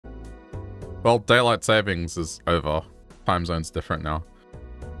Well, daylight savings is over. Time zone's different now.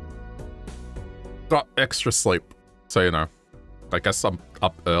 Got extra sleep, so you know. I guess I'm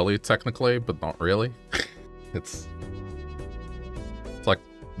up early technically, but not really. It's like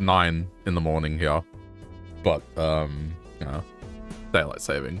 9 in the morning here. But, you know, daylight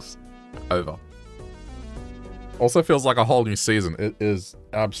savings. Over. Also feels like a whole new season. It is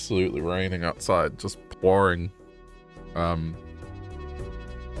absolutely raining outside, just pouring. Kind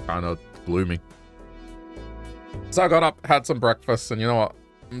of gloomy. So I got up, had some breakfast, and you know what?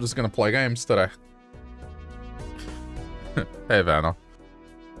 I'm just gonna play games today. Hey, Vanna.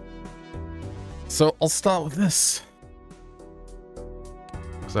 So I'll start with this.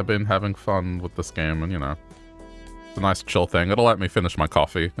 Because I've been having fun with this game, and you know, it's a nice chill thing. It'll let me finish my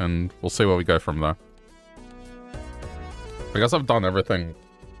coffee, and we'll see where we go from there. I guess I've done everything.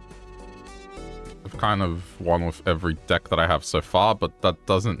 I've kind of won with every deck that I have so far, but that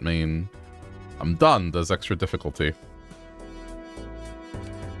doesn't mean I'm done. There's extra difficulty.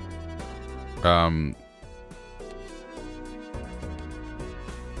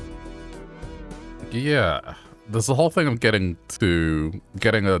 Yeah. There's the whole thing of getting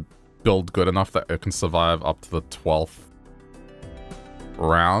a build good enough that it can survive up to the 12th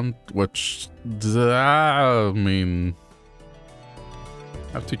round, which, I mean,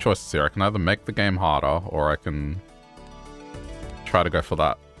 I have two choices here. I can either make the game harder, or I can try to go for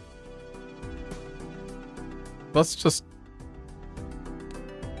that. Let's just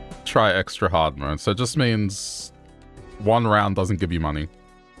try extra hard mode. So it just means one round doesn't give you money.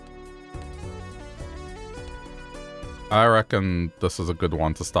 I reckon this is a good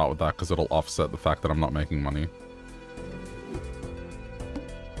one to start with that, because it'll offset the fact that I'm not making money.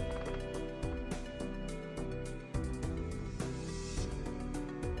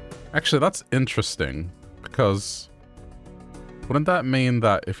 Actually, that's interesting, because wouldn't that mean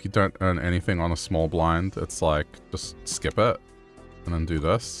that if you don't earn anything on a small blind, it's like, just skip it, and then do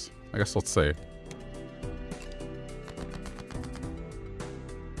this? I guess let's see.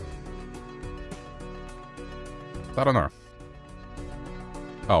 I don't know.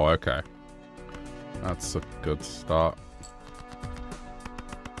 Oh, okay. That's a good start.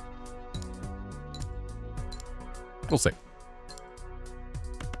 We'll see.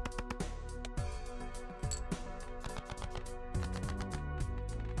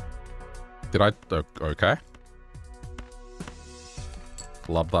 Did I? Okay.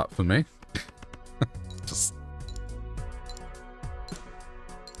 Love that for me. Just...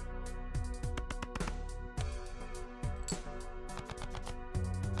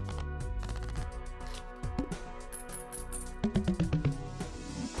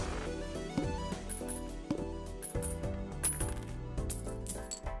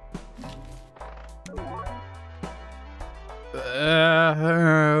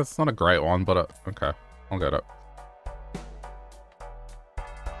 It's not a great one, but okay, I'll get it.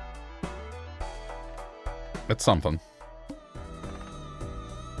 It's something.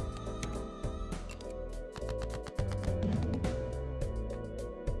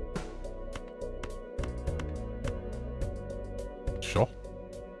 Sure.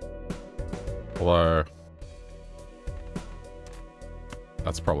 Although,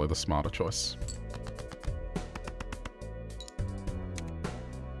 that's probably the smarter choice.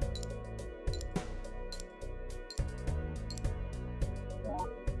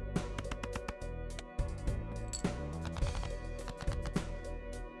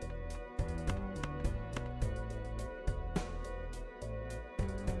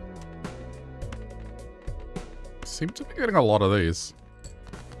 Seem to be getting a lot of these.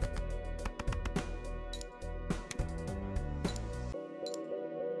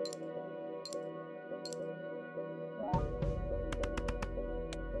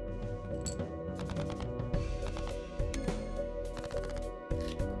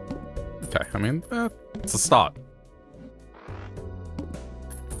 Okay, I mean, it's a start.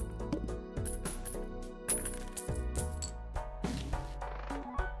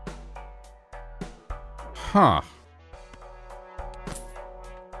 Huh.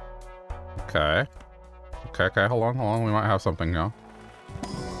 Okay. Okay, hold on. We might have something now.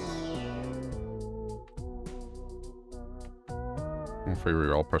 Free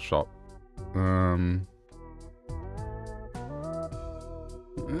reroll per shot. Yeah,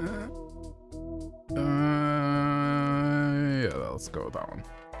 let's go with that one.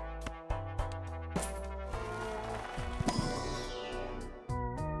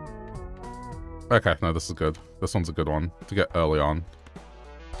 Okay, no, this is good. This one's a good one to get early on.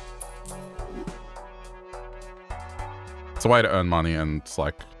 It's a way to earn money, and it's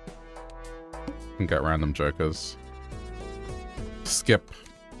like, you can get random jokers. Skip.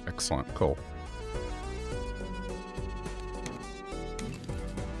 Excellent, cool.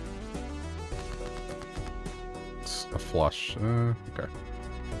 A flush. Okay.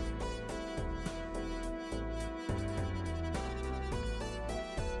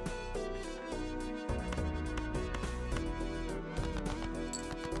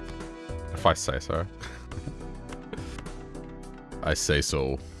 If I say so. I say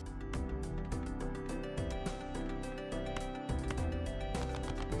so.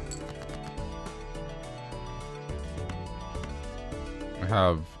 I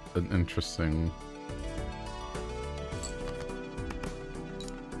have an interesting...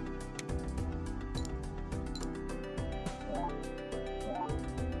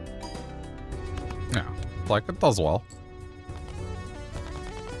 Yeah, like it does well.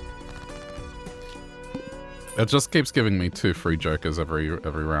 It just keeps giving me 2 free jokers every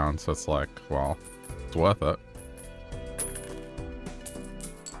round, so it's like, well, it's worth it.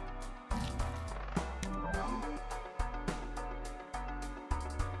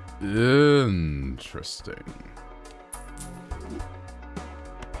 Interesting.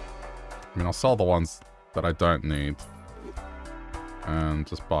 I mean, I'll sell the ones that I don't need. And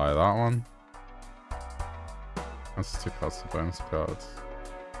just buy that one. That's 2 cards to bonus cards.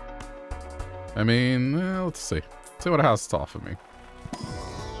 I mean, let's see. See what it has to offer me.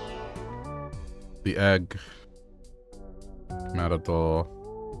 The egg. Matador.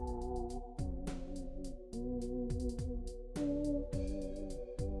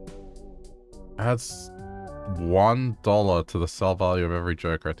 Adds $1 to the sell value of every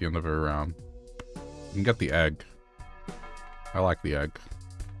joker at the end of every round. You can get the egg. I like the egg.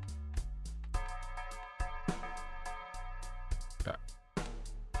 Yeah.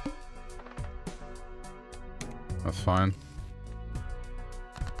 That's fine.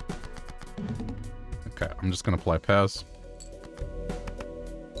 Okay, I'm just gonna play pairs.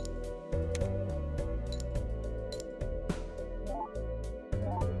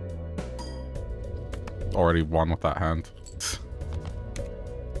 Already won with that hand.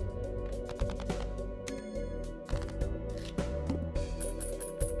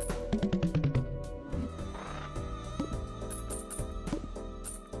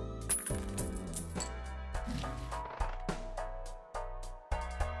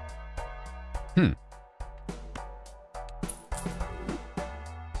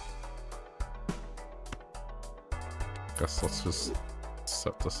 Guess let's just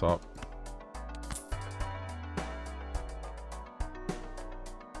set this up.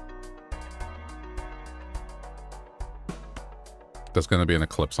 There's going to be an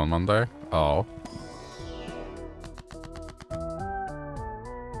eclipse on Monday. Oh.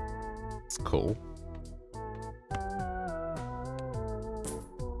 It's cool.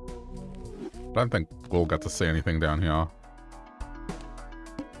 I don't think we'll get to see anything down here.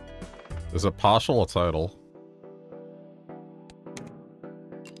 Is it partial or total?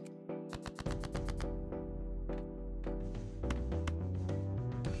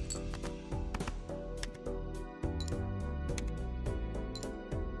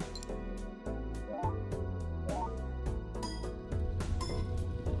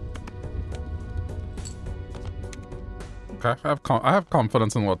 Okay, I have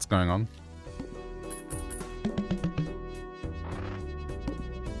confidence in what's going on.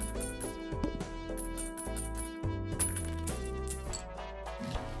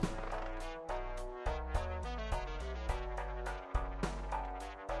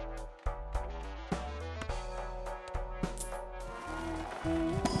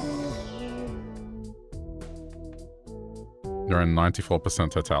 You're in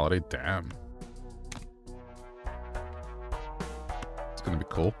 94% totality? Damn. It's gonna be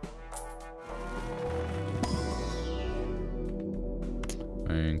cool.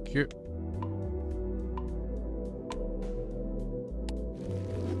 Thank you.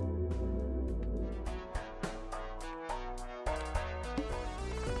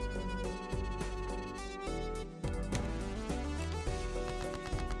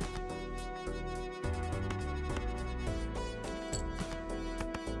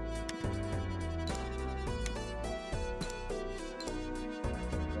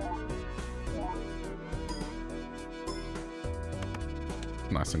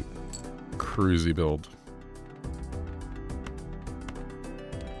 Nice and cruisy build.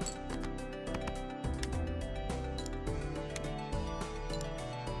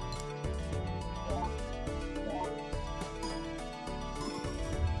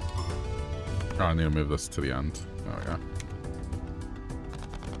 Oh, I need to move this to the end. There we go.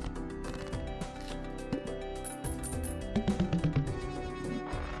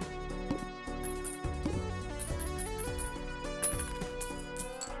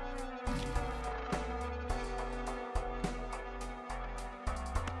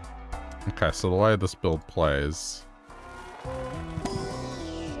 Okay, so the way this build plays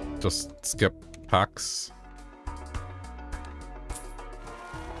Just skip packs.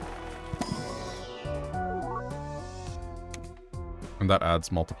 And that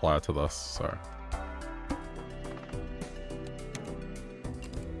adds multiplier to this, so...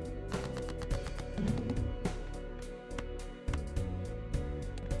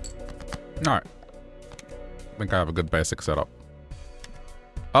 Alright. I think I have a good basic setup.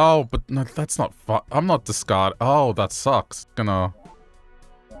 Oh, but no, that's not fun. I'm not discard. Oh, that sucks. Gonna...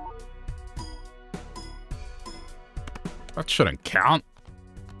 That shouldn't count.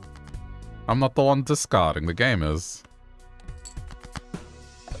 I'm not the one discarding. The game is.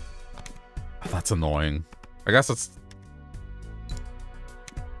 Oh, that's annoying. I guess it's...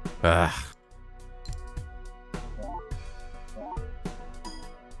 Ugh.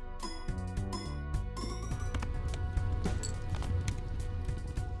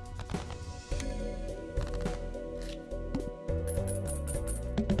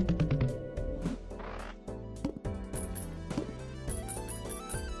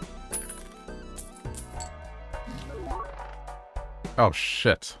 Oh,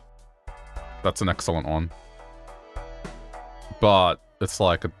 shit. That's an excellent one. But it's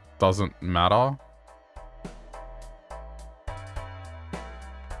like, it doesn't matter.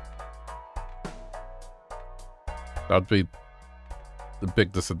 That'd be the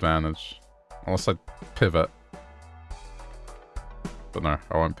big disadvantage. Unless I pivot. But no,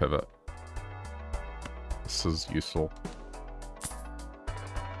 I won't pivot. This is useful.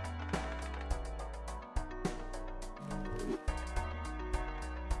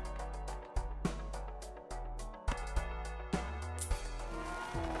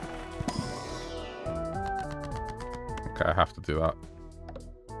 I have to do that.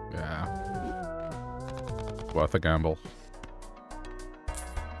 Yeah. Worth a gamble.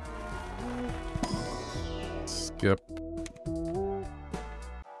 Skip.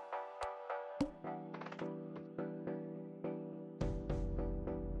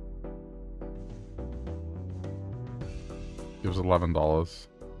 Gives $11.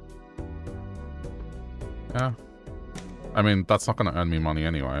 Yeah. I mean, that's not going to earn me money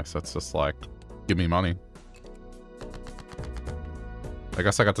anyway, so it's just like, give me money. I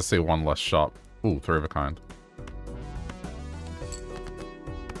guess I got to see one less shop. Ooh, 3 of a kind.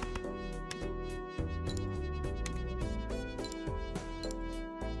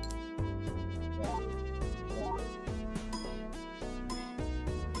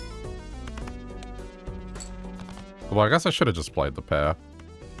 Well, I guess I should have just played the pair.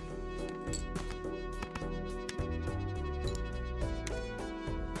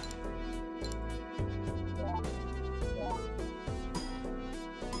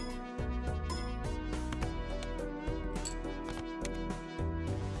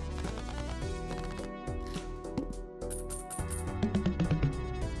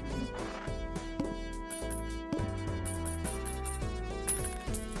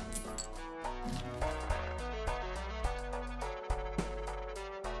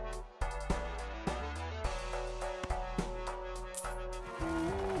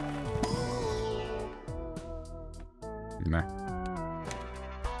 Nah.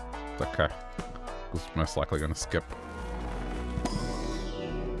 It's okay. Was most likely gonna skip.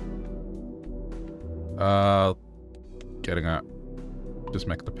 Getting out. Just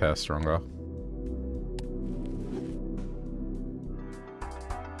make the pair stronger.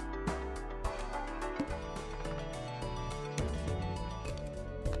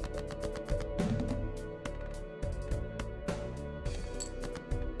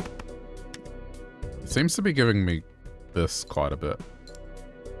 It seems to be giving me this quite a bit.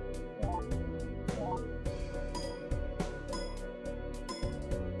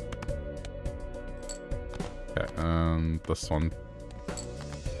 Okay, and this one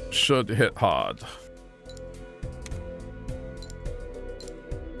should hit hard.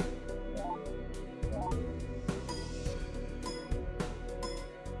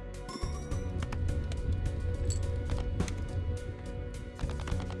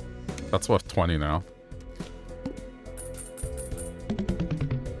 That's worth 20 now.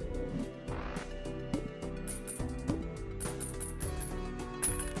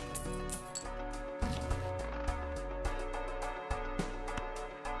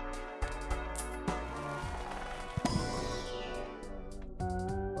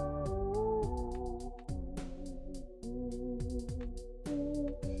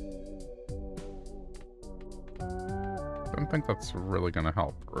 I don't think that's really gonna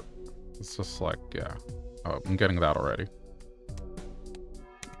help. It's just like, yeah. Oh, I'm getting that already.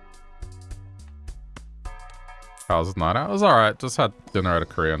 How's the night out? It was alright. Just had dinner at a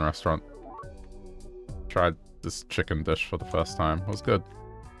Korean restaurant. Tried this chicken dish for the first time. It was good.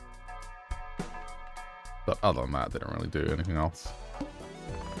 But other than that, I didn't really do anything else.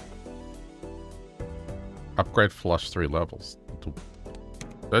 Upgrade flush 3 levels.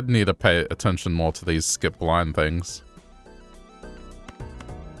 I'd need to pay attention more to these skip line things.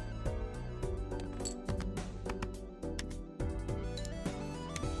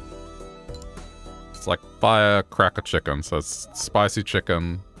 It's like firecracker chicken, so it's spicy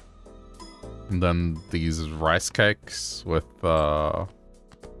chicken. And then these rice cakes with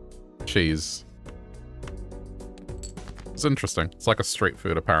cheese. It's interesting. It's like a street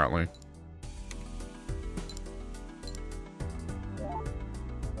food, apparently.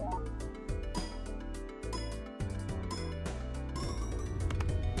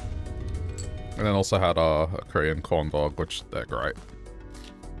 And then also had a Korean corn dog, which they're great.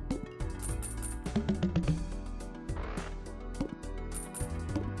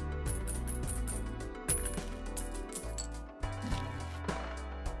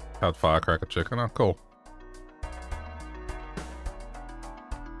 Had firecracker chicken. Oh, cool.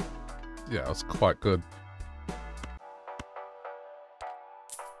 Yeah, it was quite good.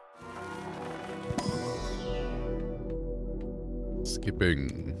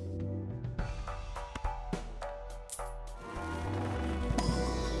 Skipping.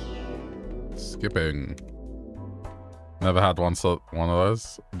 Skipping. Never had one of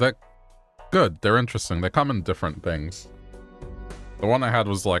those. They're good. They're interesting. They come in different things. The one I had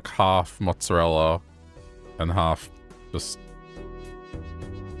was like half mozzarella and half just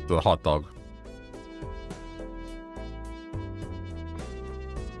the hot dog.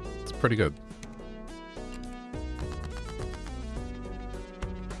 It's pretty good.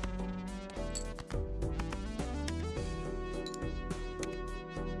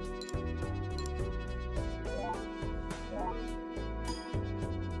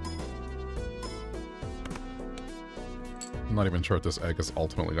 I'm not even sure if this egg is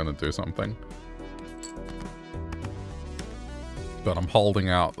ultimately going to do something. But I'm holding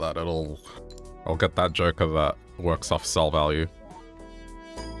out that I'll get that joker that works off cell value.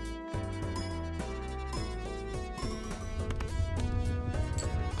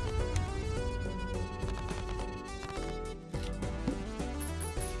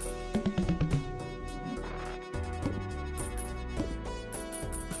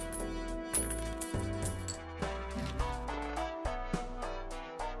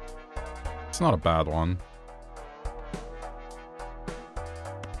 It's not a bad one.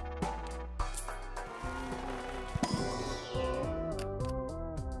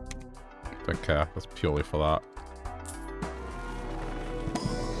 Don't care, that's purely for that.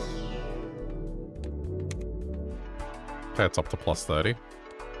 Okay, it's up to plus 30.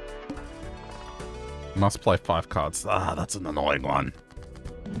 Must play 5 cards. Ah, that's an annoying one.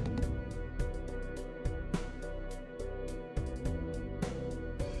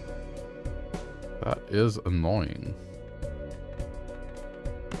 That is annoying.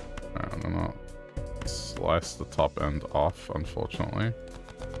 I'm gonna slice the top end off, unfortunately.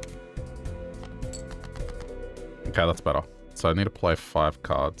 Okay, that's better. So I need to play 5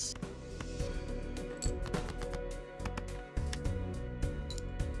 cards.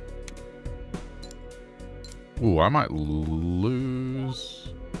 Ooh, I might lose.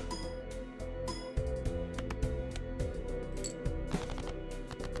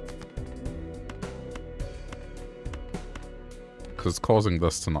 Because it's causing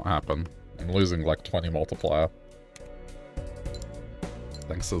this to not happen. I'm losing like 20 multiplier.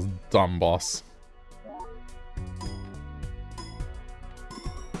 Thanks to this dumb boss.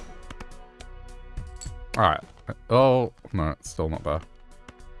 Alright. Oh, no, it's still not there.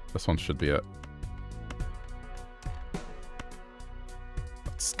 This one should be it.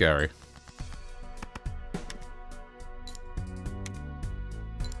 That's scary.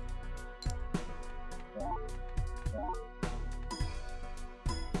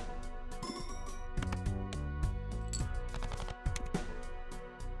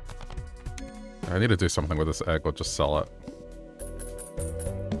 I need to do something with this egg or just sell it.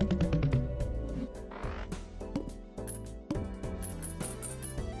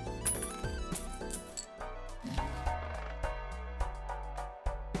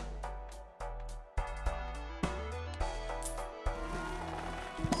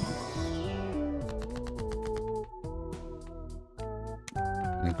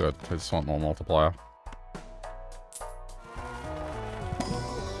 I'm good. I just want more multiplier.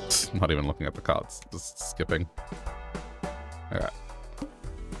 Not even looking at the cards, just skipping. Okay.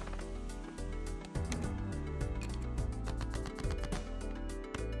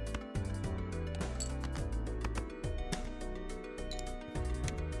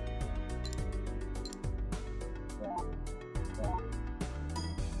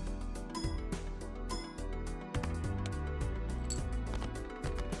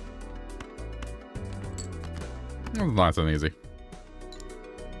 It was nice and easy.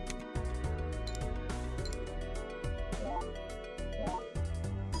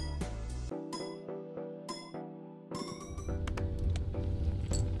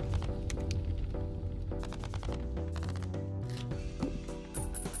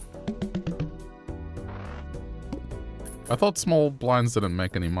 I thought small blinds didn't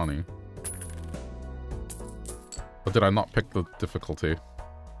make any money. Or did I not pick the difficulty?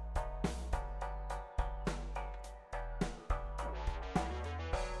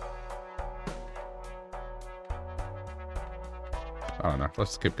 I don't know.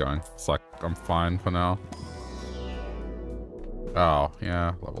 Let's keep going. It's like, I'm fine for now. Oh,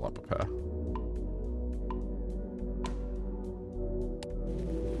 yeah. Level up a pair.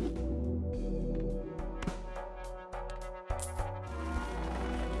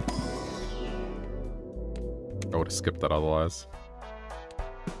 I would have skipped that otherwise.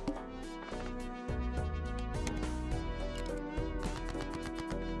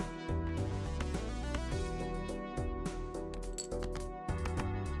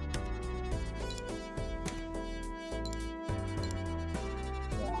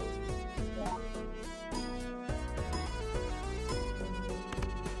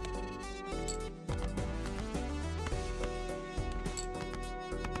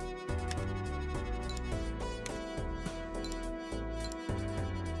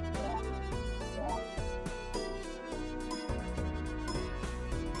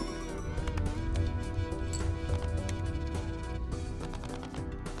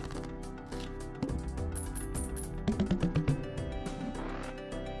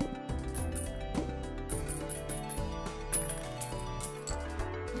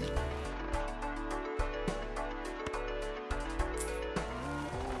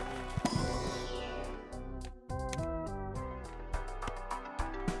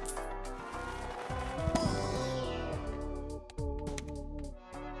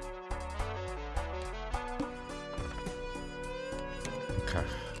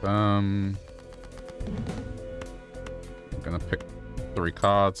 I'm gonna pick 3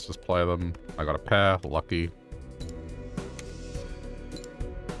 cards, just play them. I got a pair, lucky.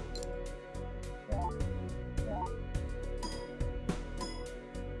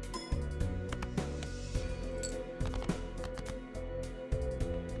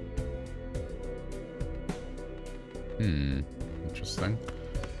 Interesting.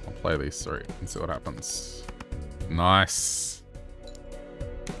 I'll play these 3 and see what happens. Nice.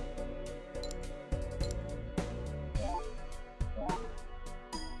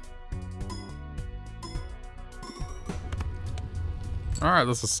 Alright,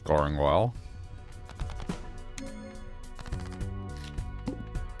 this is scoring well.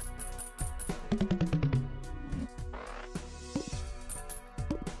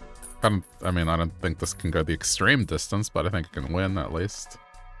 I mean, I don't think this can go the extreme distance, but I think it can win at least.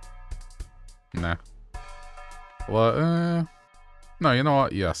 Nah. Well, no, you know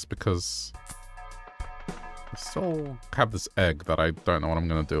what? Yes, because I still have this egg that I don't know what I'm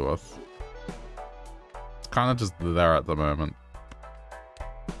gonna do with. It's kind of just there at the moment.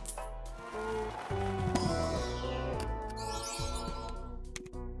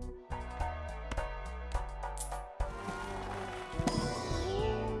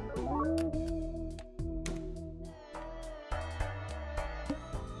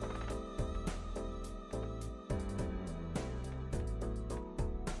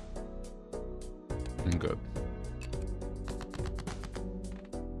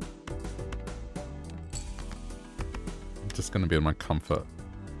 Gonna be in my comfort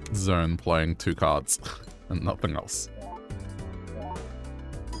zone playing 2 cards and nothing else.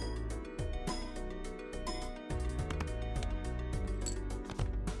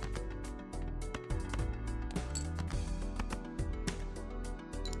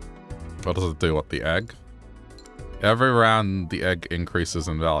 What does it do with the egg? Every round the egg increases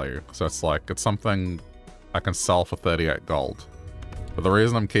in value, so it's like it's something I can sell for 38 gold. But the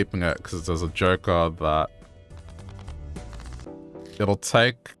reason I'm keeping it because there's a joker that it'll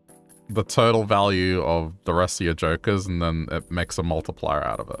take the total value of the rest of your jokers and then it makes a multiplier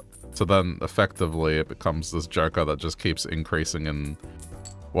out of it. So then effectively it becomes this joker that just keeps increasing in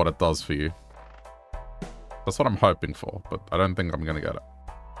what it does for you. That's what I'm hoping for, but I don't think I'm gonna get it.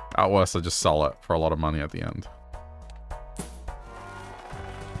 At worst, I just sell it for a lot of money at the end.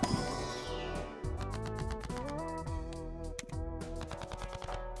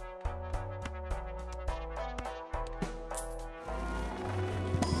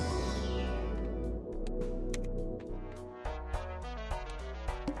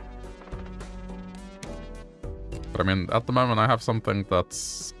 But I mean, at the moment I have something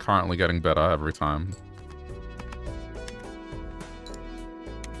that's currently getting better every time.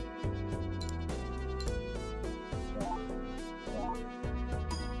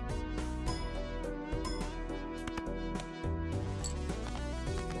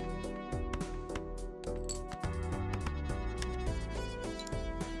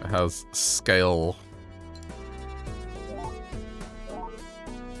 has scale.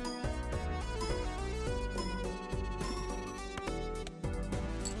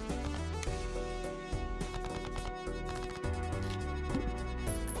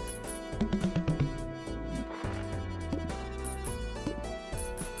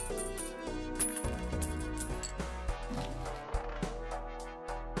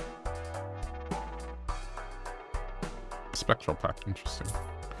 Spectral pack, interesting.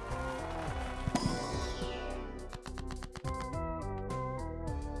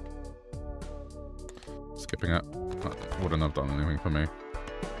 Skipping it. That wouldn't have done anything for me.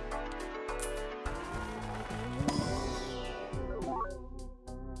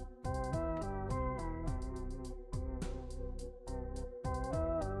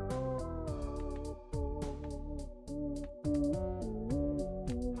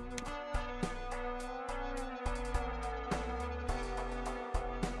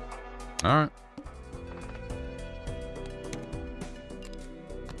 Alright.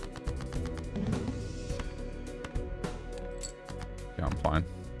 Yeah, I'm fine.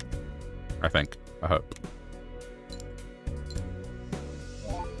 I think. I hope.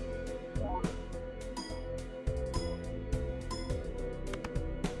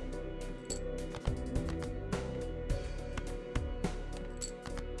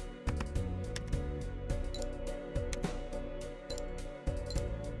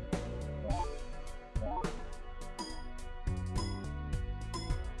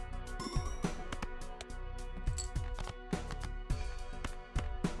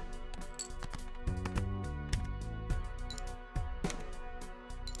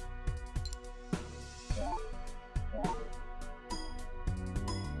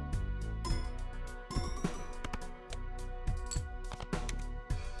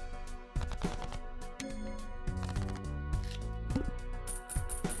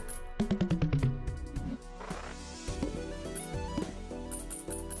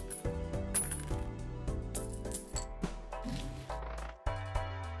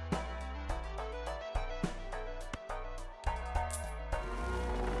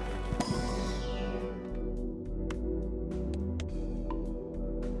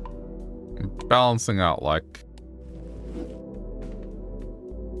 Balancing out, like...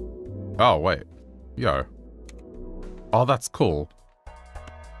 Oh, wait. Yo. Oh, that's cool.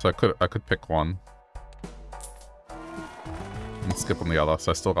 So I could pick one. And skip on the other,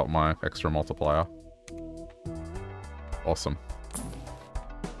 so I still got my extra multiplier. Awesome.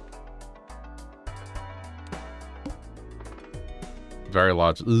 Very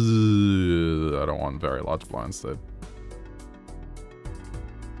large... Ugh, I don't want very large blinds, dude.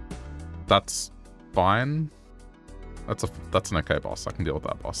 That's fine. That's an okay boss. I can deal with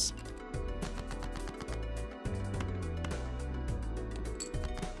that boss.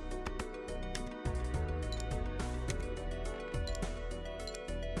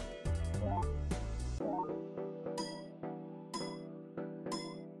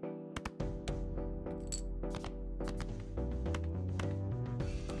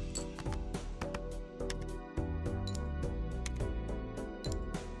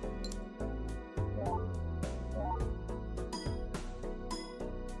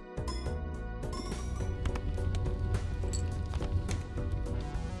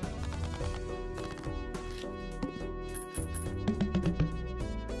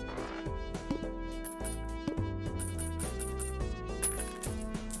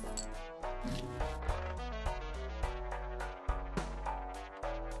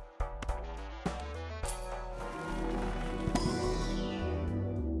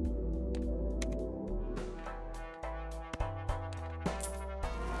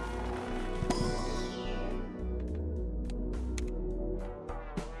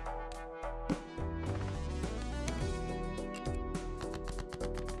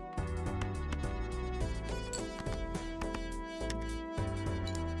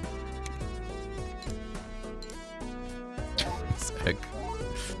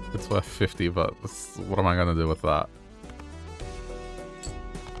 It's worth 50, but what am I going to do with that?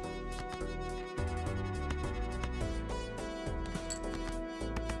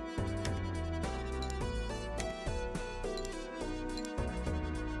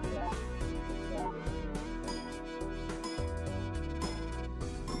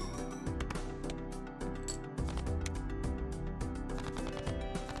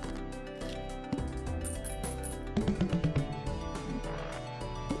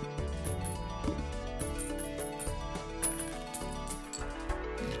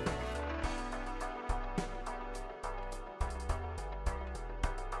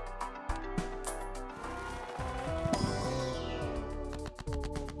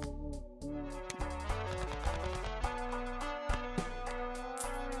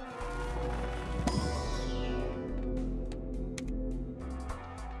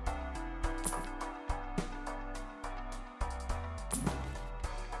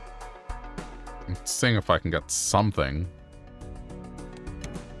 seeing if I can get something.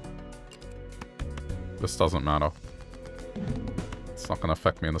 This doesn't matter. It's not going to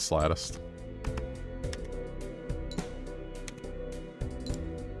affect me in the slightest.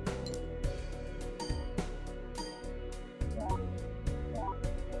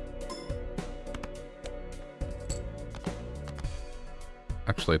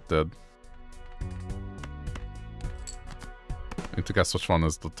 Actually, it did. I need to guess which one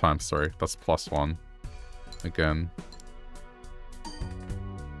is the time story. That's +1. Again.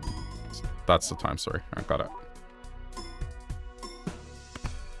 That's the time story. I got it.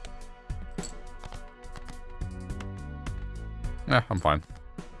 Yeah, I'm fine.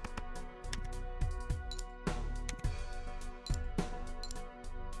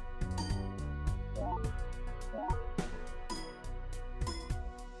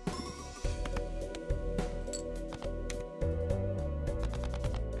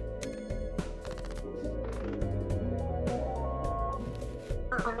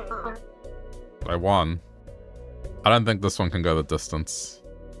 I won. I don't think this one can go the distance.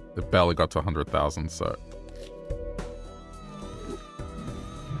 It barely got to 100,000, so...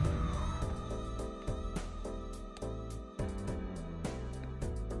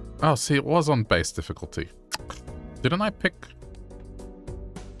 Oh, see, it was on base difficulty. Didn't I pick...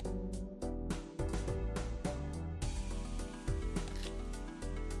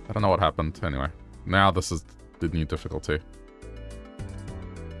 I don't know what happened. Anyway, now this is the new difficulty.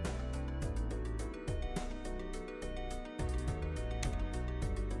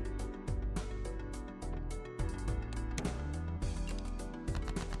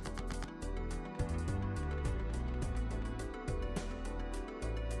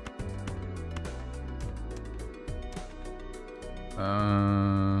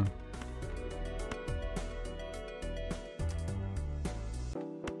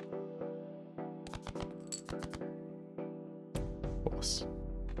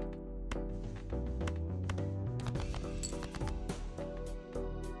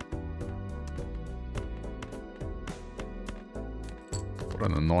 What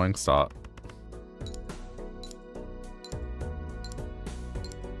an annoying start.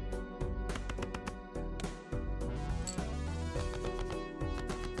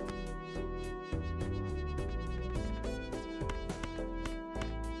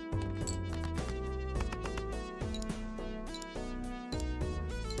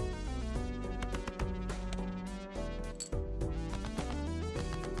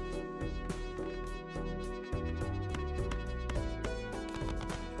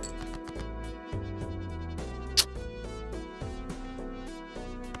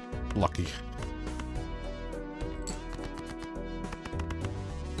 Lucky.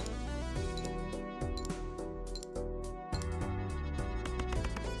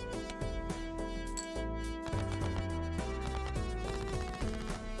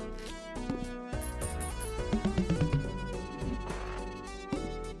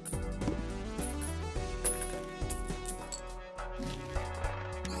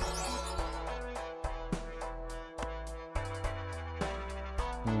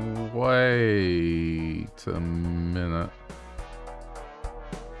 Wait a minute.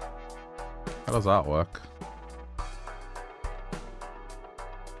 How does that work?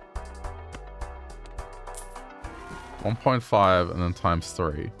 $1.5 and then times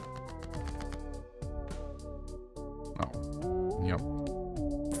 3. Oh, yep.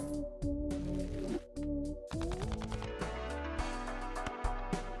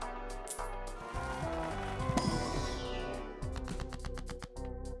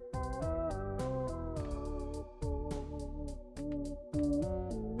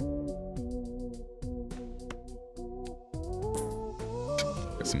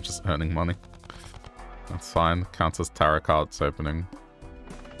 I'm just earning money. That's fine. Counts as tarot cards opening.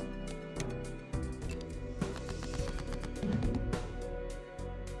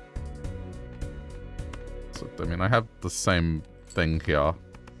 So, I mean, I have the same thing here.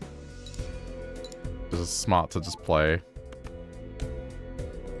 It's smart to just play.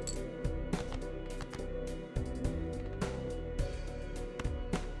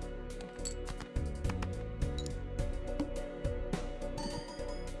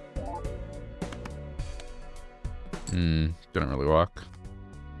 Didn't really work.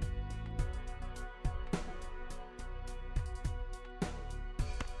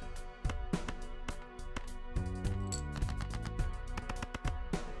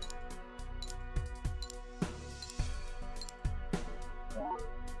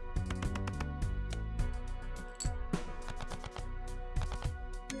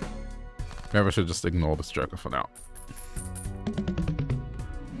 Maybe I should just ignore this joker for now.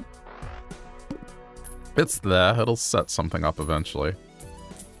 It's there. It'll set something up eventually.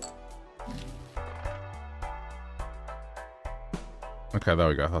 Okay, there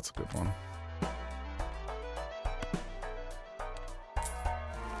we go. That's a good one.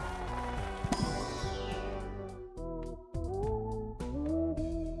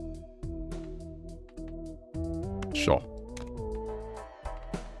 Sure.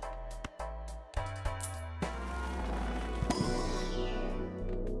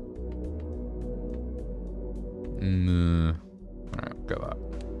 Alright, get that.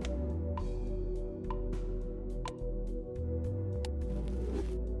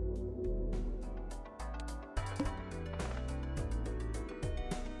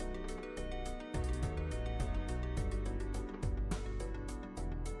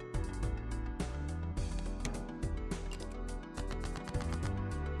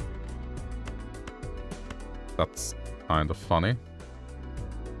 That's kind of funny.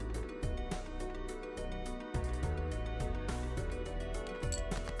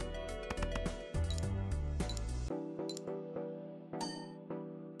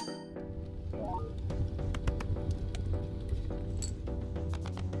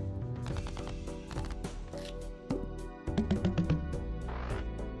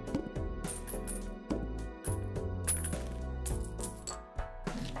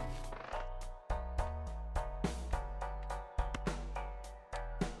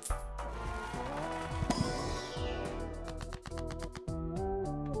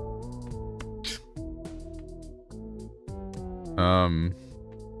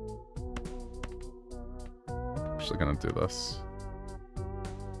 Actually gonna do this.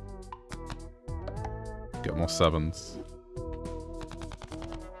 Get more sevens.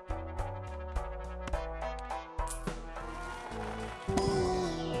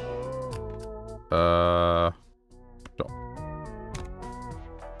 Sure.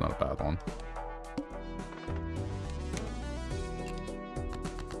 Not a bad one.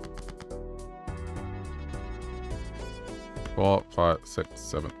 Four, 5, 6,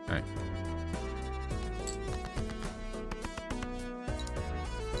 7, 8.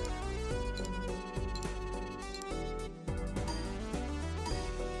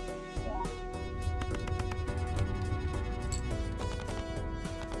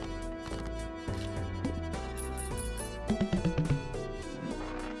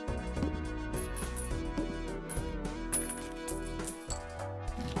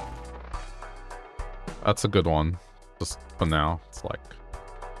 That's a good one. Just for now, it's like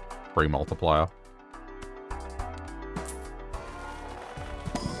free multiplier.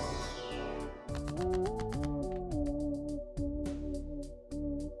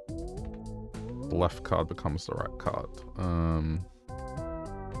 The left card becomes the right card.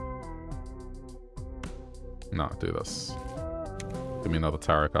 No, do this. Give me another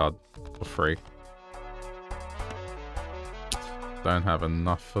tarot card for free. Don't have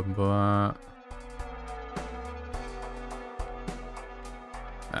enough of that.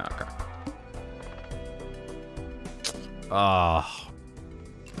 Okay. Ah.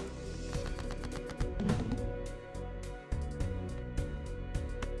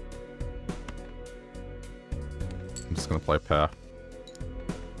 I'm just gonna play pair.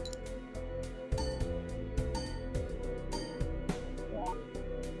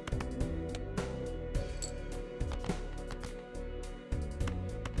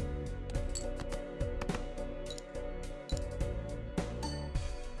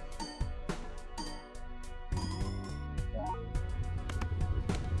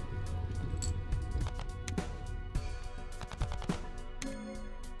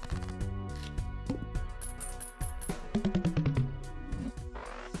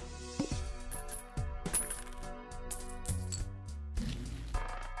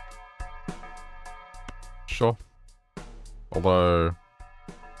 Sure. Although...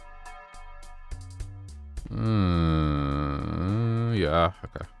 yeah,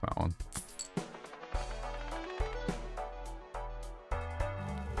 okay, that one.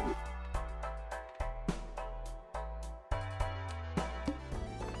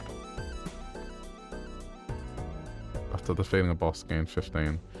 After defeating a boss, gain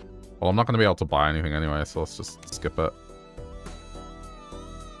 15. Well, I'm not going to be able to buy anything anyway, so let's just skip it.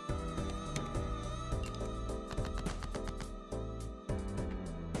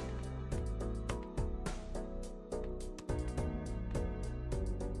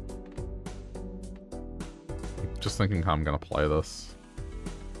 Just thinking how I'm gonna play this.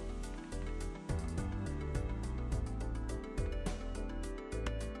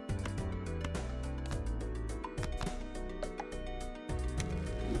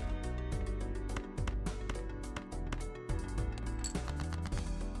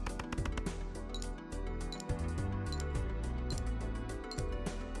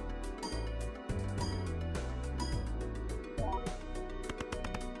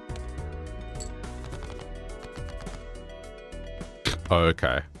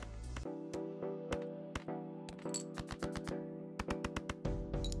 Okay.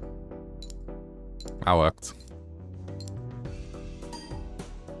 That worked.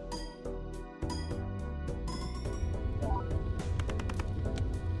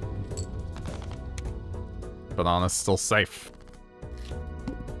 Banana's still safe.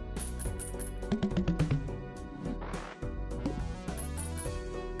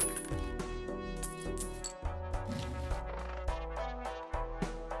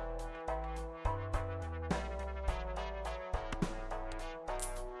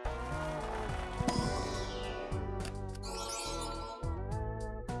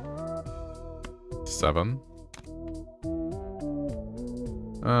 Seven.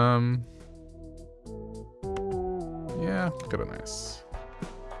 Yeah, good and nice.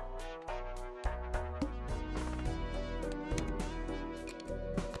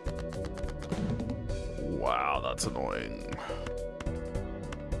 Wow, that's annoying.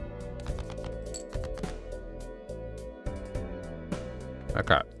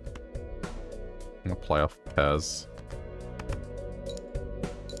 Okay. I'm gonna play off pairs.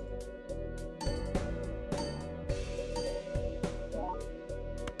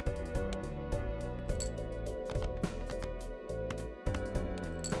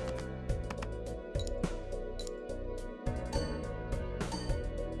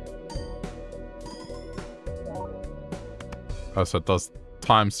 Oh, so it does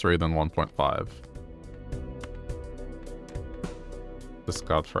 ×3 then 1.5.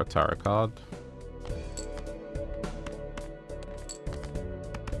 Discard for a tarot card.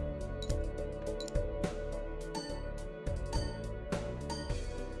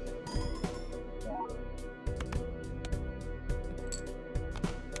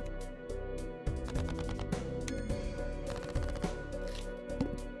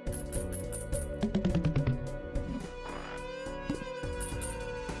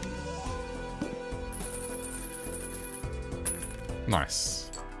 Nice.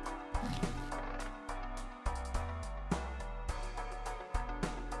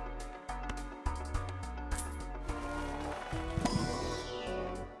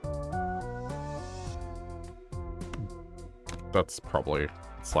 That's probably,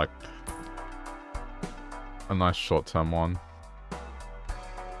 it's like a nice short-term one.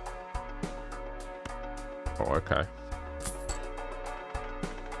 Oh, okay.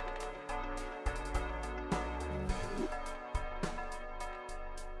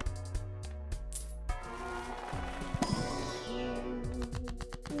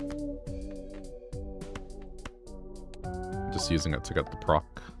 Just using it to get the proc.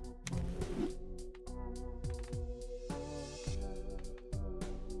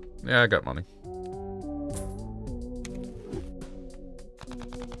 Yeah, I got money.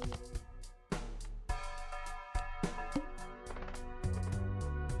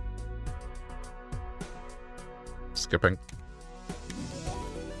 Skipping.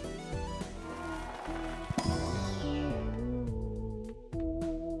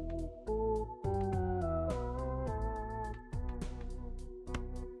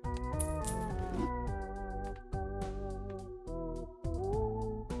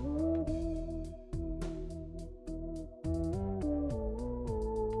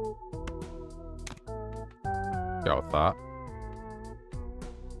 Go with that.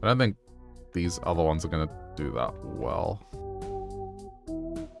 I don't think these other ones are gonna do that well.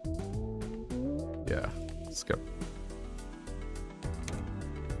 Yeah, skip.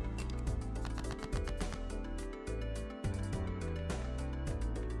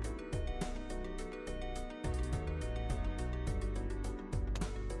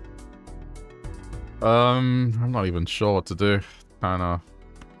 I'm not even sure what to do. Kinda.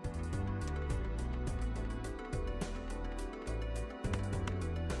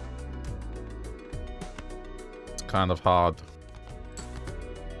 It's kind of hard.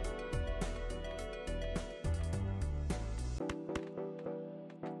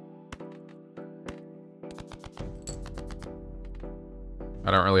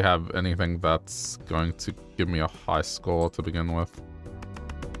 I don't really have anything that's going to give me a high score to begin with.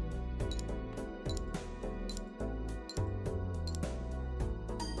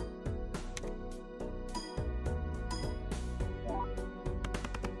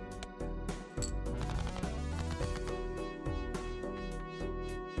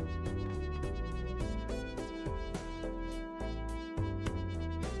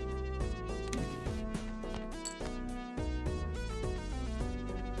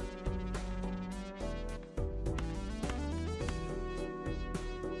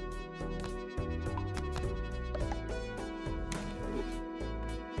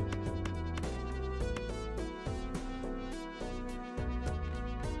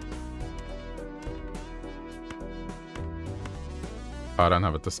 Oh, I don't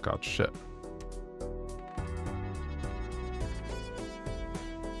have a discard. Shit.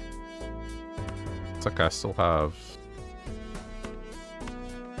 It's okay, I still have...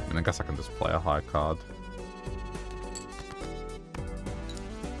 I mean, I guess I can just play a high card.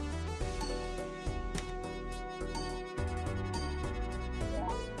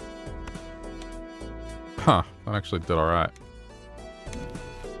 Huh, that actually did alright.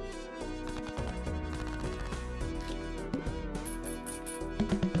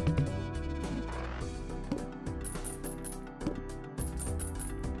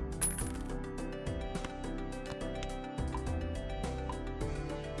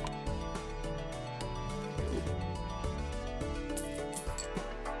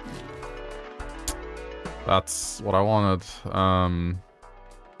 That's what I wanted.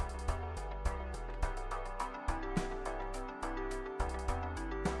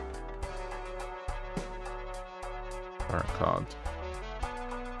 Alright, card.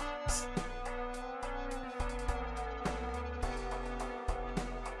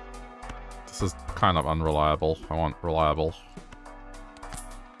 This is kind of unreliable. I want reliable.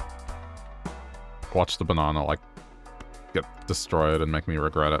 Watch the banana, like, get destroyed and make me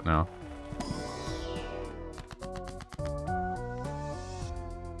regret it now.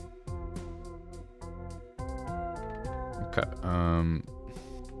 Okay,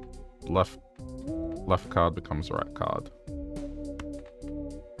 left card becomes right card.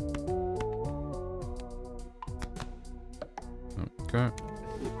 Okay.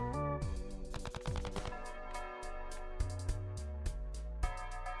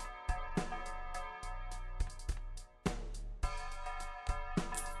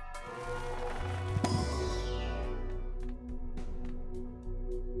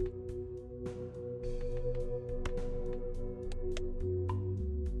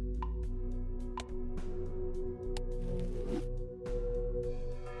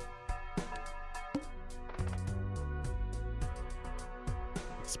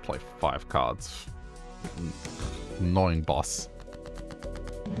 Let's play 5 cards. Annoying boss.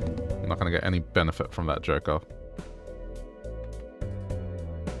 I'm not gonna get any benefit from that Joker.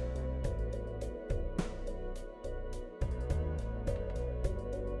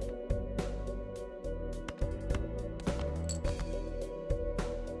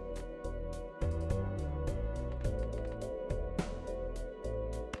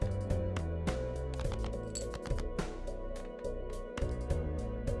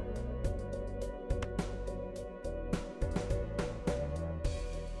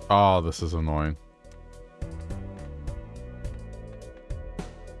 Oh, this is annoying.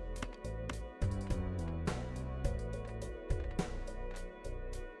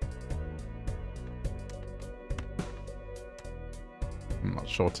 I'm not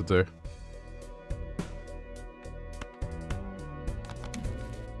sure what to do.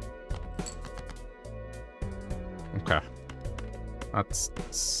 Okay. That's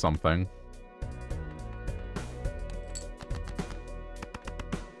something.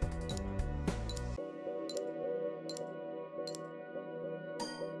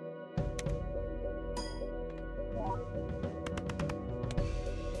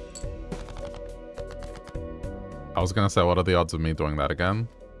 I was gonna say, what are the odds of me doing that again?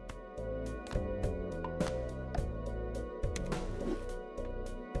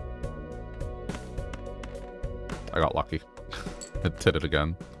 I got lucky. It did it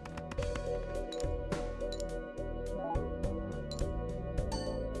again.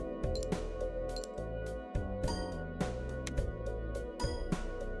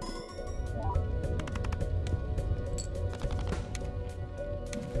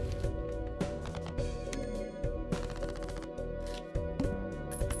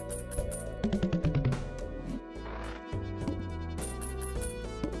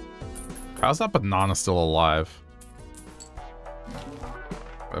 How's that banana still alive?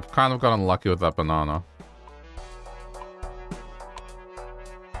 I've kind of gotten lucky with that banana.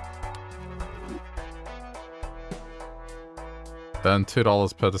 Then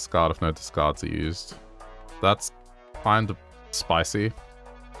 $2 per discard if no discards are used. That's kind of spicy.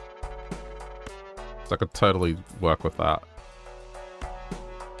 So I could totally work with that.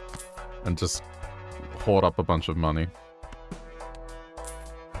 And just hoard up a bunch of money.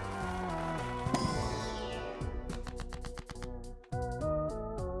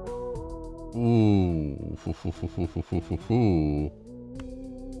 Ooh.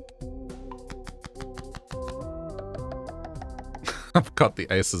 I've got the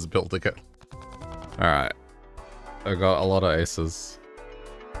aces built again. Alright. I got a lot of aces.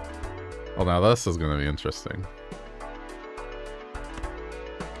 Well, now this is going to be interesting.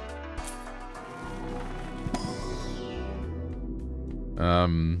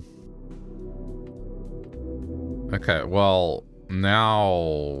 Okay, well, now...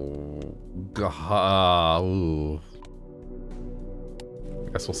 ooh. I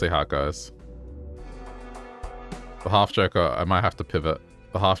guess we'll see how it goes. The half joker, I might have to pivot.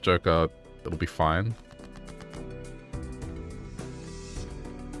 The half joker, it'll be fine.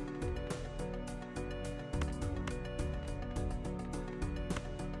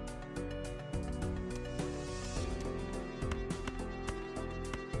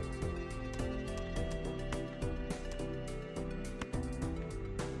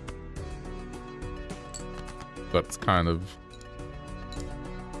 That's kind of...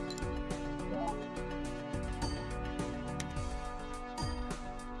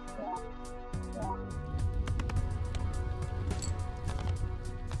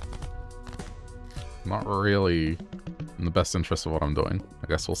 not really in the best interest of what I'm doing. I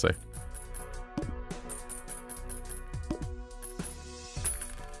guess we'll see.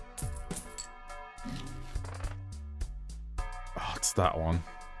 Oh, it's that one.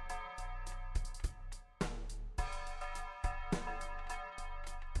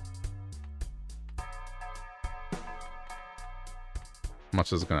 How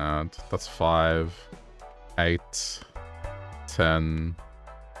much is it gonna add? That's 5, 8, 10,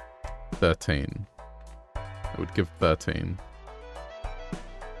 13. It would give 13.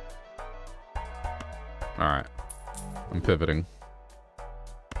 Alright. I'm pivoting.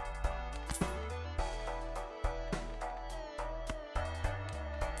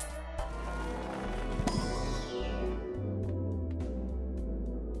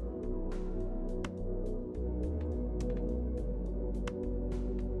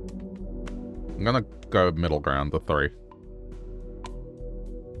 I'm gonna go middle ground, the 3.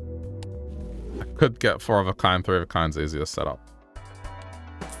 I could get 4 of a kind, 3 of a kind's easier setup.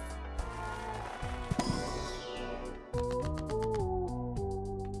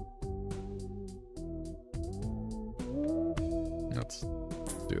 Let's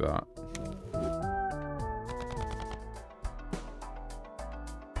do that.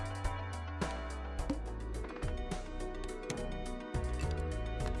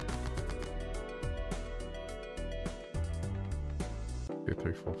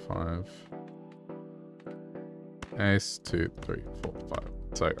 Ace, 2, 3, 4, 5.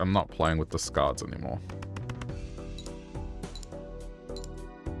 So I'm not playing with discards anymore.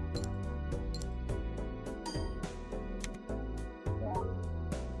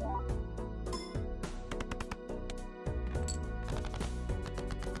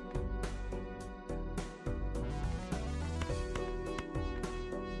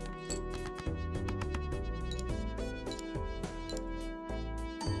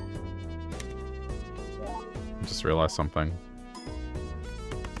 Realize something.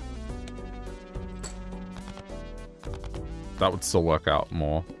 That would still work out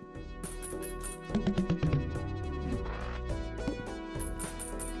more.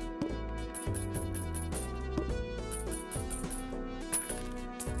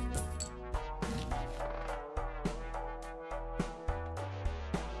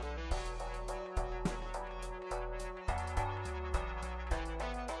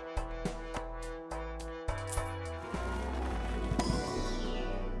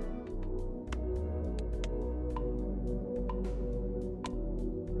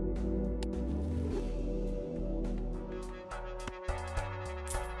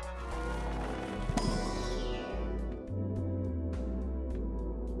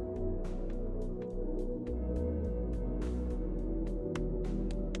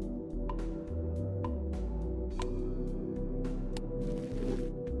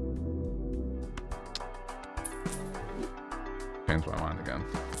 Changed my mind again.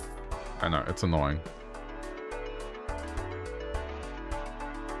 I know, it's annoying.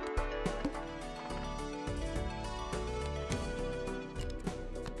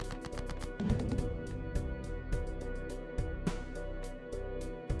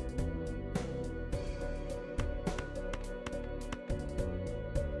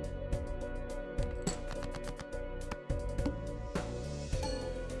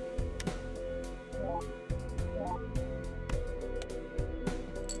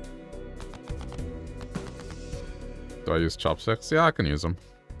 Do I use chopsticks? Yeah, I can use them.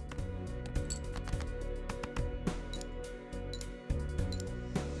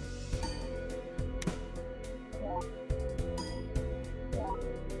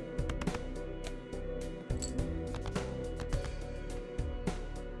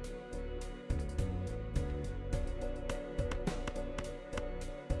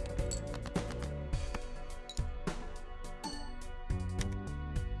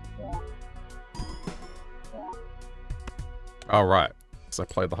 All right. Because I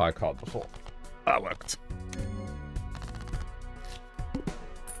played the high card before. That worked.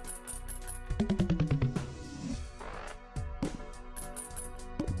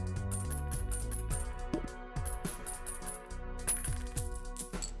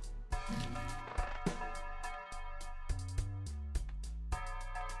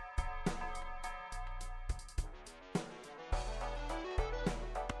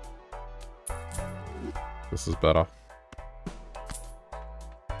 This is better.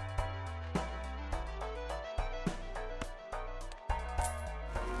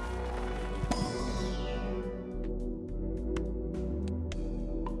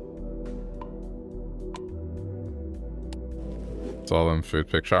 It's all in food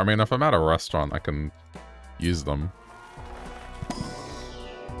picture. I mean, if I'm at a restaurant, I can use them.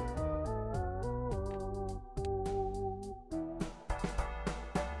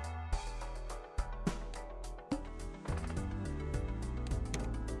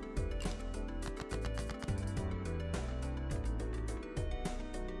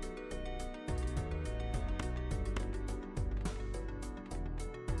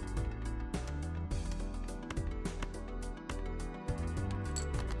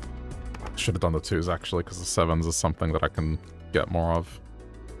 Should have done the 2s actually, because the 7s is something that I can get more of.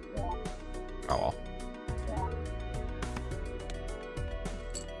 Oh well.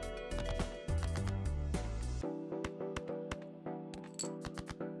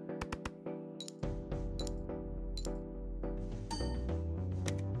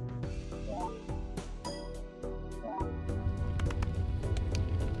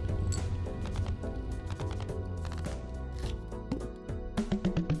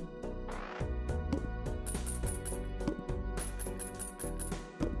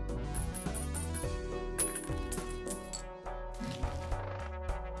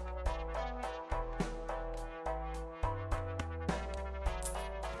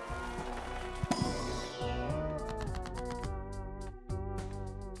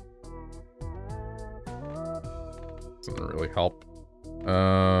 Doesn't really help.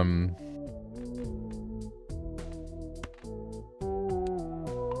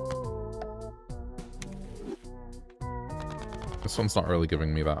 This one's not really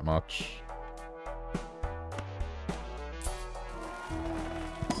giving me that much.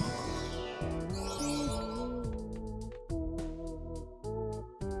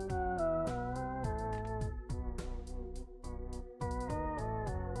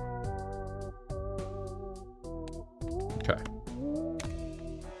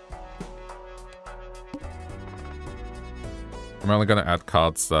 I'm only going to add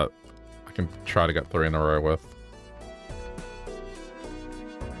cards that I can try to get 3 in a row with.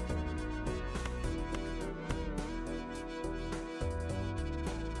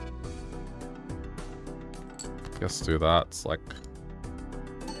 Guess do that. It's like...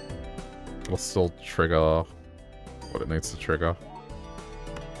 It'll still trigger what it needs to trigger.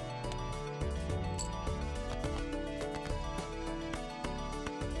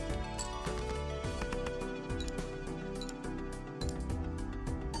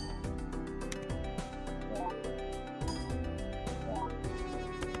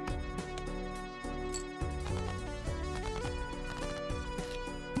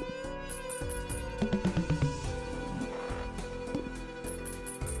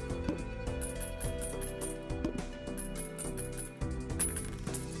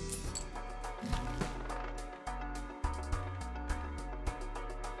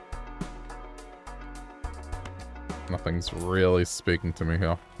 Nothing's really speaking to me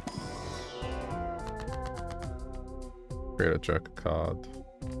here. Create a joker card.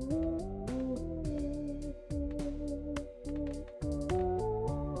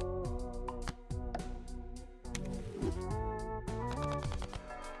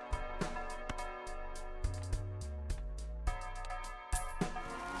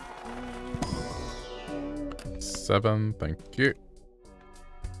 Seven, thank you.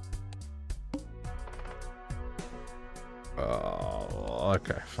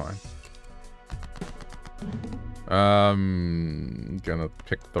 Okay, fine. Gonna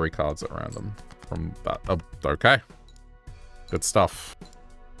pick 3 cards at random from that. Oh, okay. Good stuff.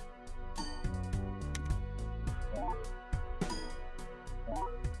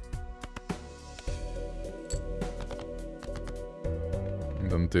 And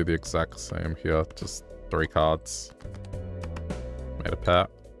then do the exact same here, just 3 cards. Made a pair.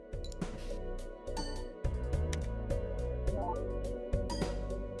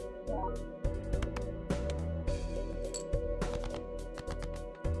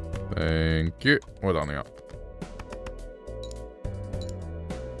 Thank you. Well done, yeah.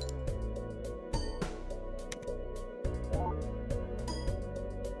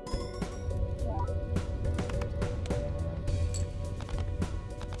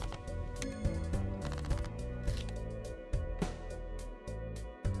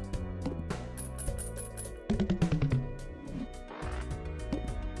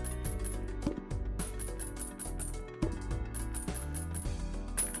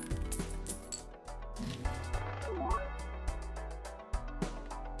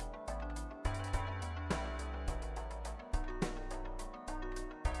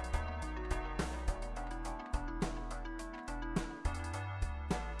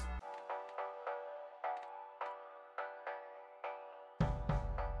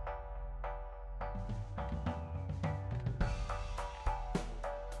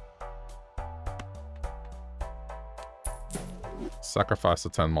 Sacrifice a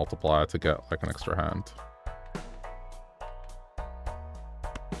 10 multiplier to get like an extra hand.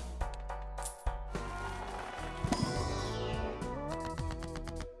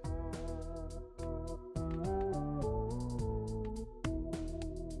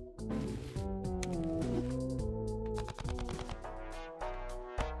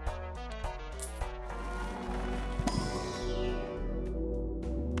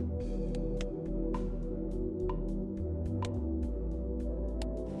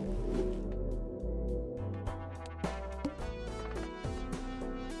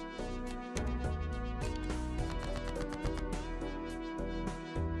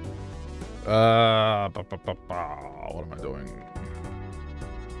 What am I doing?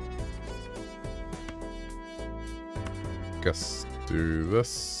 Guess do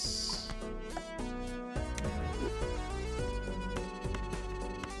this.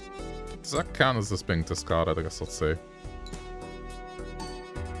 Does that count as this being discarded? I guess let's see.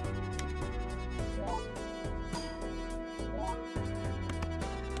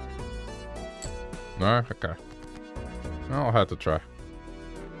 No? Okay. Well, I had to try.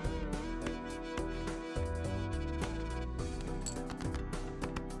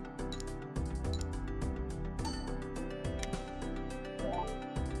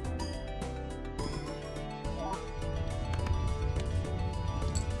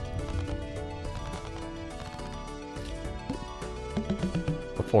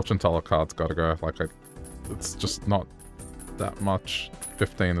 Fortune teller card's gotta go. Like, it's just not that much.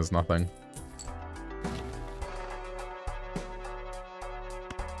 15 is nothing.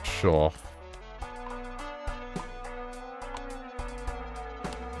 Sure.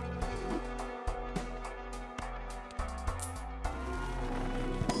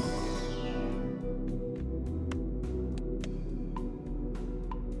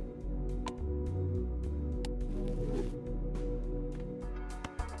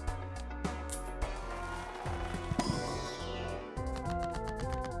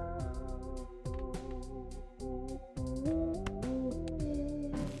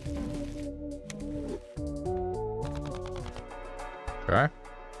 Okay.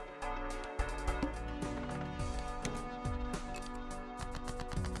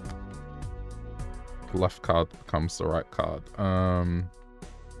 The left card becomes the right card.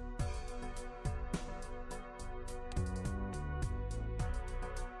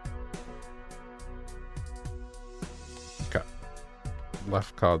 Okay.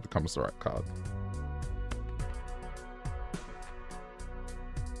 Left card becomes the right card.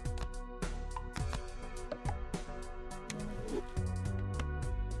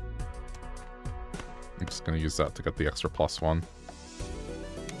 I'm just going to use that to get the extra +1.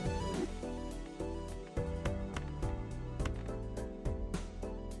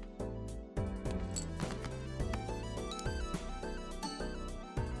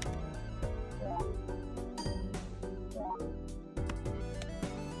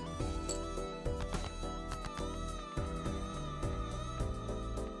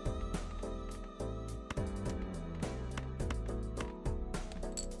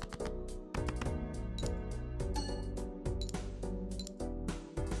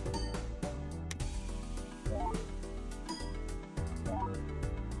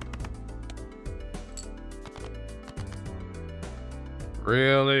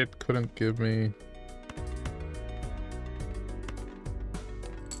 Really? It couldn't give me...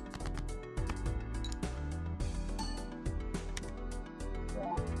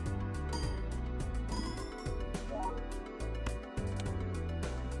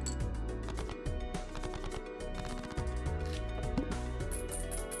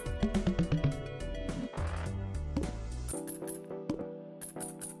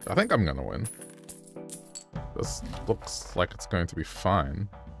 I think I'm gonna win. This looks like it's going to be fine.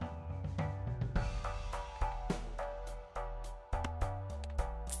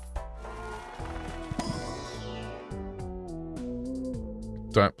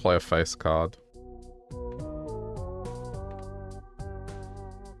 Don't play a face card.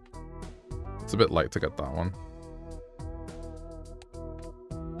 It's a bit late to get that one.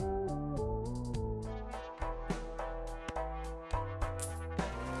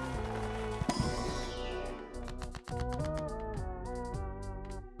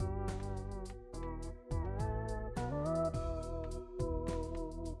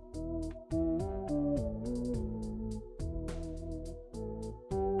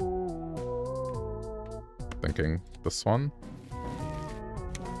 Thinking this one.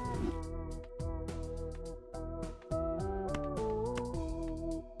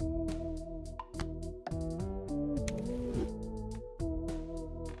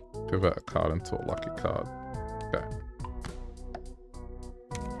 Convert a card into a lucky card. Okay.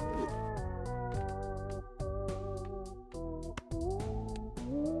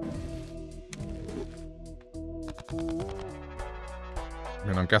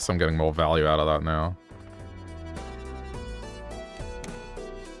 mean, I guess I'm getting more value out of that now.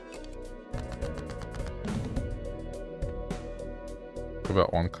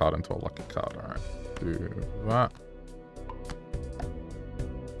 About one card into a lucky card. Alright, do that.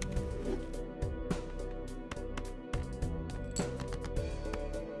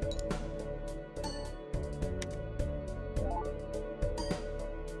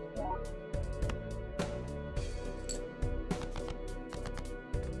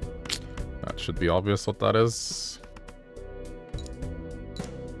 That should be obvious what that is.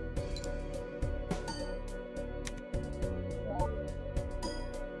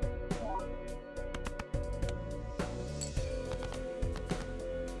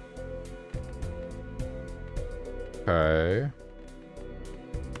 Okay.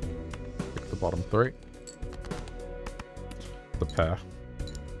 Pick the bottom three. The pair.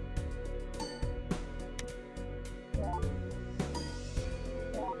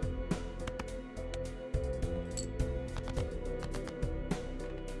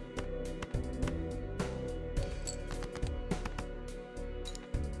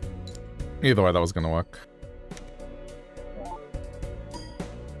 Either way, that was gonna work.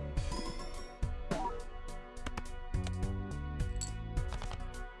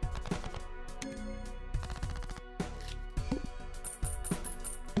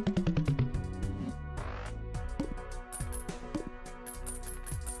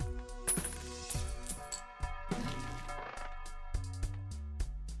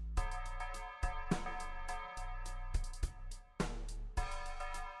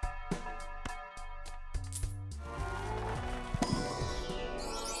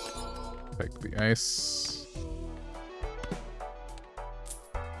 Take the ace.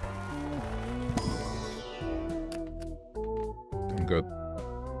 I'm good.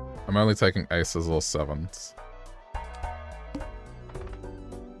 I'm only taking aces or sevens.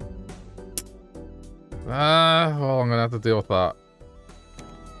 Well, I'm gonna have to deal with that.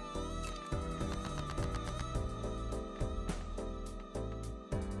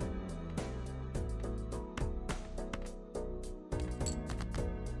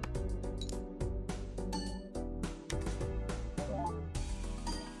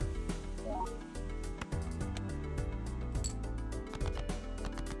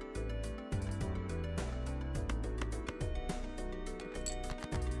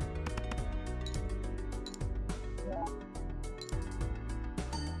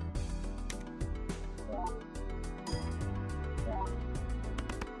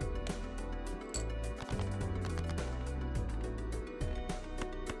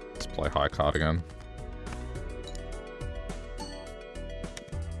 Play high card again.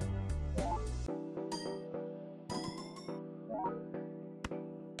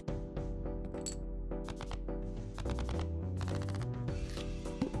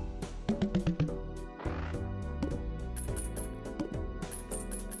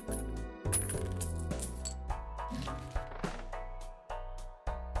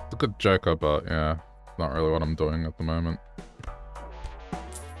 It's a good joker, but yeah, not really what I'm doing at the moment.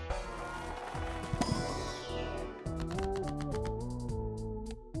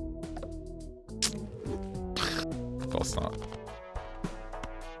 Not.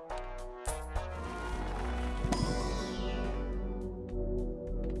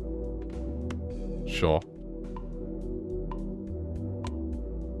 Sure.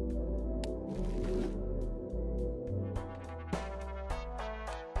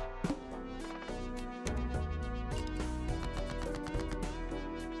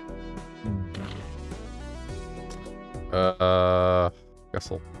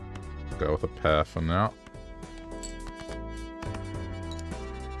 Guess I'll go with a pair for now.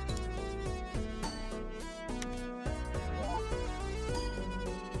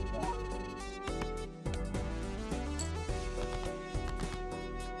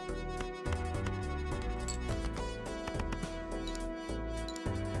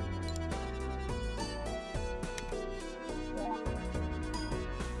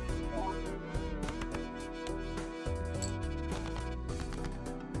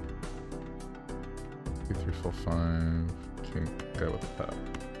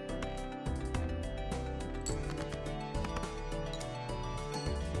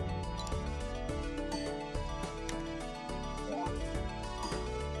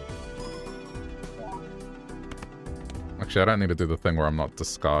 Actually, I don't need to do the thing where I'm not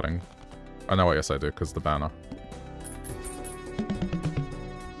discarding. Oh no, yes I do, because the banner.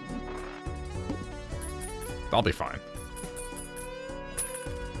 I'll be fine.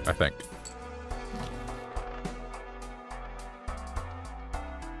 I think.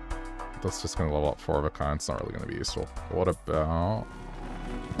 That's just gonna level up 4 of a kind. It's not really gonna be useful. What about...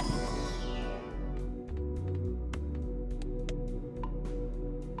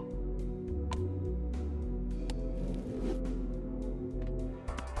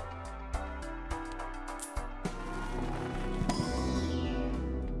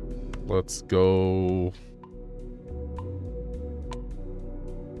 Let's go.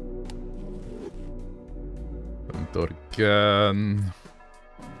 And do it again.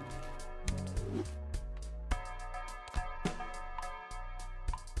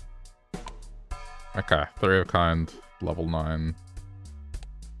 Okay, 3 of a kind, level 9.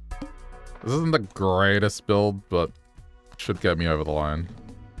 This isn't the greatest build, but should get me over the line.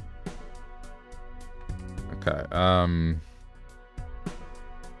 Okay,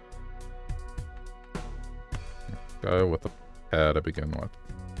 go with a pair to begin with.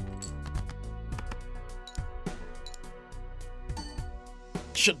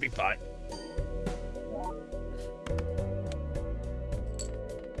 Should be fine.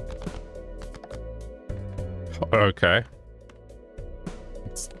 Okay.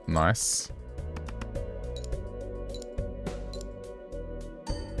 It's nice.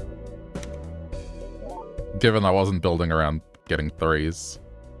 Given I wasn't building around getting 3s.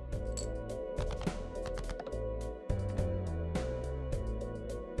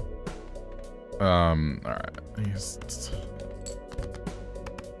 Alright.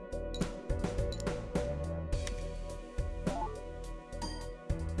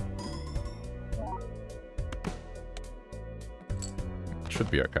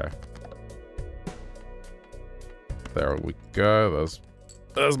 Should be okay. There we go.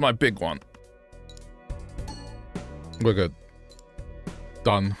 There's my big one. We're good.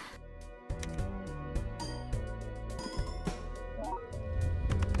 Done.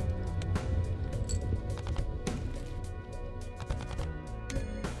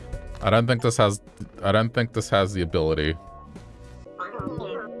 I don't think this has the ability.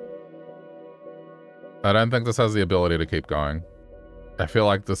 I don't think this has the ability to keep going. I feel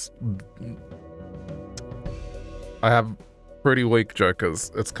like this... I have pretty weak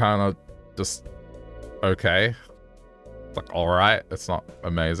jokers. It's kind of just okay. It's like alright. It's not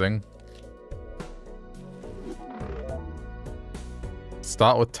amazing.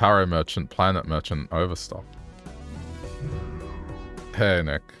 Start with Tarot Merchant, Planet Merchant, Overstock. Hey,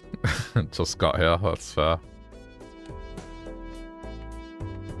 Nick. Just got here. That's fair.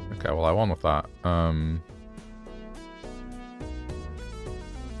 Okay, well, I won with that.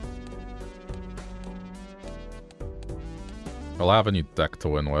 Well, I have a new deck to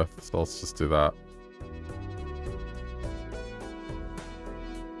win with, so let's just do that.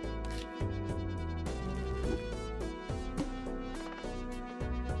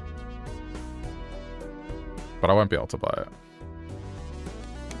 But I won't be able to buy it.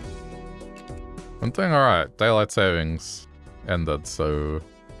 I'm doing alright. Daylight savings ended, so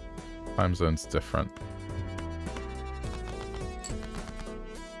time zone's different.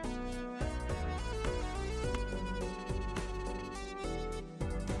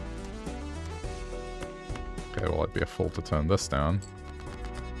 Okay, well, it'd be a fool to turn this down.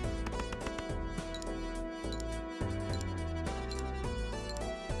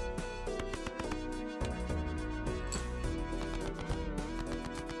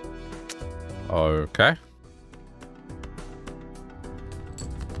 Okay.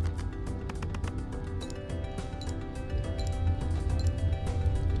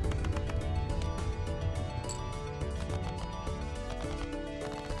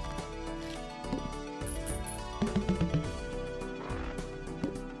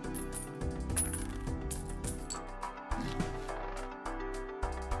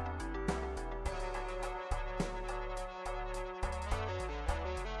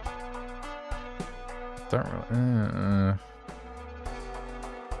 Don't really...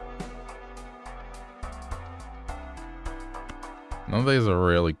 None of these are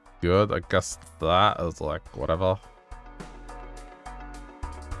really good. I guess that is like, whatever.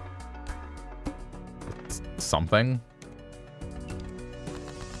 It's something.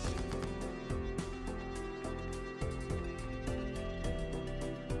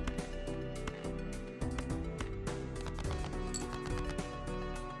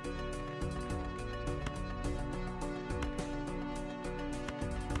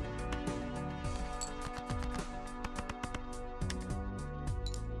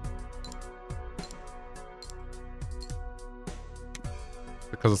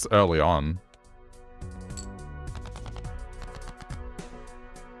 Because it's early on.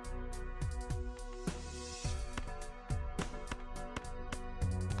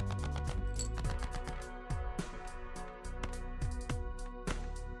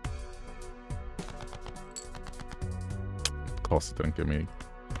 Of course it didn't give me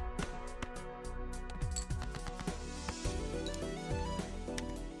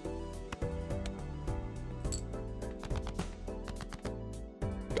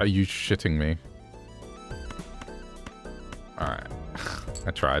Are you shitting me? Alright.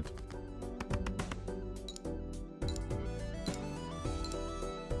 I tried.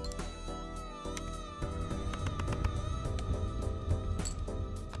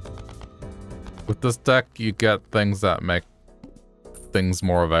 With this deck, you get things that make things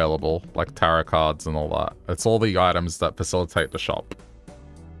more available, like tarot cards and all that. It's all the items that facilitate the shop.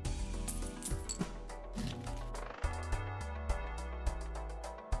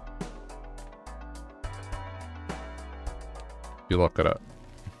 You look at it.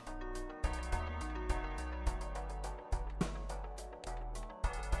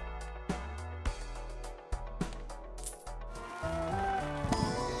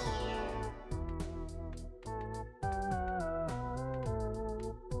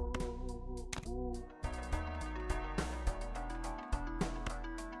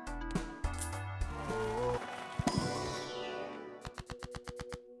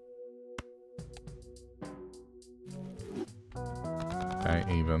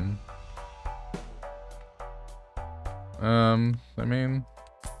 Even. I mean,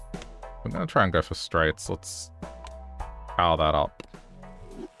 I'm gonna try and go for straights. Let's power that up.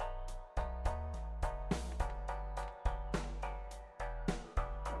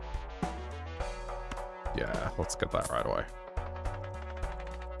 Yeah, let's get that right away.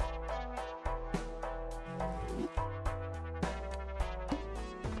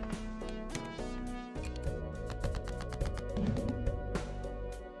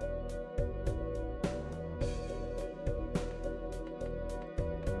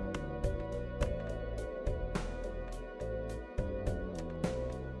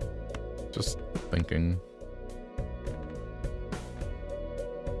 Just thinking.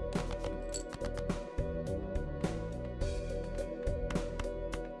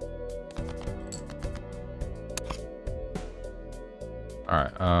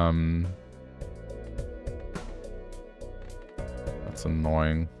 Alright, that's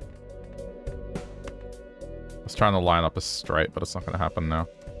annoying. I was trying to line up a straight, but it's not gonna happen now.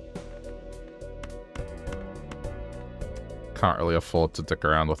 Can't really afford to dick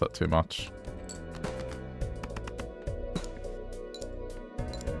around with it too much.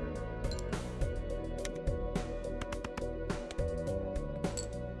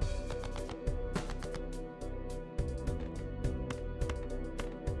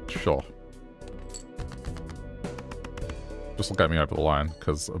 Sure. Just will get me over the line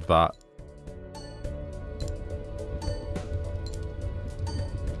because of that.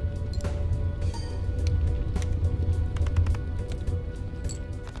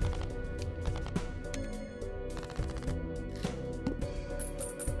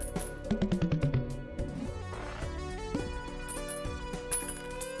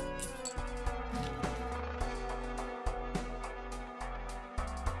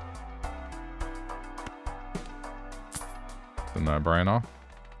 No-brainer.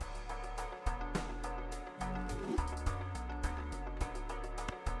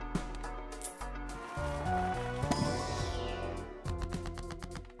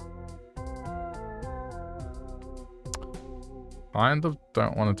 Kind of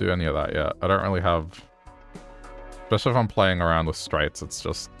don't want to do any of that yet. I don't really have... Especially if I'm playing around with straights, it's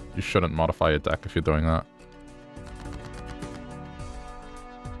just... You shouldn't modify your deck if you're doing that.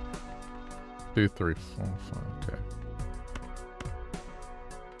 2, 3, 4, 5, okay.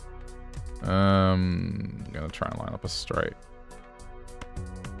 I'm gonna try and line up a straight.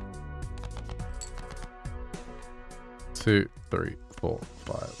 2, 3, 4,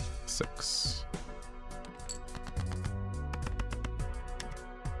 5, 6.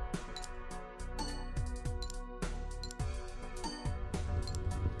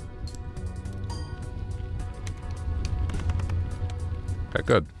 Okay,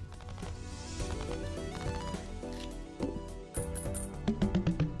 good.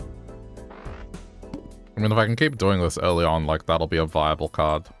 I mean, if I can keep doing this early on, like, that'll be a viable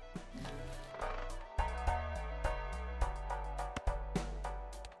card.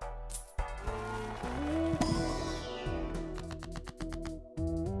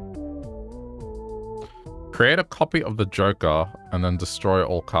 Create a copy of the Joker and then destroy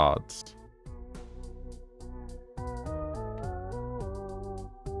all cards.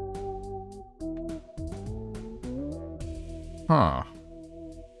 Huh.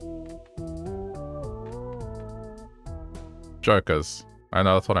 Jokers. I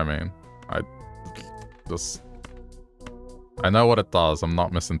know, that's what I mean. I know what it does. I'm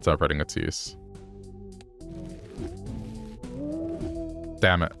not misinterpreting its use.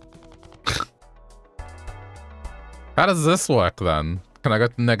 Damn it. How does this work then? Can I go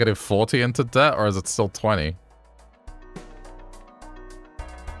to -40 into debt, or is it still 20?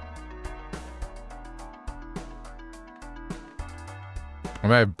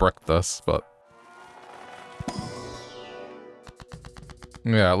 may have bricked this, but...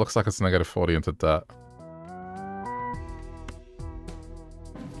 Yeah, it looks like it's negative 40 into debt.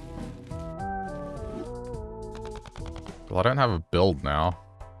 Well, I don't have a build now.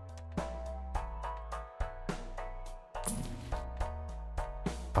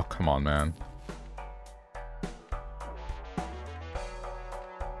 Oh, come on, man.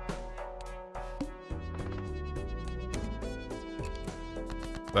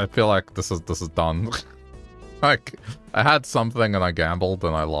 I feel like this is done. Like, I had something and I gambled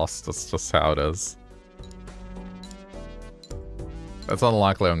and I lost. That's just how it is. It's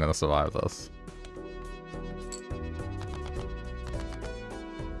unlikely I'm gonna survive this.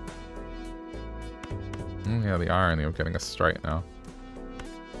 Yeah, the irony of getting us straight now.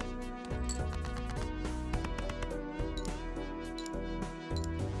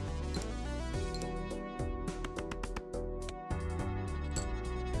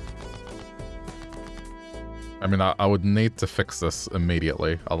 I mean, I would need to fix this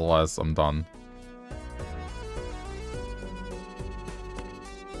immediately, otherwise I'm done.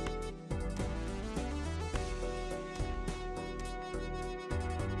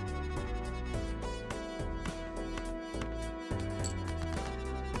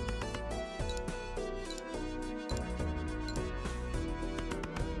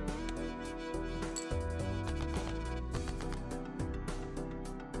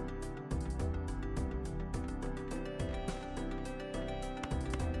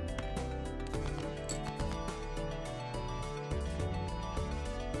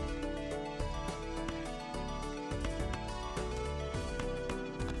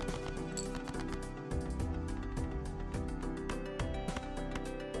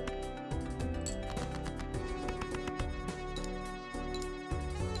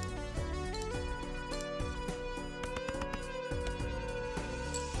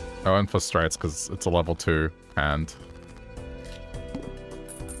 I went for straights because it's a level 2 hand.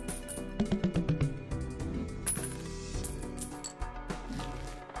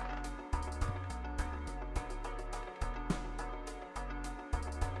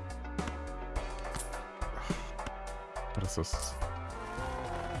 What is this?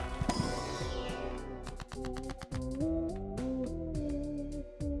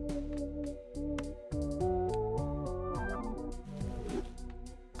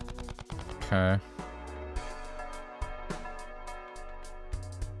 Okay.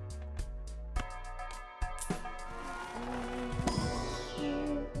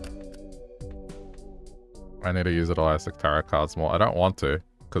 I need to use Elastic Tarot cards more. I don't want to,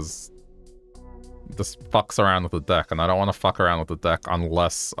 because this fucks around with the deck, and I don't want to fuck around with the deck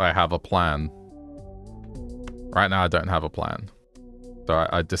unless I have a plan. Right now I don't have a plan. So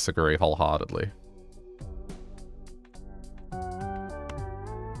I disagree wholeheartedly.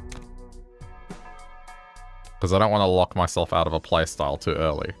 Because I don't want to lock myself out of a playstyle too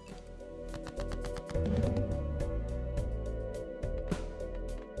early.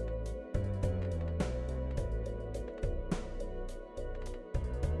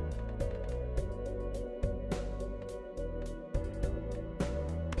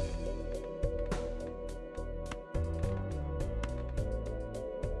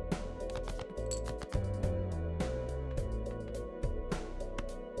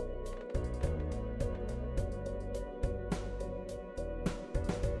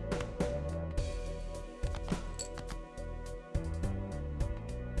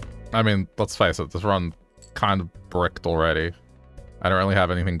 I mean, let's face it, this run kind of bricked already. I don't really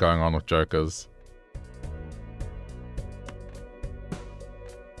have anything going on with jokers.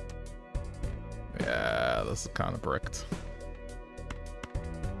 Yeah, this is kind of bricked.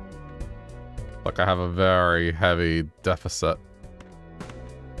 Like, I have a very heavy deficit.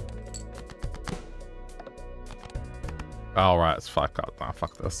 Oh, right, it's 5 cards. Nah,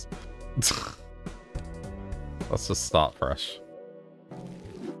 fuck this. Let's just start fresh.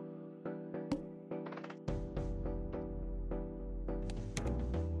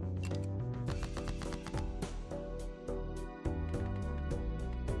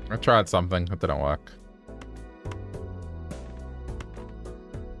 I tried something, it didn't work.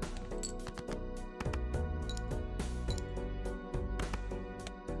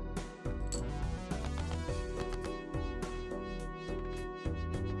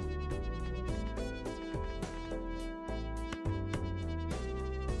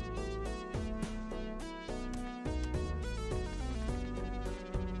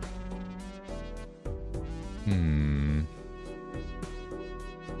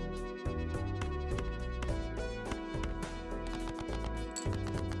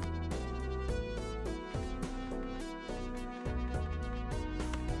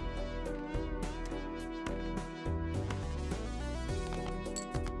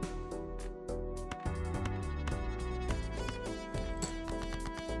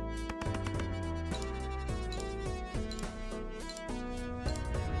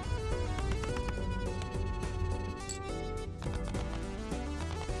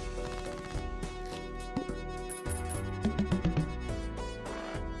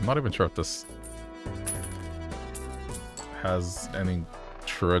 not even sure if this has any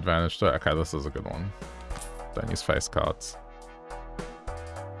true advantage to it. Okay, this is a good one. Don't use face cards.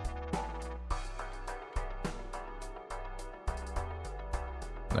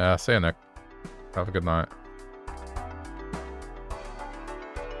 Yeah, see you, Nick. Have a good night.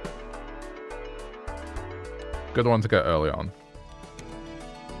 Good one to get early on.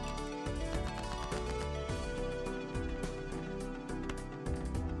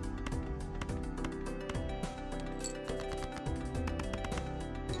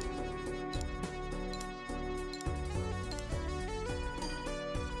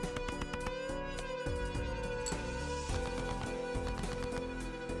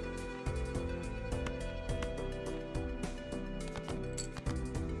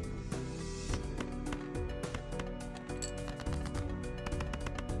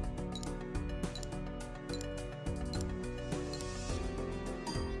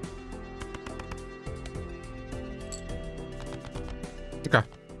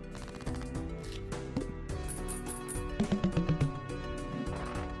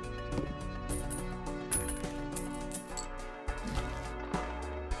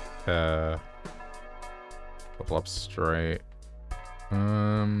 Level up straight.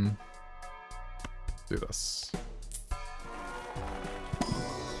 Do this.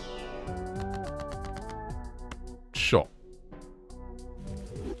 Sure.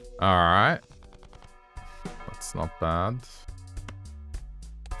 Alright. That's not bad.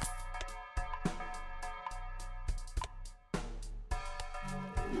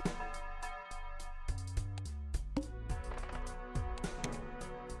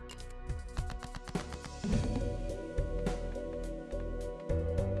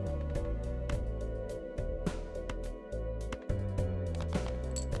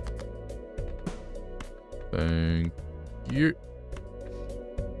 Thank you.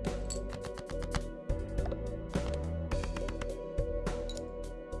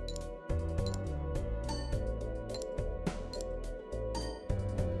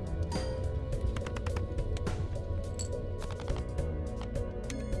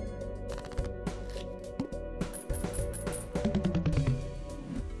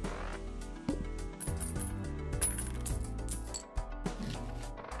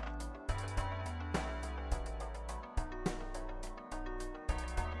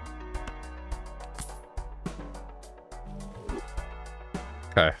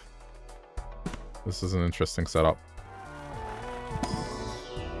 Okay. This is an interesting setup.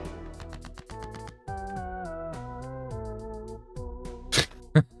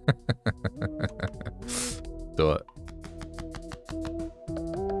 Do it.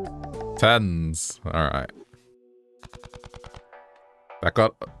 Tens. Alright. I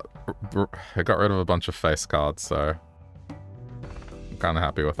got rid of a bunch of face cards, so I'm kind of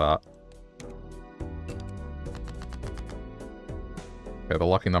happy with that. Okay, the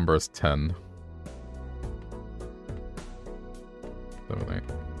lucky number is 10. 7, 8.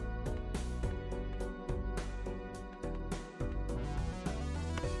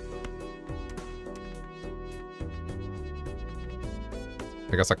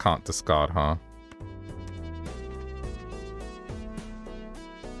 I guess I can't discard, huh?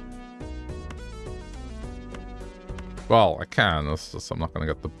 Well, I can, it's just I'm not gonna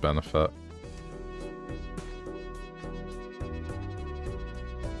get the benefit.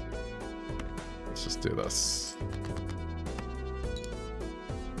 Let's just do this.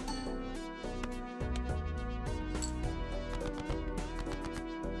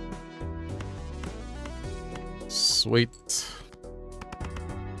 Sweet.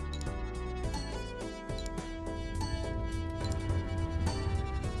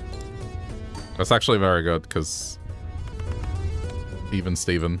 That's actually very good, because even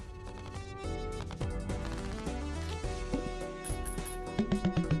Steven.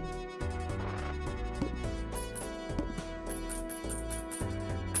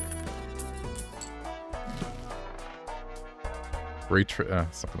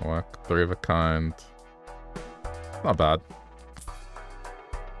 It's not gonna work. 3 of a kind. Not bad.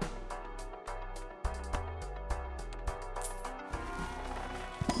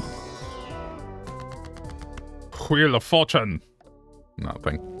 Wheel of Fortune!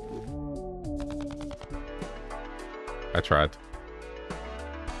 Nothing. I tried.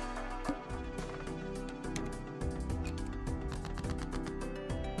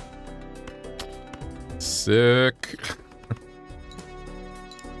 Sick.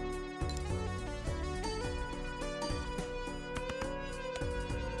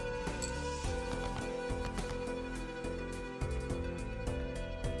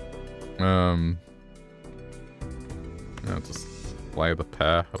 Yeah, just play the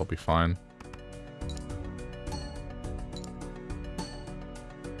pair. It'll be fine.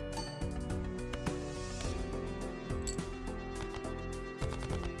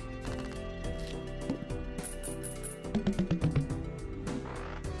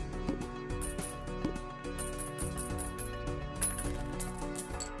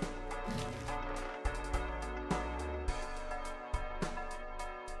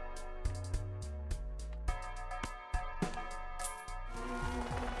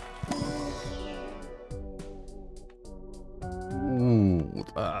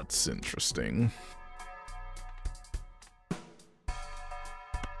 That's interesting.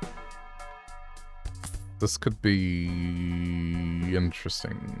 This could be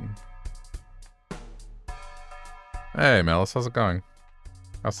interesting. Hey, Melis, how's it going?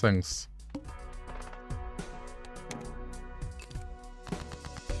 How's things?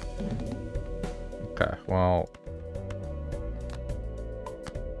 Okay, well...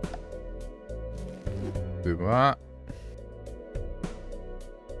 do that.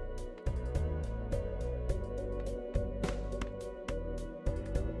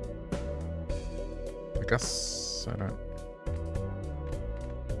 I guess I don't...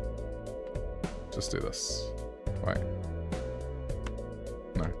 just do this. Wait.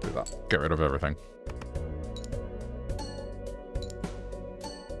 No, do that. Get rid of everything.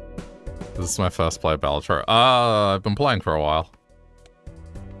 This is my first play of Balatro. I've been playing for a while.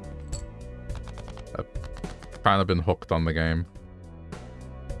 I've kind of been hooked on the game.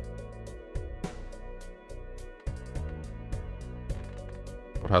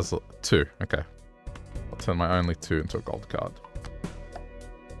 What has 2? Okay. I'll turn my only 2 into a gold card.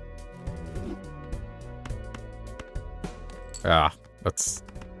 Yeah, that's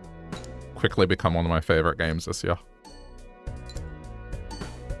quickly become one of my favorite games this year.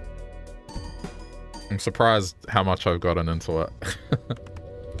 I'm surprised how much I've gotten into it.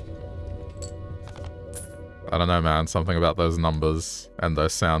 I don't know, man. Something about those numbers and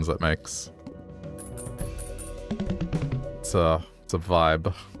those sounds it makes. It's a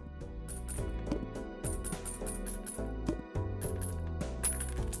vibe.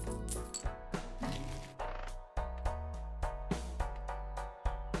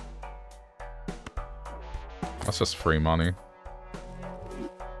 That's just free money.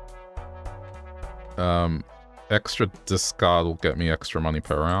 Extra discard will get me extra money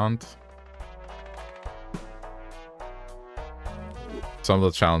per round. Some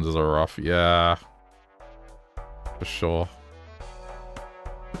of the challenges are rough, yeah. For sure.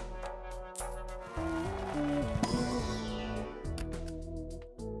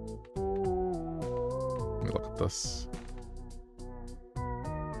 Let me look at this.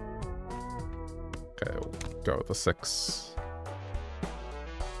 Okay, we'll go with the 6.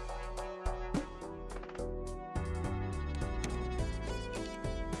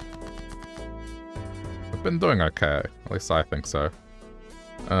 I've been doing okay. At least I think so.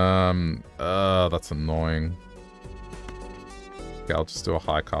 That's annoying. Okay, I'll just do a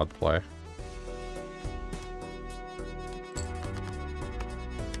high card play.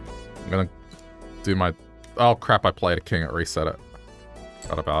 I'm gonna do my... oh crap, I played a king at reset it.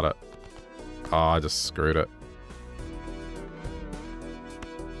 Forgot about it. Oh, I just screwed it.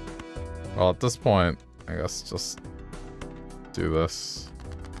 Well, at this point, I guess just do this.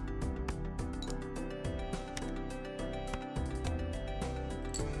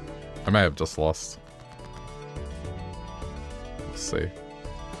 I may have just lost. Let's see.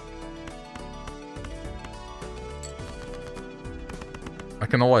 I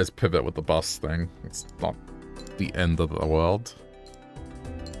can always pivot with the bus thing. It's not the end of the world.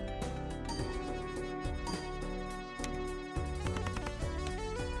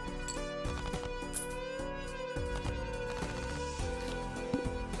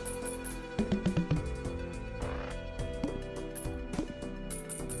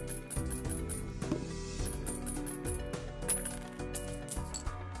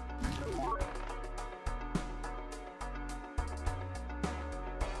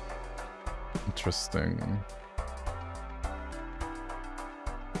 Interesting.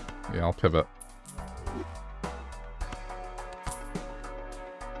 Yeah, I'll pivot.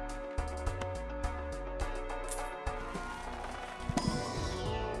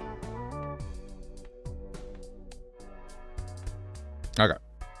 Okay.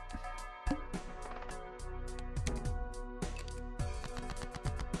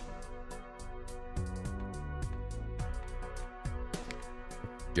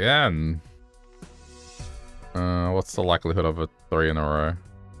 Again. What's the likelihood of a 3 in a row?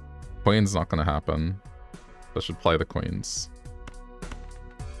 Queen's not gonna happen. I should play the queens.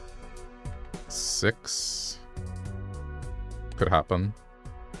 6. could happen.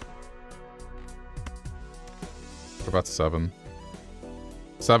 What about 7?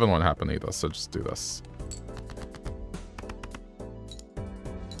 7 won't happen either, so just do this.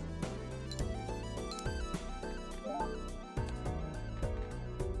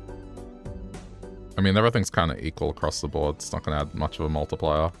 I mean, everything's kind of equal across the board. It's not going to add much of a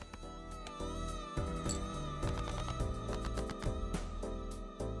multiplier.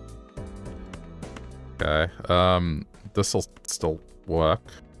 Okay, this'll still work.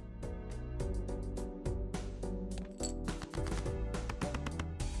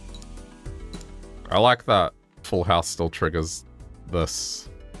 I like that Full House still triggers this.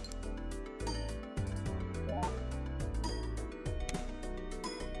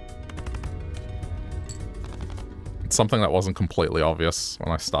 It's something that wasn't completely obvious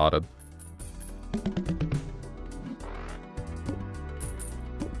when I started.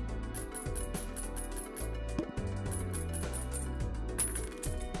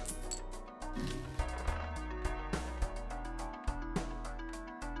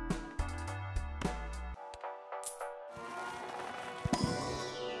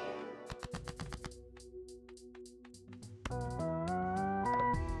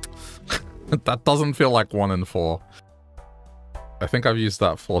 That doesn't feel like 1 in 4. I think I've used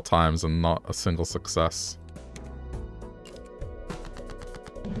that 4 times and not a single success.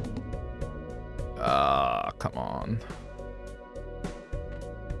 Come on.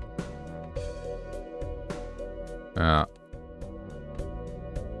 Yeah.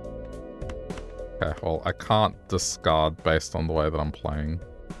 Okay, well, I can't discard based on the way that I'm playing.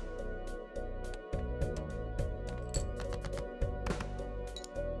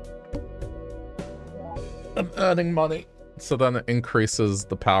 I'm earning money. So then it increases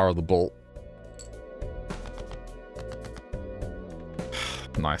the power of the bolt.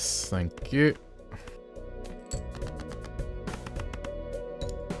 Nice, thank you.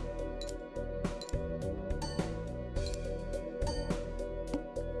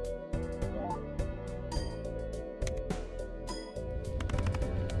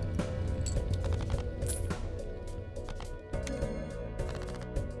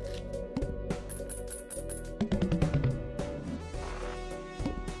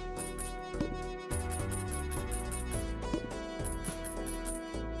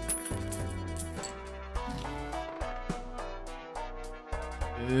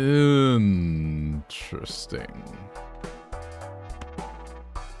 Interesting.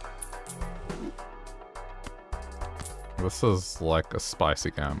 This is like a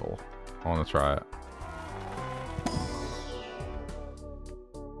spicy gamble. I want to try it.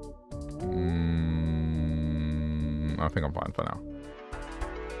 I think I'm fine for now.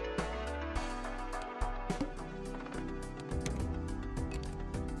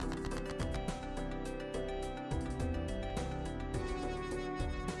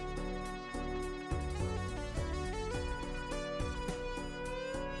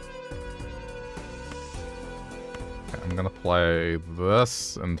 I'm gonna play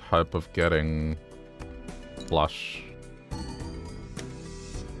this in hope of getting flush.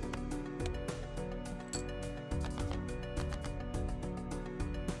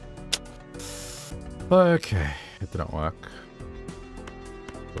 Okay, it didn't work.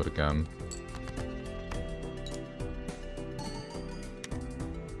 Do it again.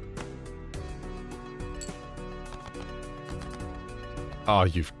 Oh,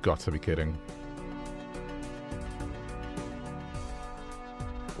 you've got to be kidding.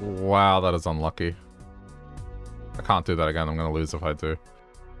 Wow, that is unlucky. I can't do that again. I'm gonna lose if I do.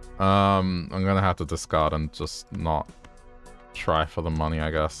 I'm gonna have to discard and just not try for the money, I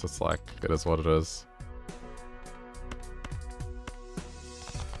guess. It's like, it is what it is.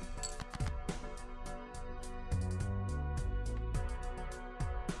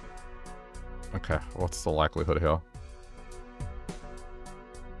 Okay, what's the likelihood here?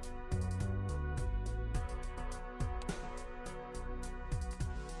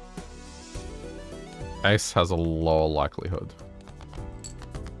 Ace has a lower likelihood.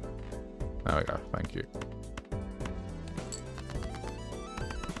 There we go, thank you.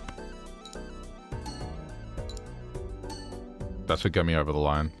 That should get me over the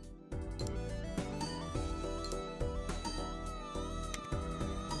line.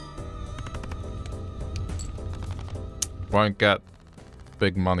 Won't get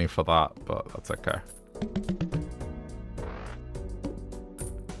big money for that, but that's okay.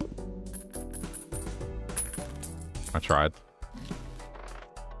 I tried.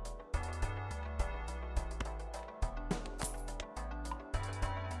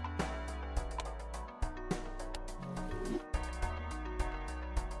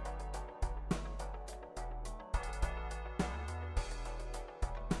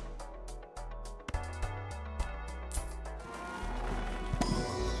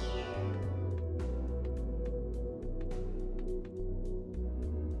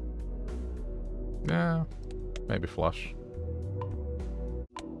 Yeah, maybe flush.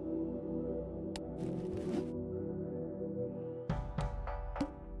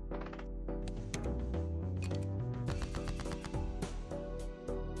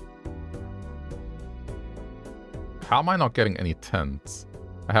 How am I not getting any 10s?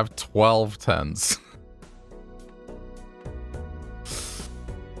 I have 12 10s.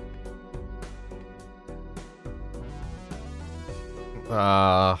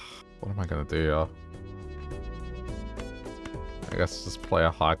 What am I gonna do here? I guess just play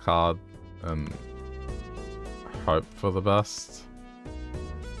a high card and hope for the best.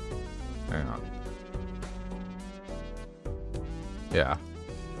 Hang on. Yeah.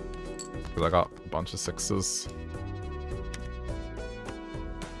 Because I got a bunch of 6s.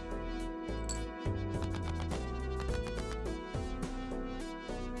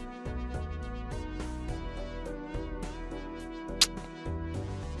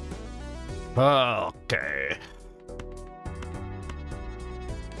 Okay.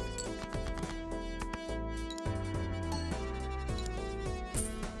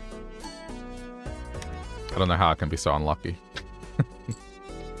 I don't know how I can be so unlucky.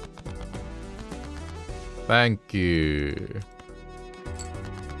 Thank you.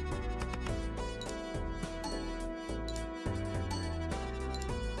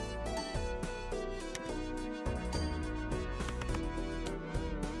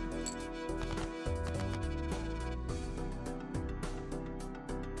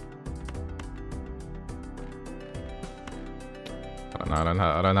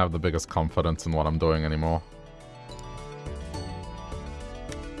 I don't have the biggest confidence in what I'm doing anymore.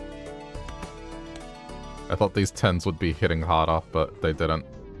 I thought these 10s would be hitting harder, but they didn't.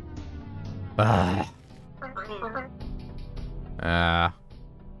 I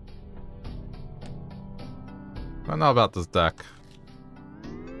don't know about this deck.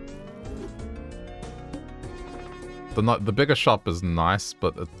 The bigger shop is nice,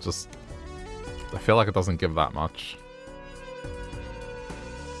 but it just... I feel like it doesn't give that much.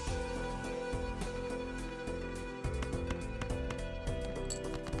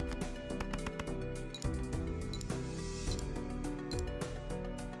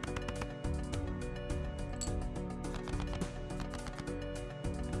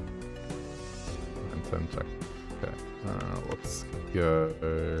 Check. Okay, let's go...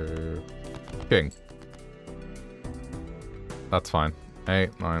 King. That's fine.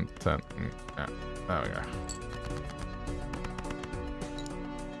 8, 9, 10. Yeah, there we go.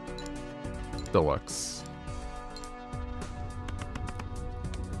 Still works.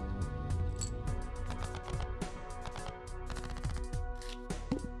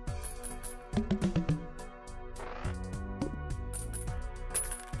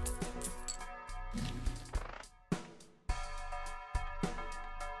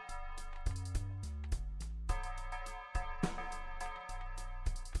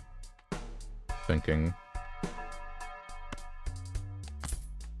 Thinking.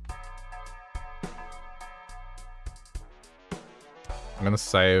 I'm gonna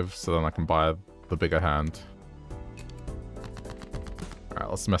save so then I can buy the bigger hand. Alright,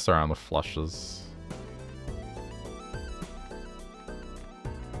 let's mess around with flushes.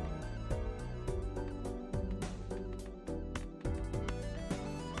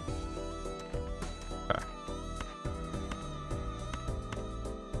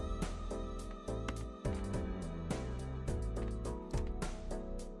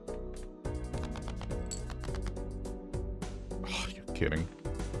 Kidding.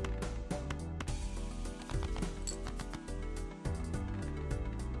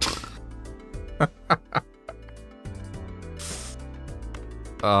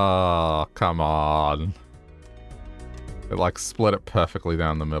 Oh, come on. It like split it perfectly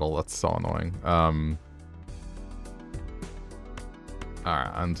down the middle. That's so annoying. Alright,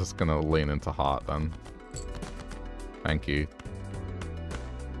 I'm just gonna lean into heart then. Thank you.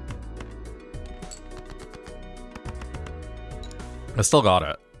 I still got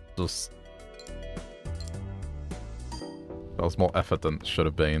it. Just... that was more effort than it should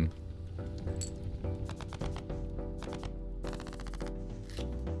have been.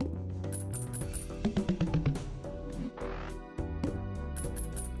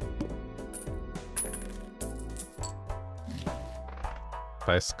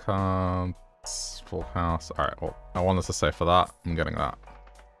 Face cards, full house. Alright, well, I wanted to say for that. I'm getting that.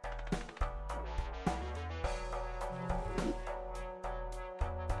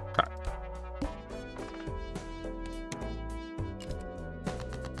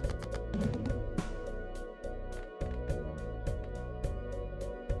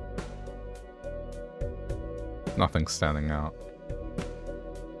 Nothing's standing out.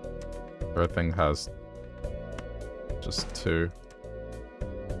 Everything has just 2.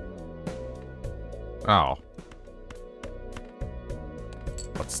 Oh.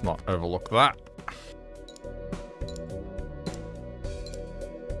 Let's not overlook that.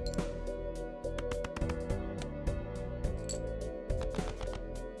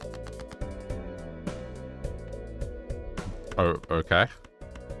 Oh, okay.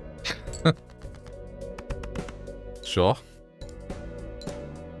 Sure.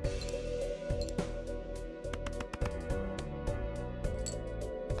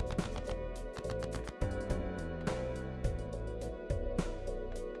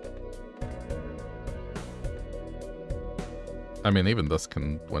 I mean, even this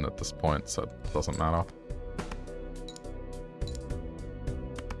can win at this point, so it doesn't matter.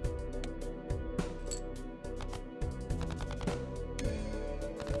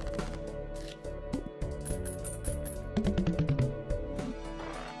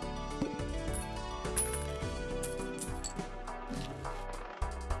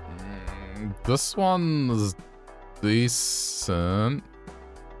 This one's decent.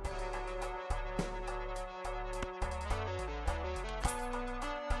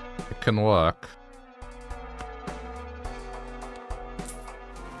 It can work.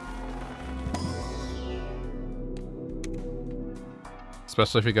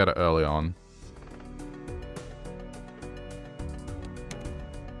 Especially if you get it early on.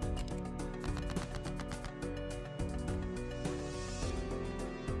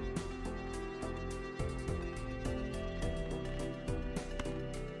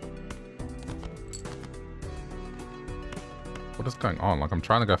 What is going on? Like, I'm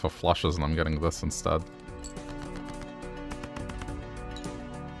trying to go for flushes and I'm getting this instead.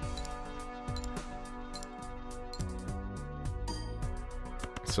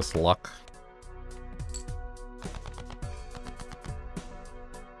 It's just luck.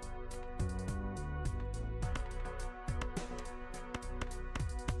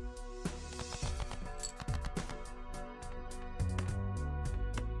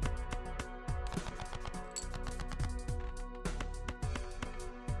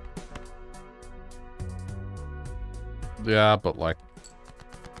 Yeah, but like,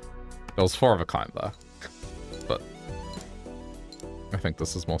 there was 4 of a kind there. But I think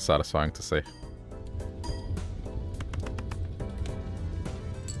this is more satisfying to see.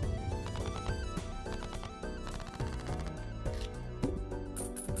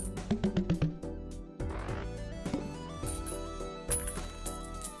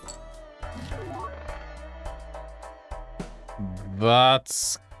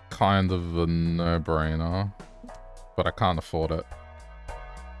 That's kind of a no-brainer. But I can't afford it.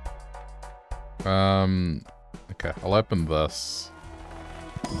 Okay, I'll open this.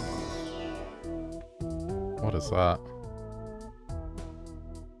 What is that?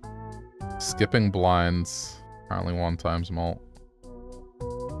 Skipping blinds. Apparently 1 times malt.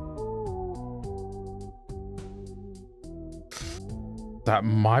 That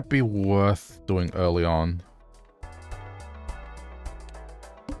might be worth doing early on.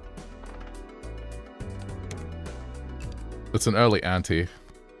 It's an early ante.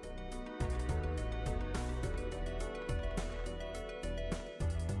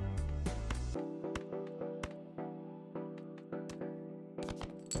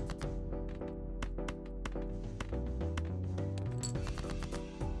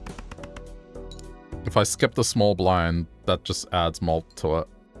 If I skip the small blind, that just adds malt to it.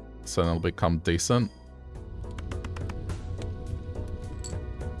 So it'll become decent.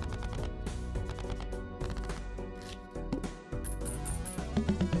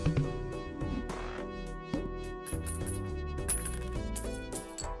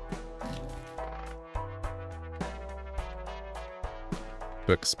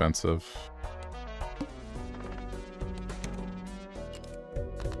 Expensive.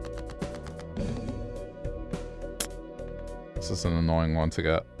 This is an annoying one to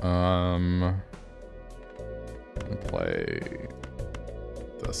get. Play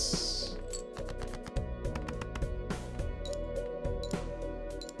this.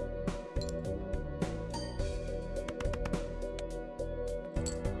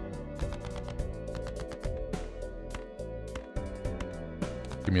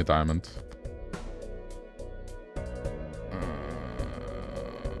 Give me a diamond.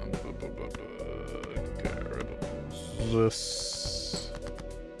 Get rid of this.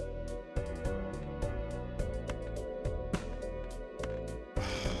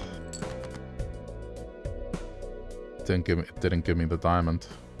 Didn't give me the diamond.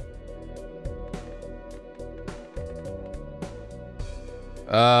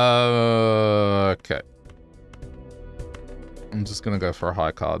 Okay. I'm just gonna go for a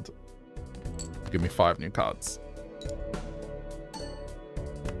high card. Give me 5 new cards.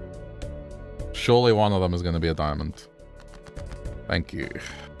 Surely one of them is going to be a diamond. Thank you.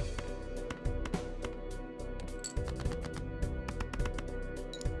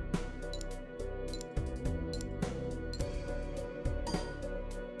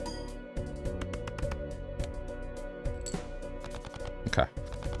 Okay,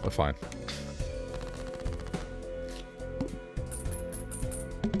 we're fine.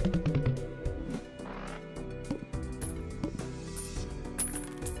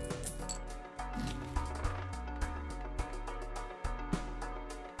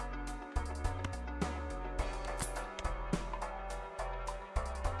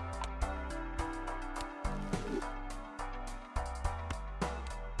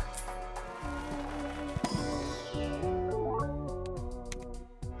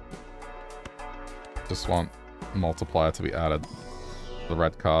 Just want multiplier to be added. The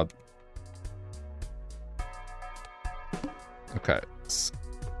red card. Okay.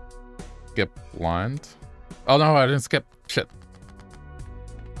 Skip blind. Oh no, I didn't skip. Shit.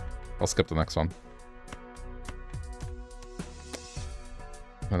 I'll skip the next one.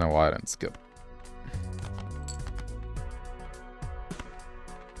 I don't know why I didn't skip.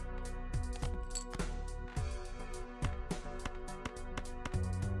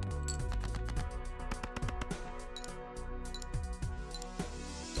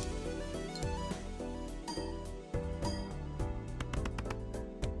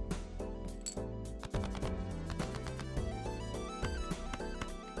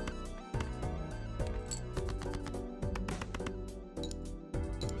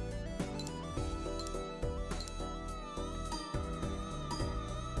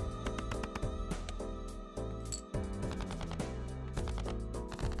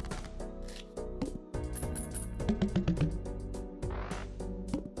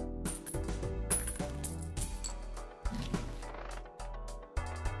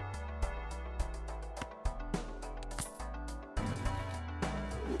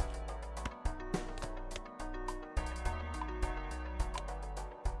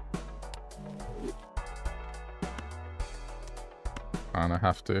 And I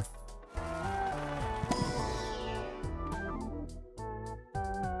have to.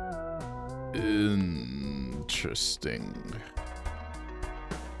 Interesting.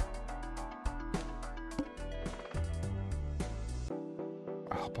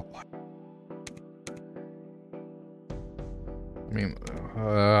 Oh, but what? I mean,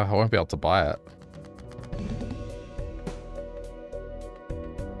 I won't be able to buy it.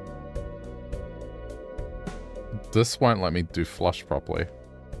 This won't let me do flush properly.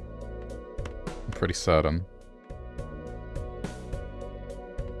 I'm pretty certain.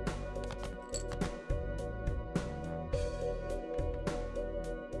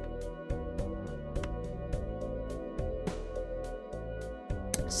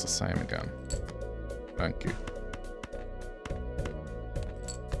 It's the same again. Thank you.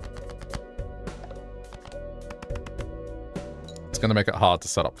 It's gonna make it hard to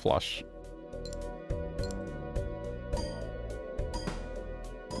set up flush.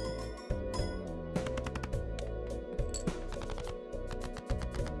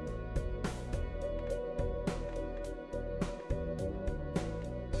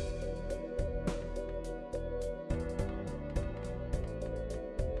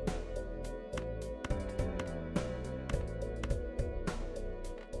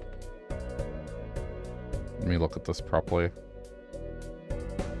 At this properly.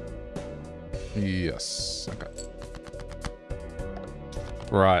 Yes. Okay.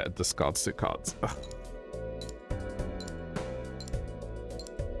 Right, it discards 2 cards. Ugh.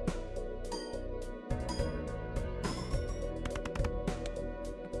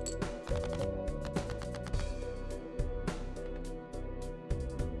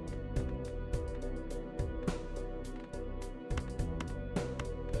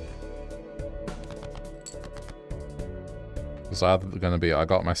 It's either going to be I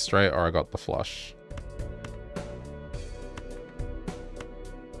got my straight or I got the flush.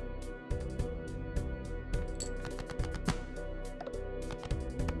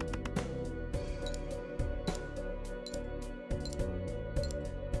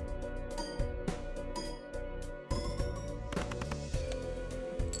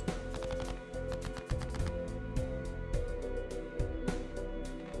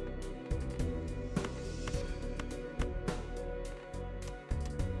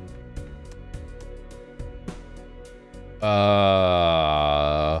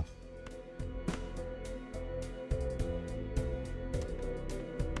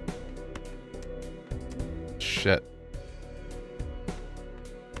 Shit.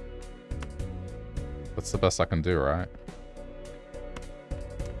 That's the best I can do, right?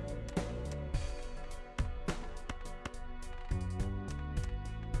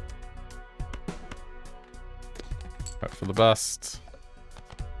 Hope for the best.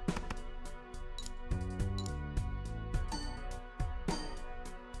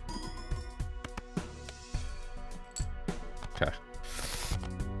 Okay.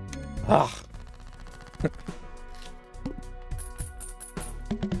 Ah.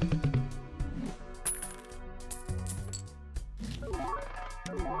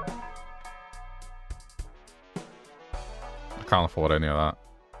 Can't afford any of that.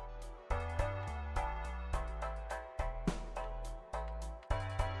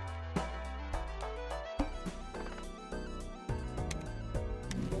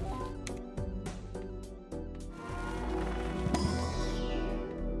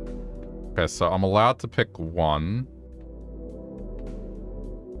 Okay, so I'm allowed to pick one.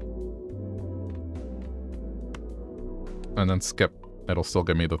 And then skip. It'll still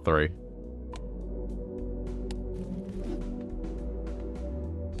give me the 3.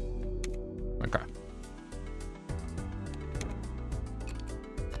 Okay.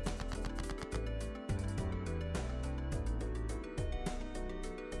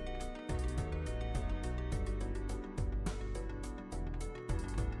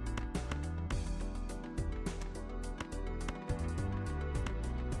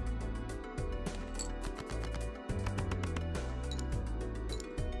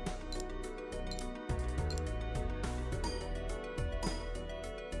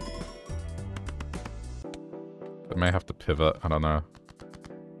 I may have to pivot, I don't know.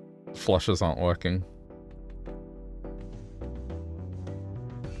 Flushes aren't working.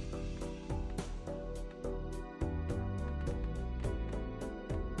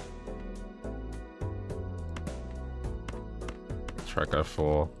 Try go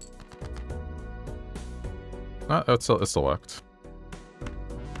for... No, it still worked.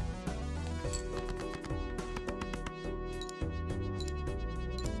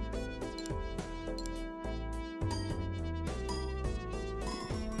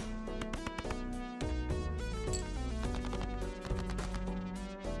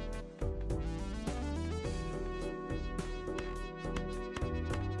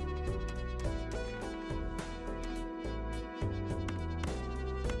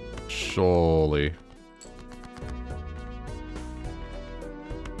 Surely.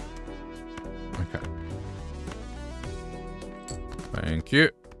 Okay. Thank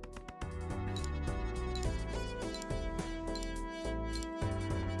you.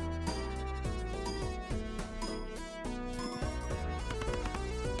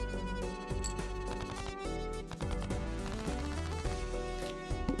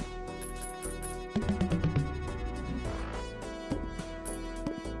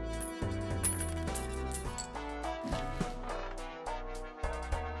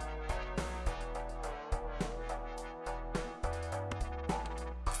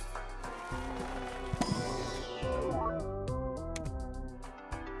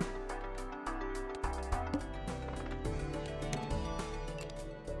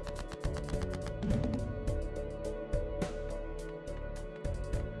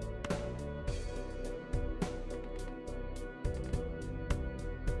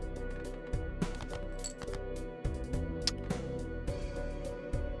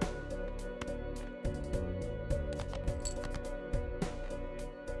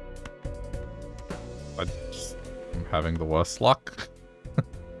 Having the worst luck.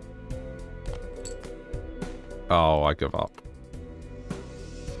 Oh, I give up.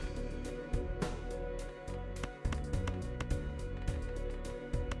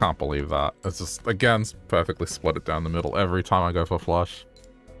 Can't believe that. It's just, again, perfectly split it down the middle every time I go for flush.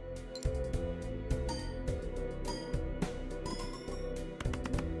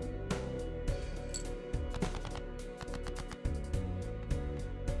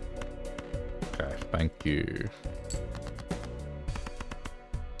 Okay, thank you.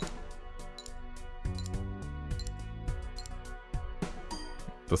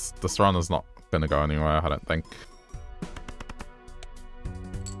 This run is not gonna go anywhere, I don't think.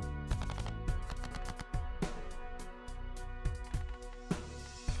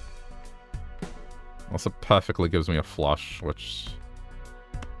 Also perfectly gives me a flush, which...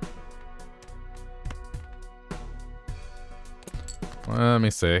 Let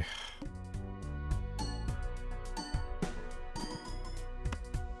me see.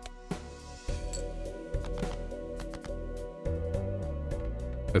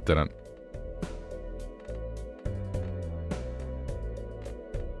 It didn't.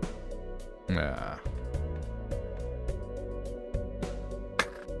 Yeah.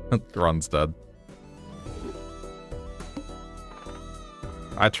 The run's dead.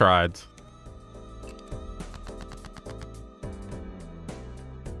 I tried.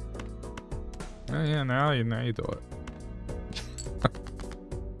 Yeah, now you do it.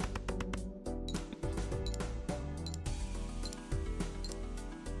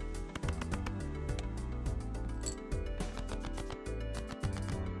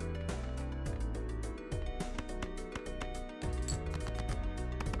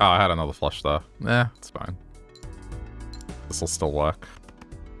 Oh, I had another flush there. Yeah, it's fine. This'll still work.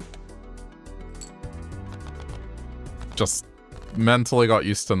 Just mentally got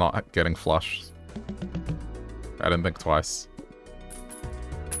used to not getting flush. I didn't think twice.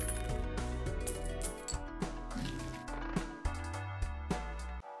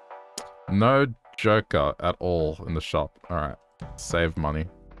 No Joker at all in the shop. Alright. Save money.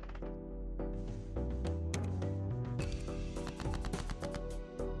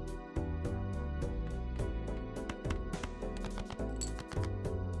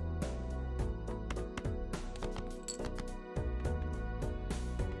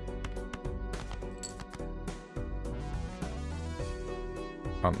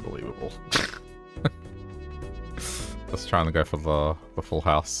 Unbelievable. Just trying to go for the full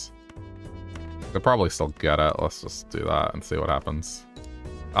house. They'll probably still get it. Let's just do that and see what happens.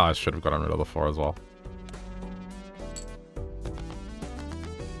 Oh, I should have gotten rid of the 4 as well.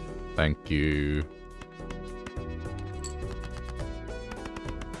 Thank you.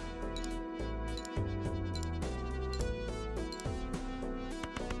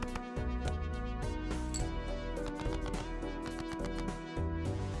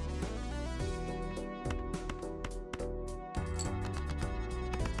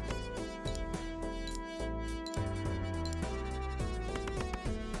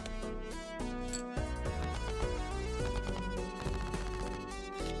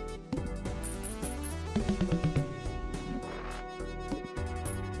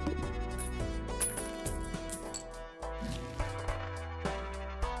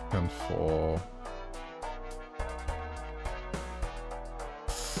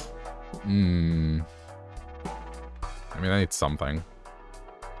 Something.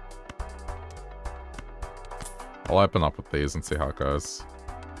 I'll open up with these and see how it goes.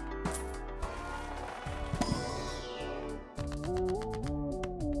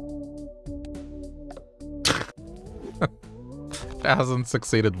 It hasn't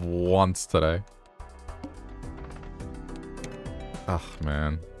succeeded once today. Ugh,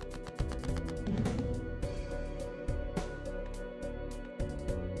 man.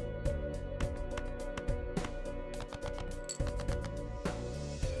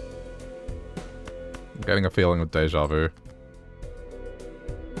 Getting a feeling of deja vu.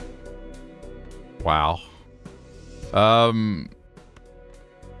 Wow. I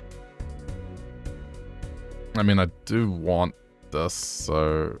mean, I do want this,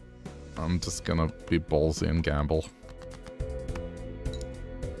 so I'm just gonna be ballsy and gamble.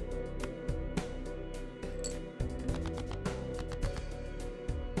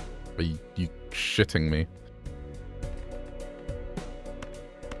 Are you shitting me?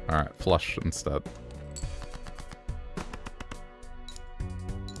 Alright, flush instead.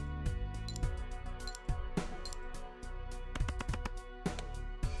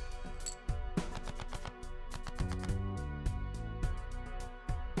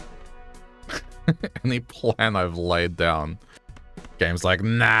 Any plan I've laid down, game's like,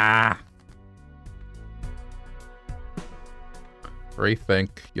 nah. Rethink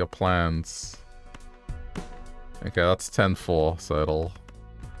your plans. Okay, that's 10-4, so it'll...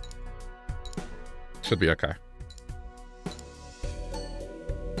 should be okay.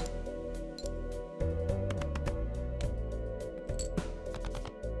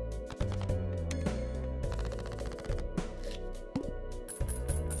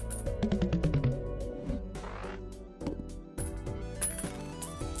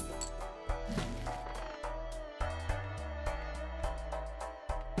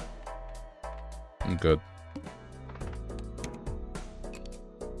 Good.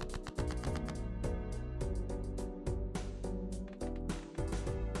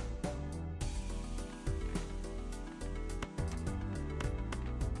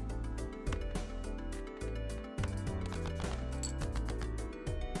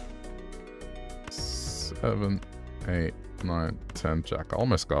 Seven, 8, 9, 10, jack. I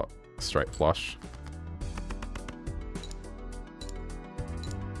almost got straight flush.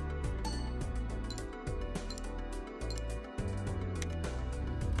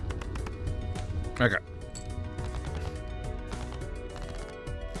 Okay.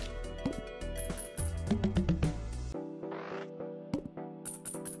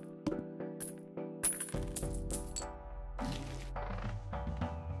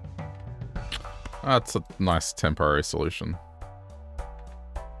 That's a nice temporary solution.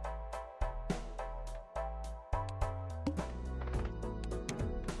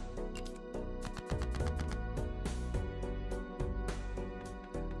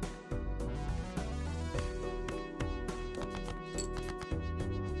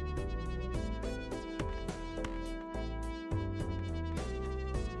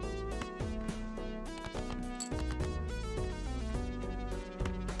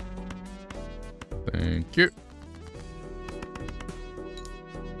 Thank you.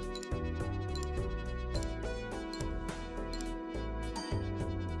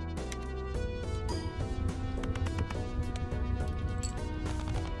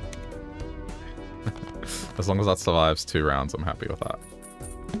 As long as that survives 2 rounds, I'm happy with that.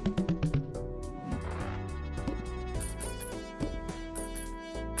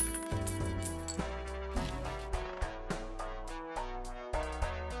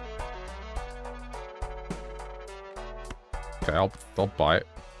 Okay, I'll bite.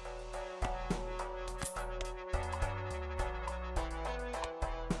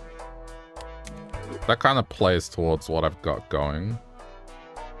 That kind of plays towards what I've got going.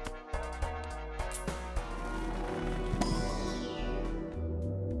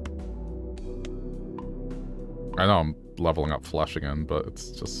 I know I'm leveling up flesh again, but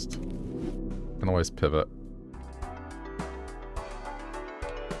it's just... I can always pivot.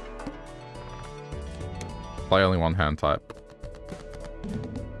 Play only one hand type.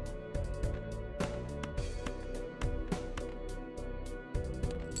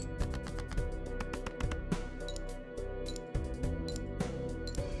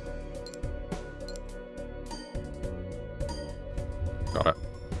 Got it.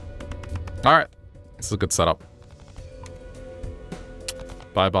 Alright. This is a good setup.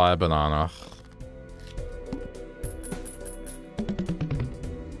 Bye-bye, banana.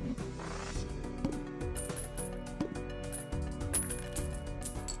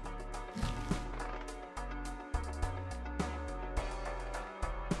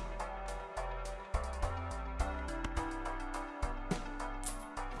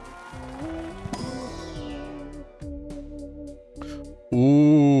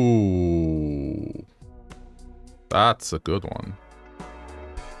 Ooh. That's a good one.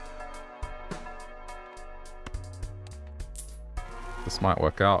 This might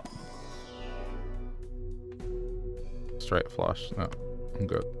work out. Straight flush. No, I'm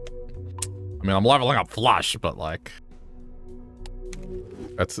good. I mean, I'm leveling up flush, but like...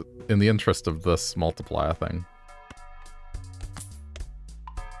 That's in the interest of this multiplier thing.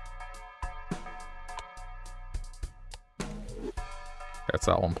 It's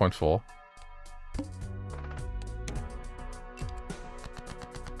at 1.4.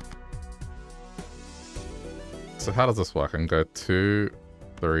 So how does this work? I can go 2,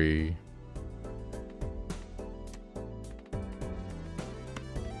 3...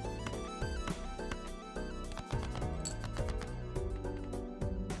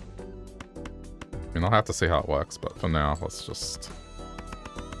 I mean, I'll have to see how it works, but for now, let's just...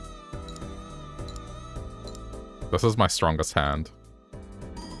 This is my strongest hand.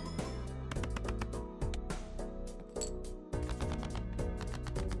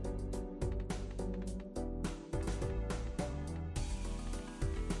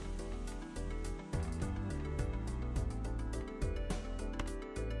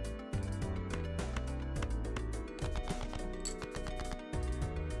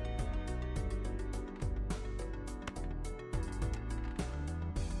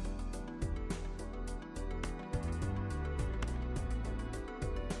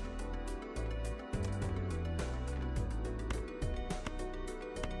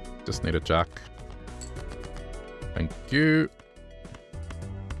 Just need a jack. Thank you.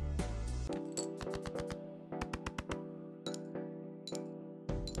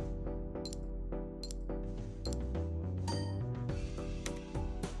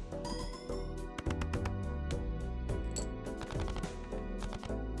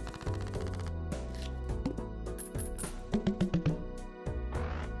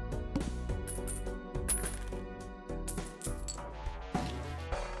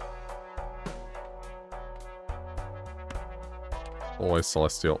 Always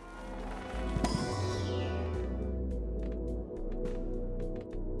celestial.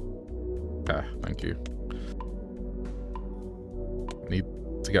 Okay, thank you. Need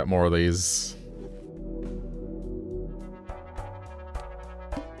to get more of these.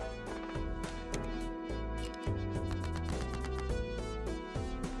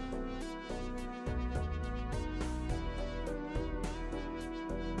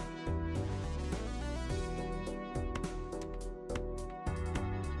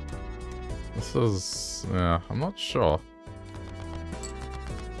 This is... yeah, I'm not sure.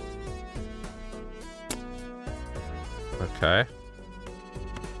 Okay.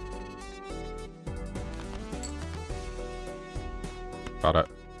 Got it.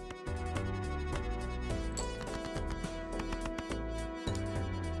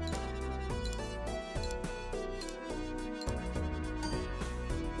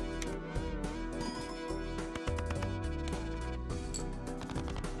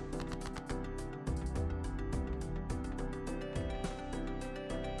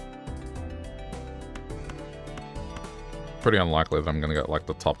 Pretty unlikely that I'm gonna get like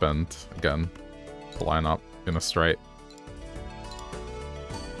the top end again to line up in a straight.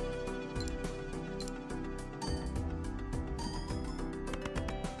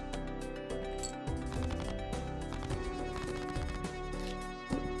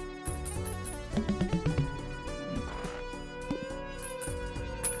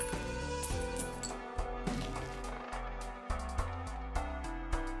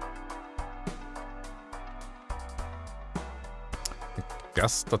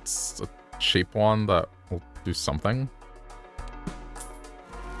 Guess that's a cheap one that will do something.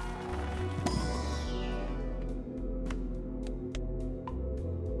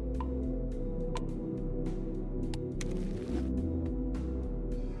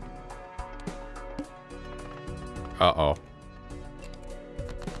 Uh-oh.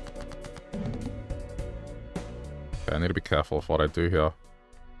 Okay, I need to be careful of what I do here.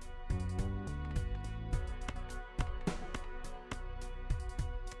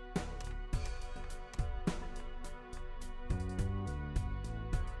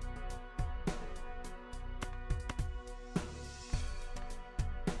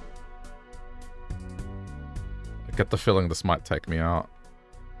 I get the feeling this might take me out.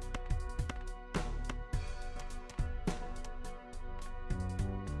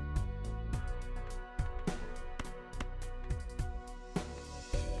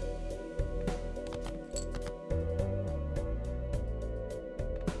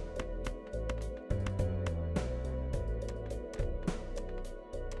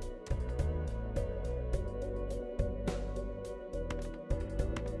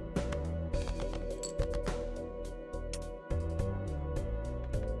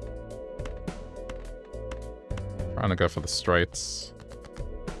 Trying to go for the straights.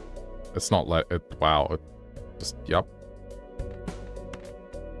 It's not like it. Wow. It just, yep.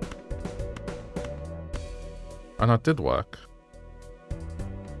 And it did work.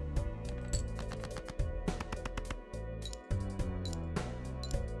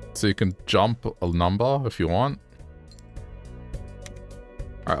 So you can jump a number if you want.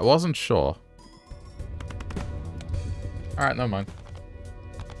 Alright, I wasn't sure. Alright, never mind.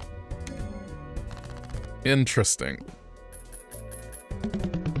 Interesting.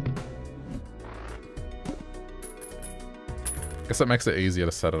 Guess that makes it easier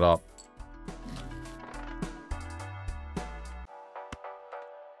to set it up.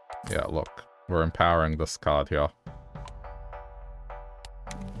 Yeah, look. We're empowering this card here.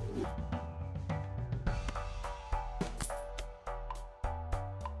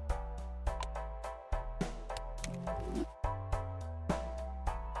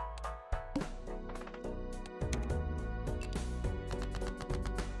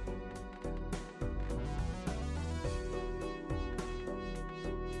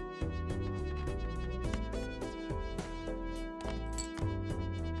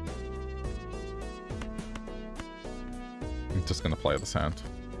 Just gonna play this hand.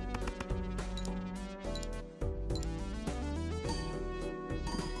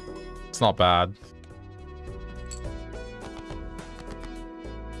 It's not bad.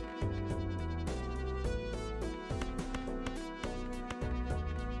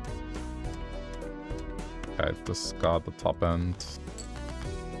 Okay, discard the top end.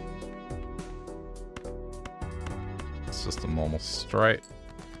 It's just a normal straight.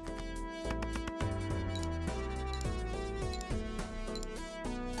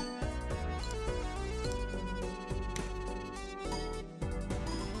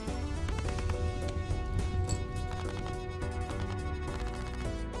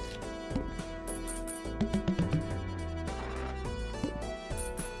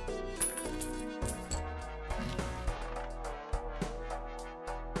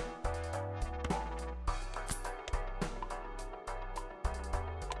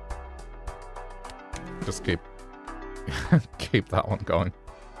 Just keep that one going.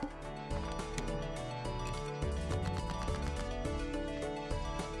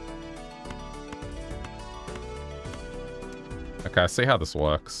 Okay, I see how this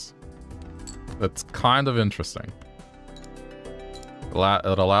works. It's kind of interesting.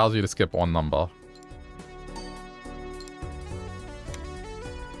 It allows you to skip one number.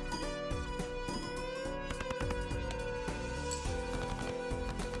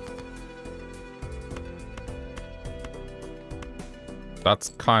 That's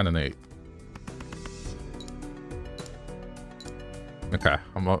kind of neat. Okay,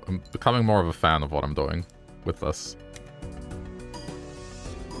 I'm becoming more of a fan of what I'm doing with this.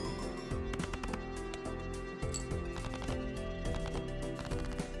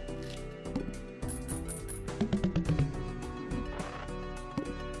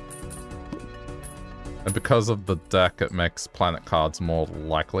 And because of the deck, it makes planet cards more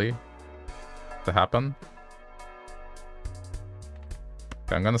likely to happen.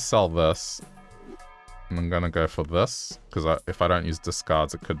 Okay, I'm gonna sell this. And I'm gonna go for this, because if I don't use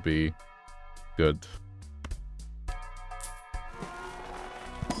discards, it could be good.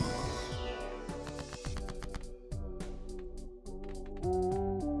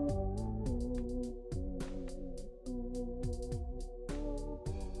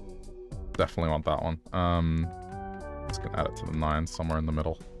 Definitely want that one. Just gonna add it to the 9, somewhere in the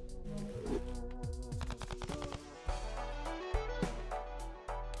middle.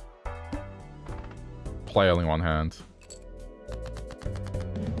 Play only one hand.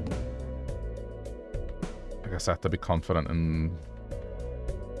 I guess I have to be confident in...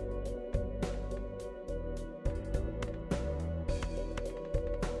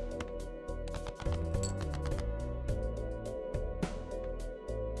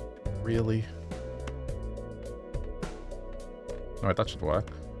 Really? Alright, that should work.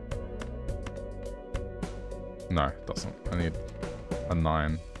 No, it doesn't. I need a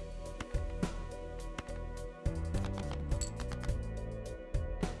 9.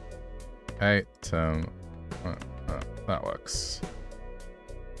 Eight, that works.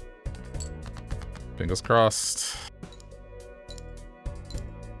 Fingers crossed.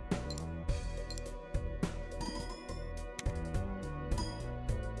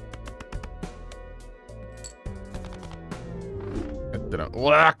 It didn't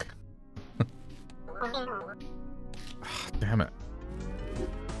work. Damn it.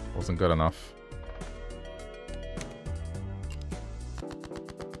 Wasn't good enough.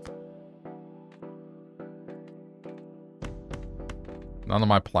 None of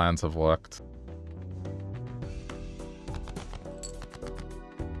my plans have worked.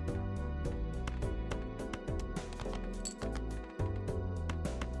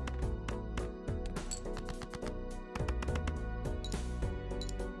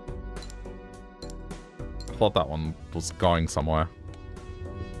 I thought that one was going somewhere.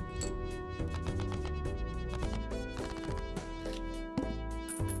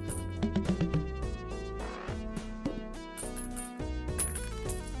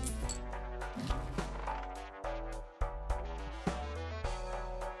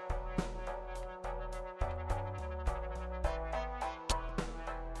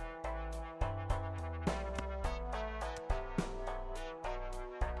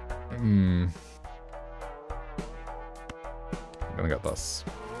 I'm gonna get this.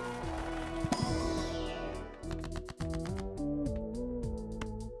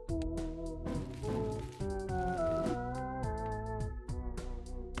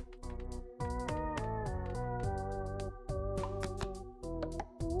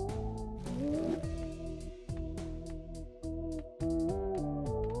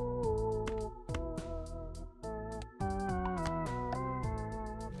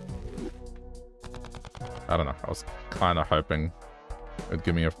 I don't know, I was kind of hoping it'd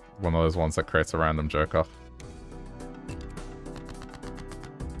give me one of those ones that creates a random joker.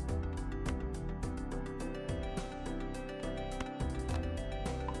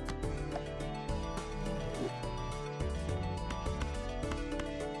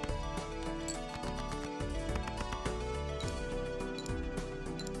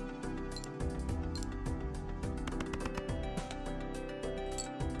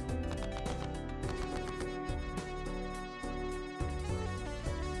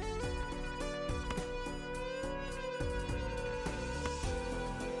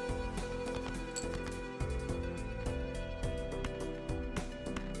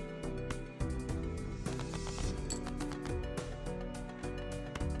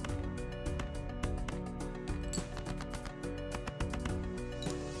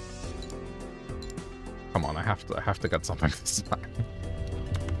 Come on, I have to get something this time.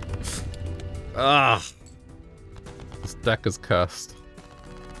 Ugh. This deck is cursed.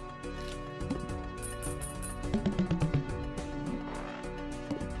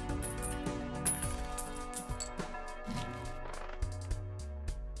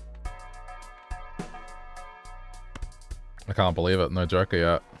 I can't believe it. No Joker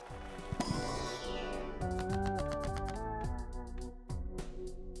yet.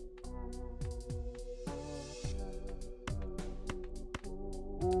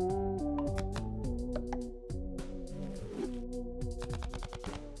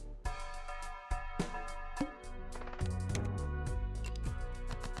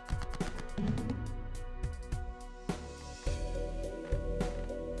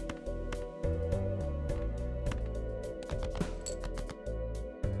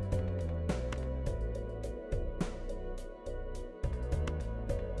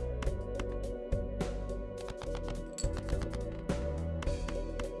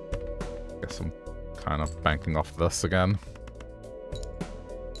 Banking off this again.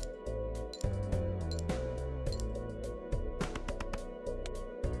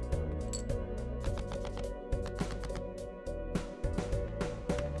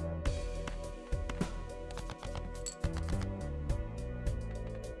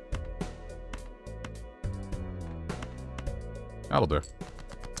 That'll do.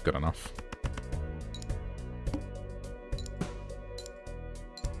 It's good enough.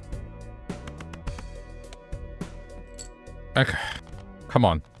 Okay. Come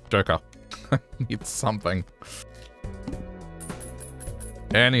on, Joker. Need something.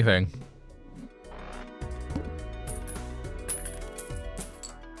 Anything.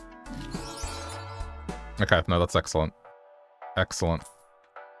 Okay, no, that's excellent. Excellent.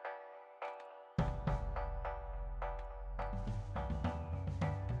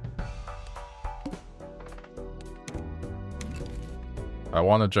 I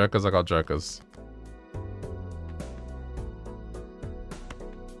wanted Jokers, I got Jokers.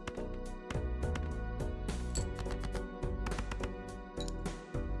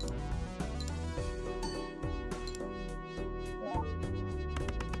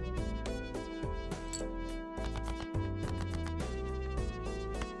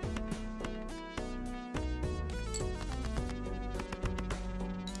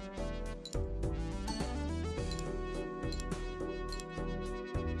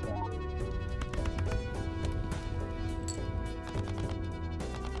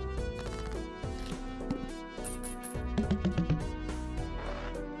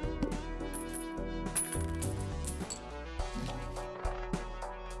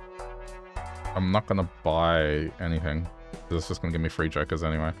 I'm not gonna buy anything. This is just gonna give me free Jokers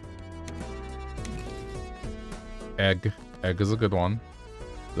anyway. Egg. Egg is a good one.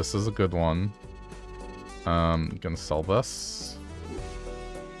 This is a good one. Gonna sell this.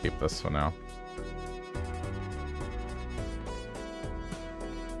 Keep this for now.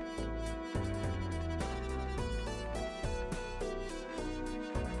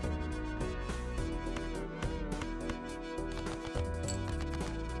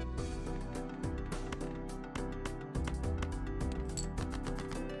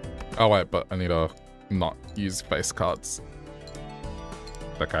 Oh wait, but I need to not use face cards.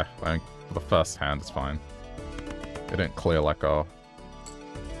 Okay, I think for the first hand it's fine. It didn't clear like a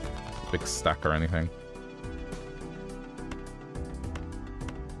big stack or anything.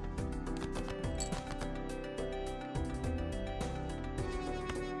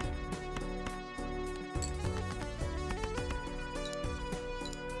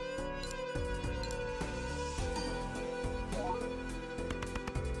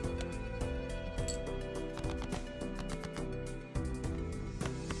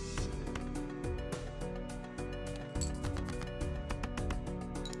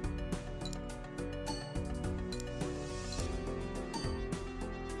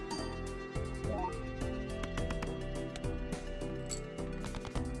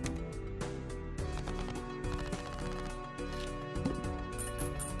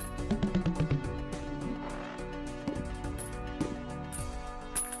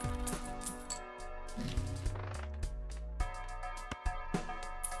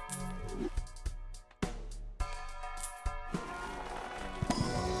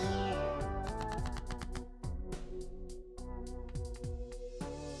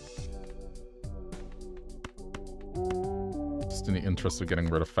 In the interest of getting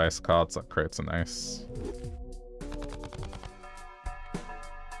rid of face cards, that creates an ace.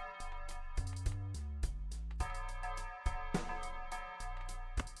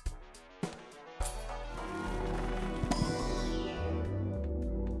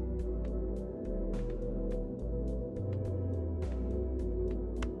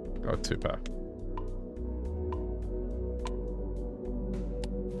 Go 2-pair.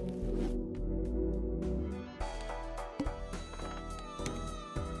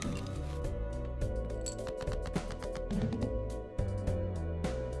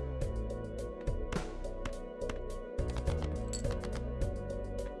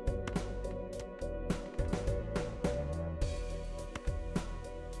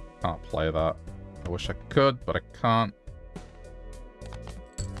 Can't play that. I wish I could, but I can't.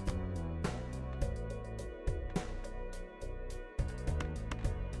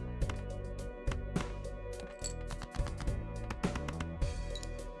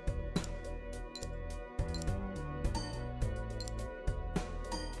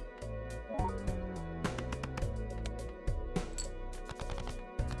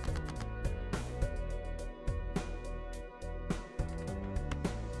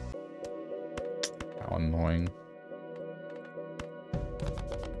 How annoying.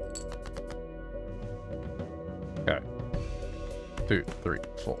 Okay. 2, 3,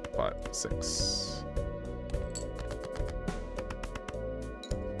 4, 5, 6.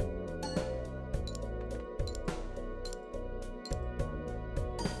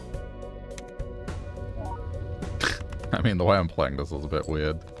 I mean, the way I'm playing this is a bit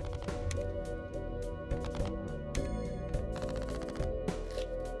weird.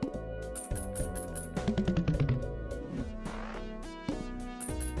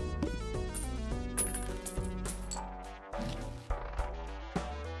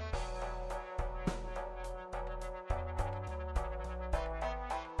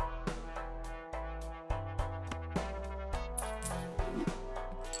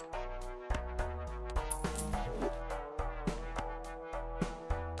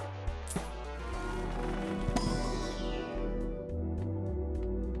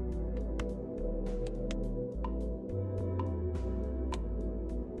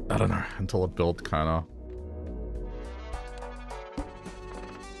 I don't know, until it built kinda.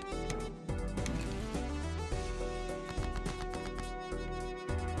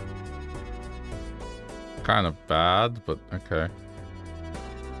 Kind of bad, but okay.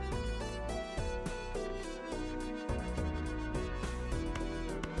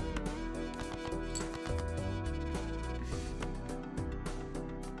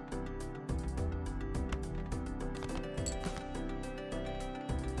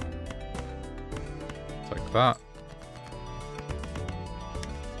 Like that.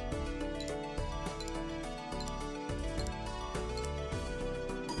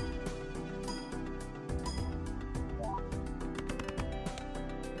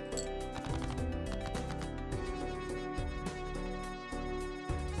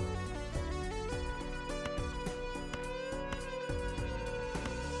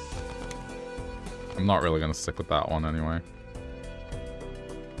 I'm not really gonna stick with that one anyway.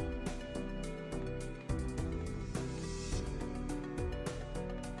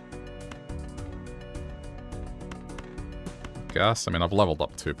 Guess. I mean, I've leveled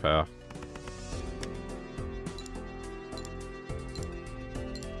up 2 pair.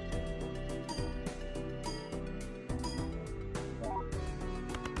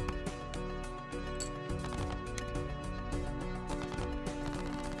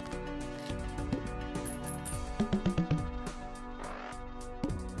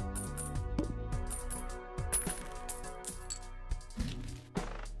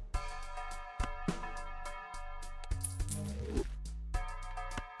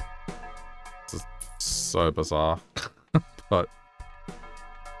 So bizarre, but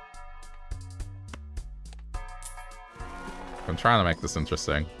I'm trying to make this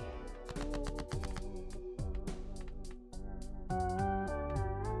interesting. Okay,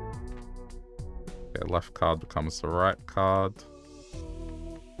 left card becomes the right card.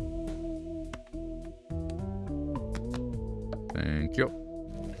 Thank you.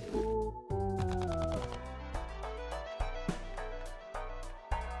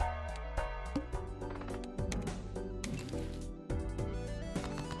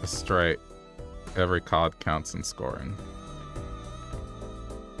 Straight. Every card counts in scoring.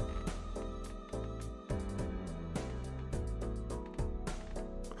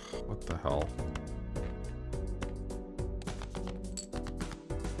 What the hell?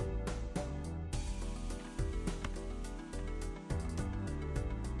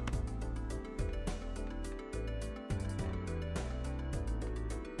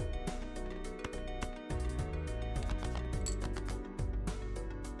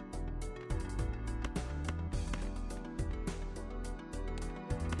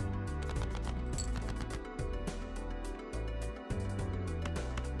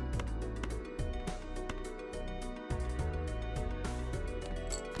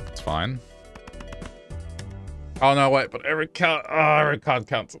 Fine. Oh no, wait, but every card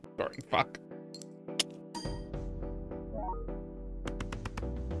counts. Sorry, fuck.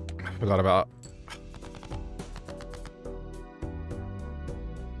 I forgot about.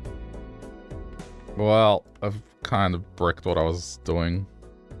 Well, I've kind of bricked what I was doing.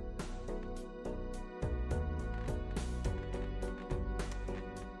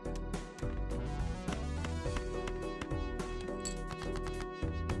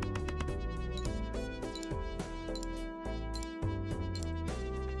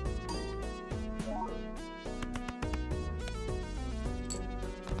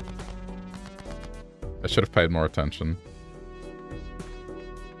 should have paid more attention.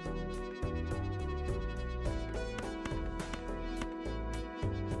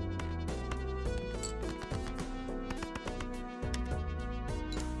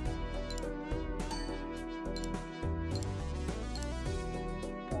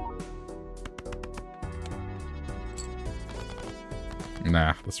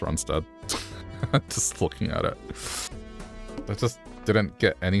 Nah, this run's dead. Just looking at it. I just didn't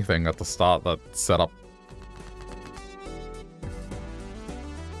get anything at the start that set up.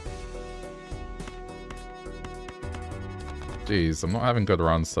 Jeez, I'm not having good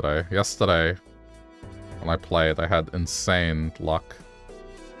runs today. Yesterday, when I played, I had insane luck.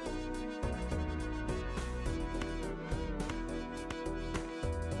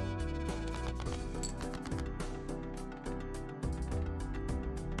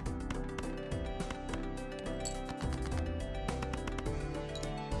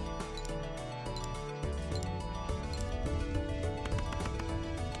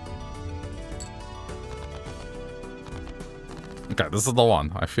 Okay, this is the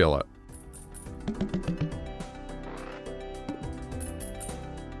one. I feel it.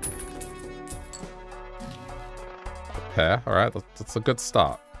 A pair. Alright, that's a good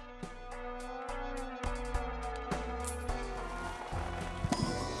start.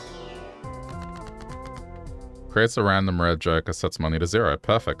 Creates a random red joker, sets money to 0.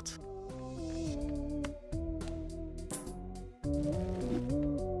 Perfect.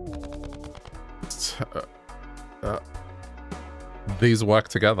 These work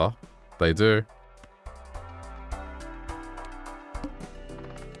together. They do.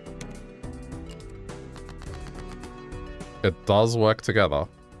 It does work together.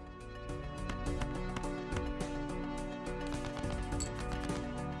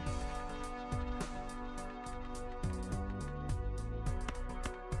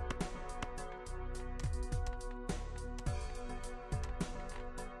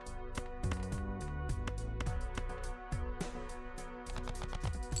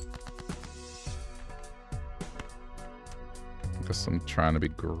 I'm trying to be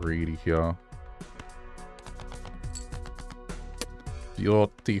greedy here.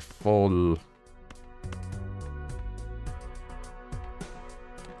 Beautiful.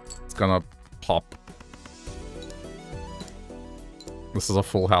 It's gonna pop. This is a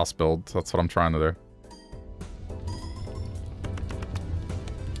full house build. That's what I'm trying to do.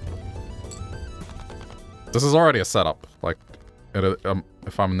 This is already a setup. Like,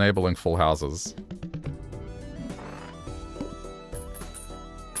 if I'm enabling full houses.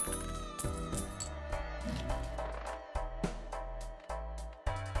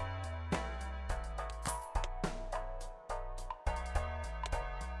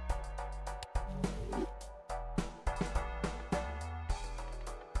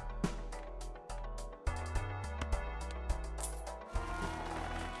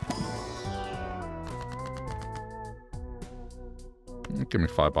 Give me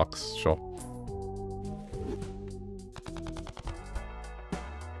 $5, sure.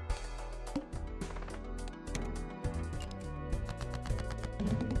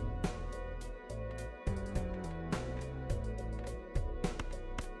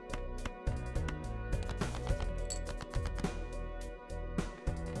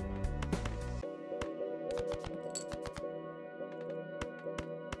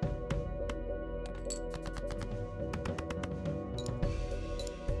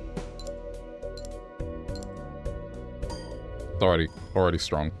 Already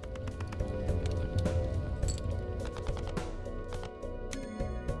strong.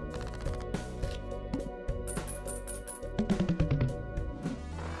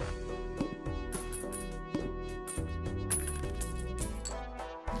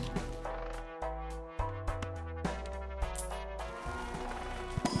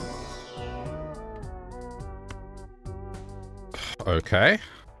 Okay.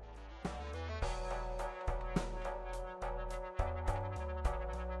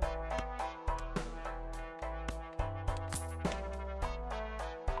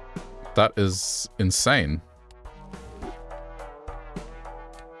 That is insane.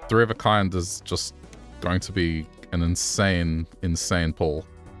 3 of a kind is just going to be an insane pull.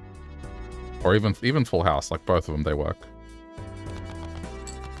 Or even full house, like both of them, they work.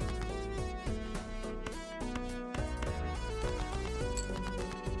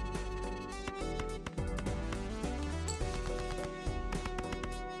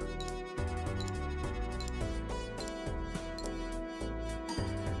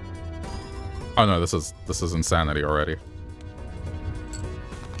 Oh no, this is insanity already.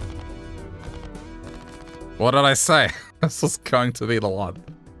 What did I say? This was going to be the one.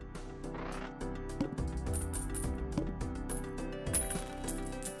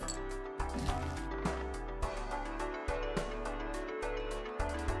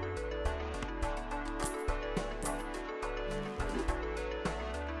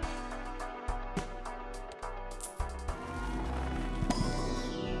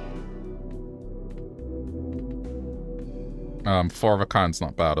 Four of a kind's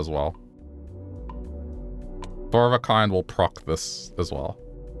not bad as well. Four of a kind will proc this as well.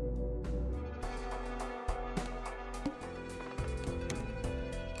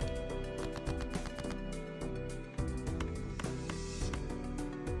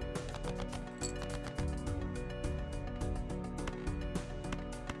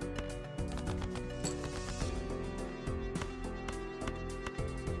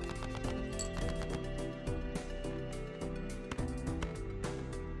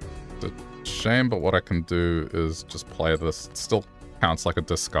 Shame, but what I can do is just play this. It still counts like a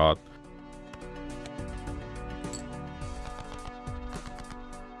discard.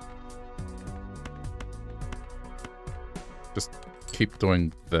 Just keep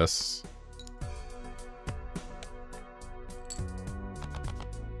doing this.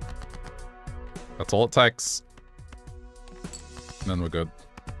 That's all it takes. And then we're good.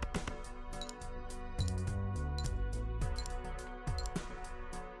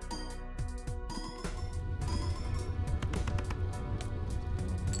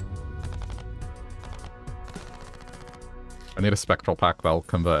 I need a spectral pack that'll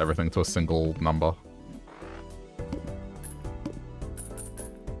convert everything to a single number.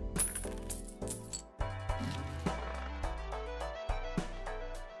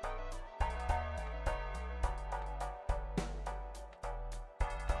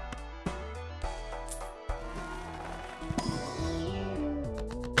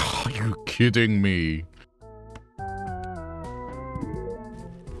 Are you kidding me?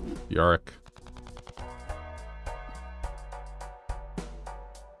 Yorick.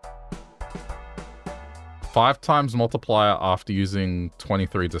 Five times multiplier after using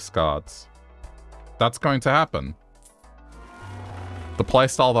 23 discards. That's going to happen. The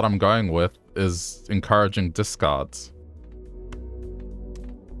playstyle that I'm going with is encouraging discards.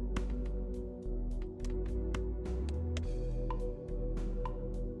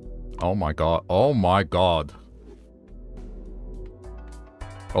 Oh my god. Oh my god.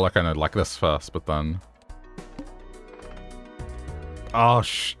 Well, like I know, like this first, but then... Oh,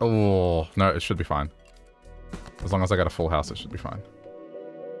 oh, no, it should be fine. As long as I get a full house, it should be fine.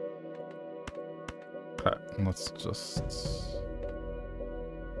 Okay, let's just...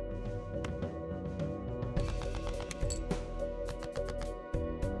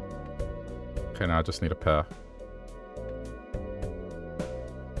 Okay, now I just need a pair.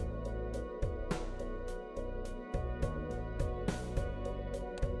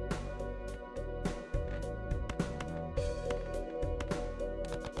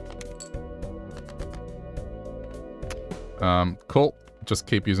 Cool. Just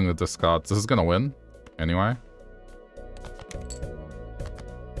keep using the discards. This is gonna win, anyway.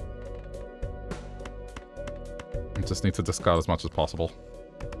 I just need to discard as much as possible.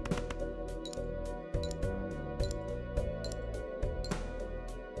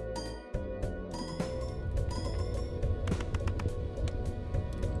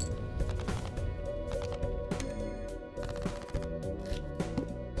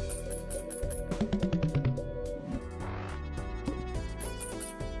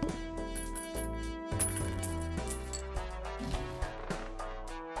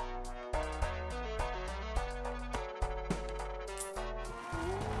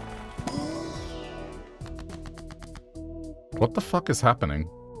 What the fuck is happening?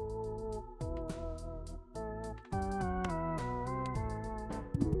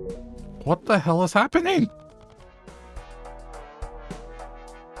 What the hell is happening?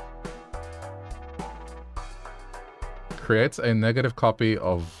 Creates a negative copy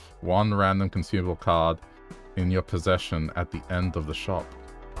of one random consumable card in your possession at the end of the shop.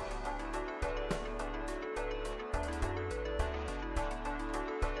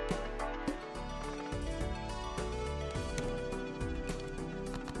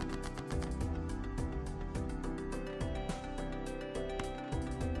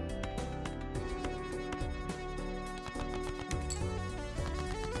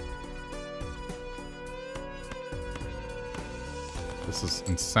 This is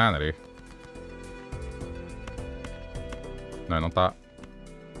insanity. No, not that.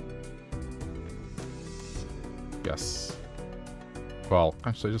 Yes. Well,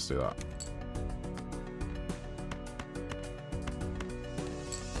 actually, just do that.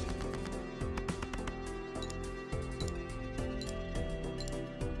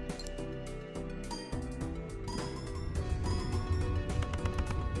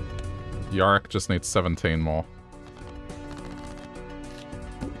 Yarick just needs 17 more.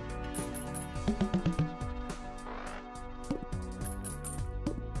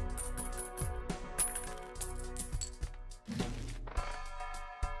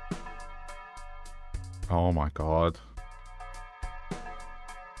 Oh my god.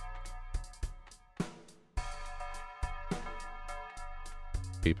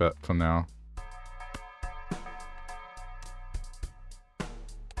 keep it for now.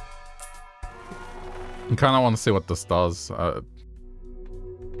 I kind of want to see what this does.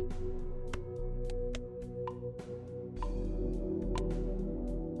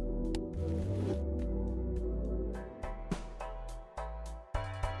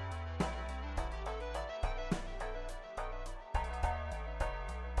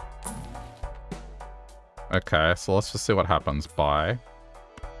 Okay, so let's just see what happens. Buy.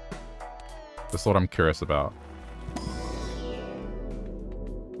 That's what I'm curious about.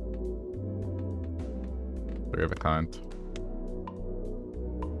 Three of a kind.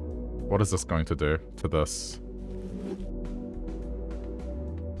 What is this going to do to this?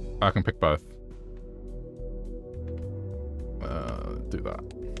 I can pick both. Do that.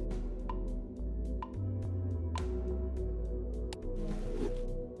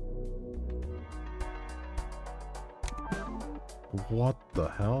 What the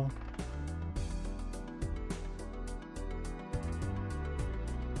hell?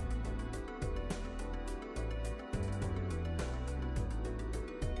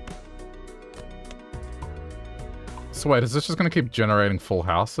 So wait, is this just gonna keep generating full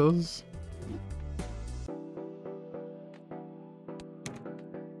houses?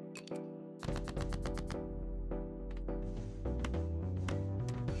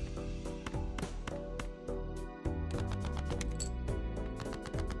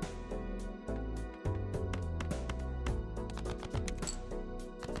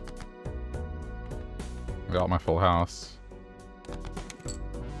 Got my full house.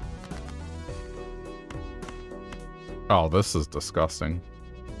 Oh, this is disgusting.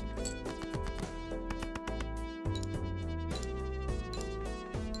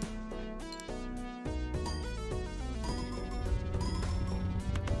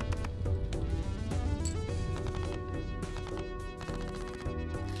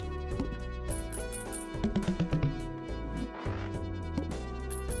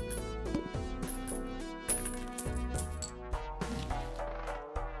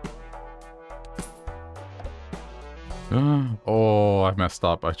 Oh, I messed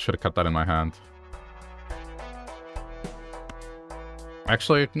up. I should have kept that in my hand.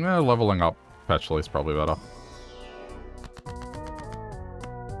 Actually, leveling up perpetually is probably better.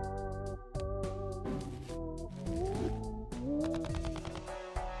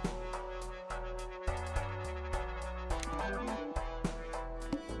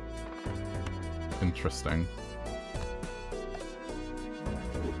 Interesting.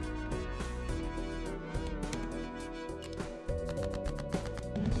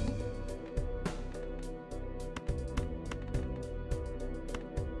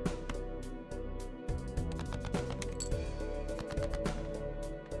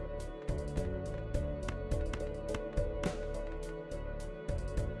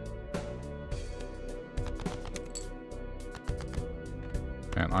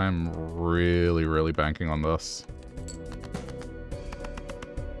 And I'm really banking on this.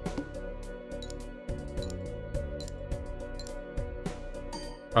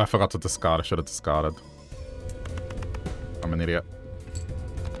 I forgot to discard. I should have discarded. I'm an idiot.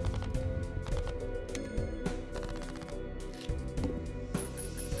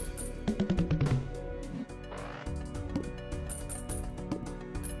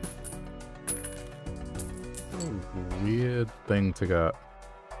 Weird thing to get.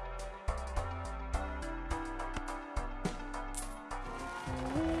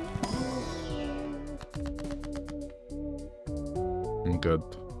 I'm good.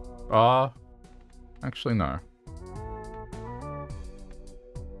 Actually no.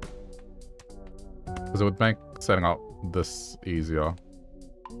 Because it would make setting up this easier.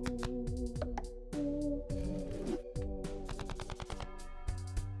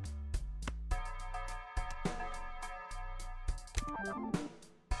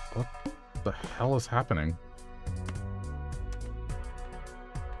 What the hell is happening?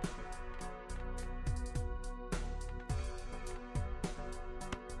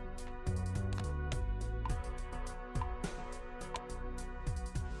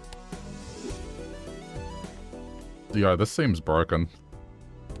 Yeah, this seems broken.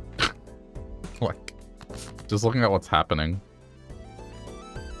 Like, just looking at what's happening.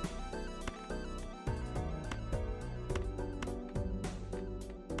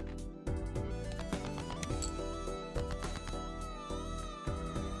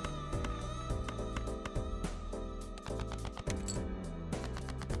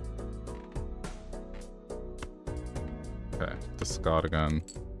 Okay, discard again.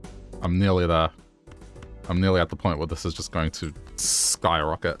 I'm nearly there. I'm nearly at the point where this is just going to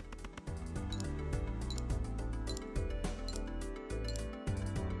skyrocket.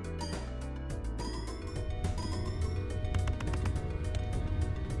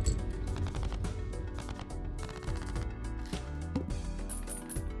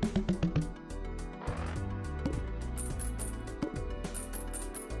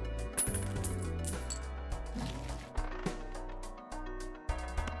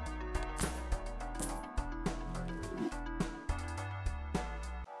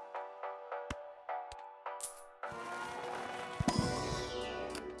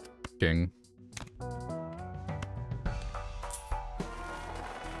 king.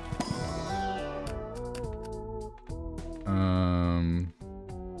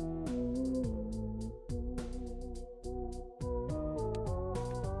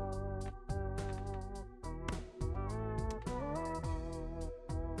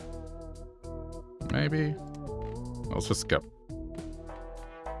 Maybe. Let's just skip.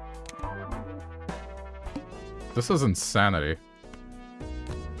 This is insanity.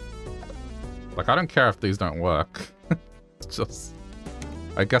 Like, I don't care if these don't work. It's just...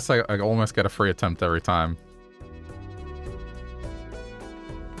 I guess I almost get a free attempt every time.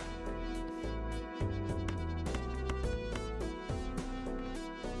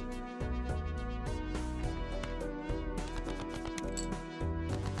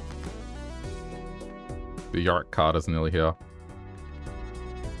 The Yorick card is nearly here.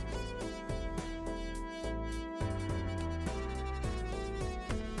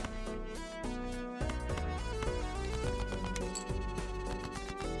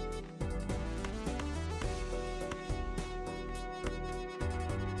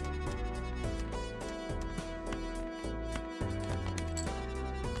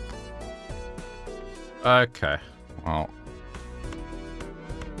 Okay, well.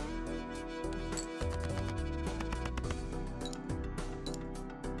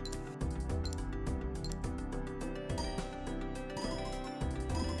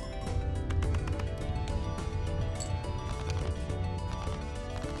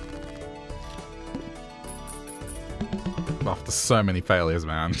 After so many failures,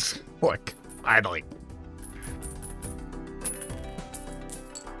 man. Like, finally.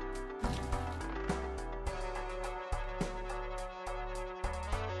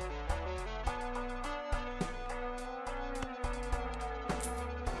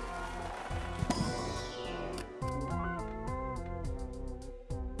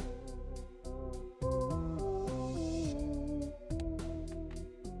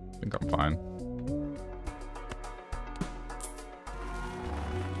 I think I'm fine.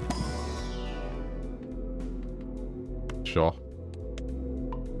 Sure.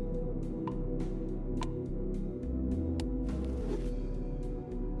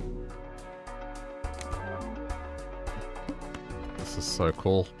 This is so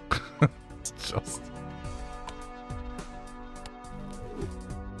cool. It's just...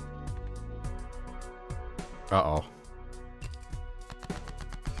 Uh-oh.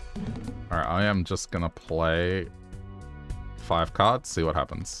 Alright, I am just gonna play 5 cards, see what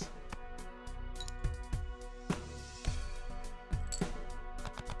happens.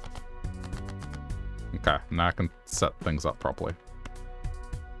 Okay, now I can set things up properly.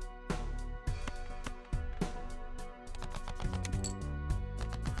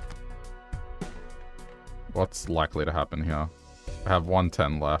 What's likely to happen here? I have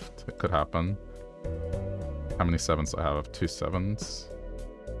 110 left. It could happen. How many 7s do I have? I have 2 7s.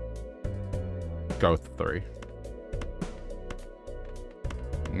 Go with 3.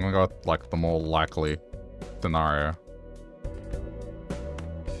 I'm gonna go with, like, the more likely scenario.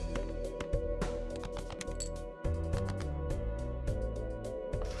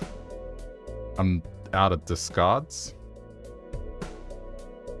 I'm out of discards.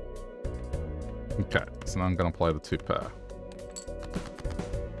 Okay, so now I'm gonna play the 2 pair.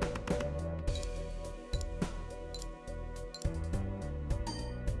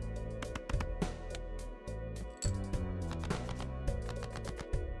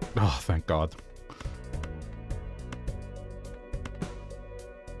 Oh, thank God.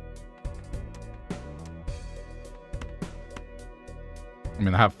 I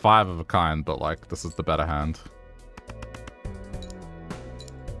mean, I have 5 of a kind, but, like, this is the better hand.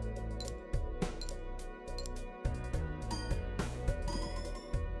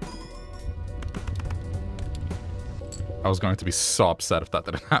 I was going to be so upset if that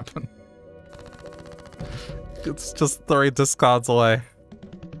didn't happen. It's just 3 discards away.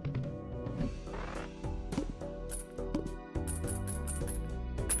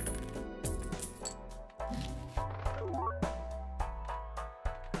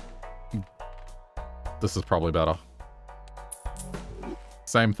 This is probably better.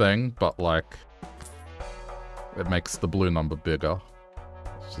 Same thing, but like, it makes the blue number bigger.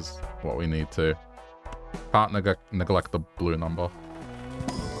 Which is what we need to. Can't neglect the blue number.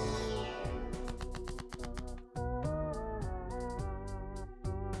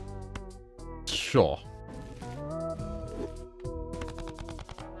 Sure.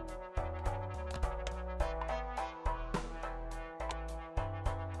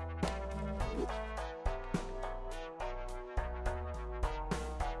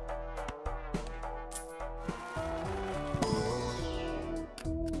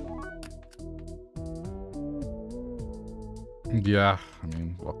 Yeah, I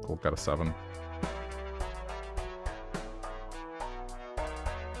mean, we'll get a 7.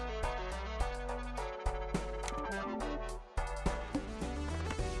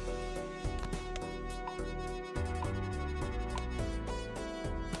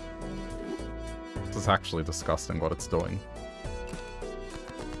 This is actually disgusting what it's doing.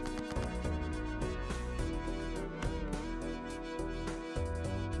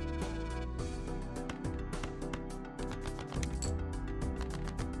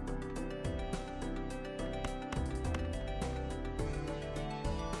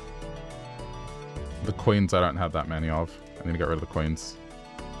 Queens I don't have that many of. I need to get rid of the queens.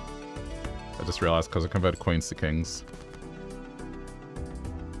 I just realized because I converted queens to kings.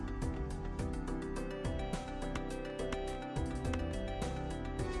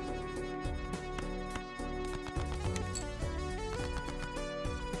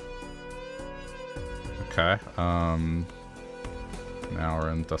 Okay, now we're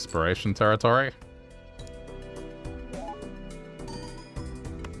in desperation territory.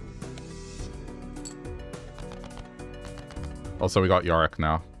 Also, we got Yorick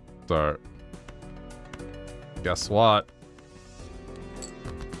now, so guess what?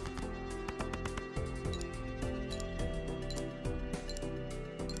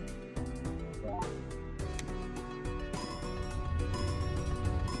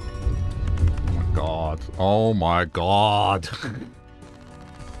 Oh my god.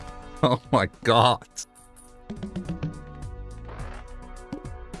 Oh my god.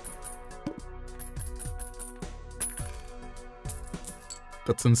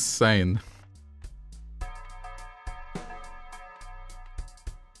 That's insane.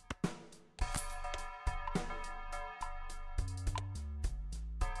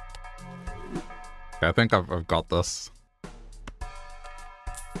 Okay, I think I've got this.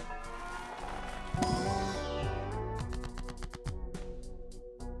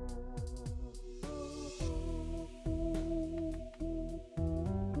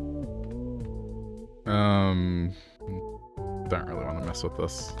 Don't really want to mess with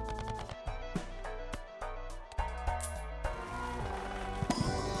this.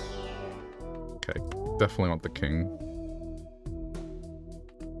 Okay, definitely want the king.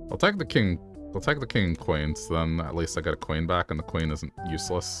 I'll take the king. I'll take the king and queen, so then at least I get a queen back and the queen isn't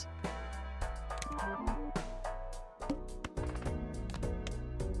useless.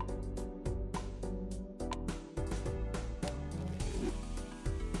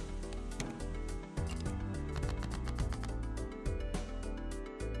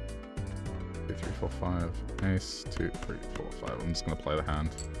 Ace, 2, 3, 4, 5. I'm just gonna play the hand.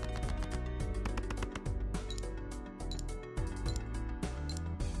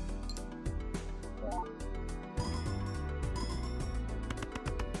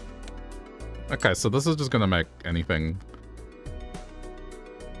 Okay, so this is just gonna make anything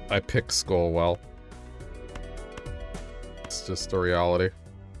I pick score well. It's just a reality.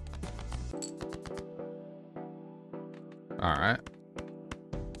 Alright.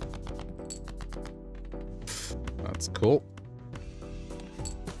 That's cool.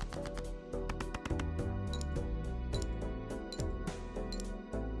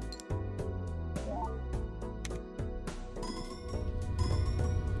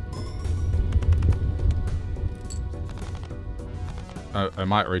 I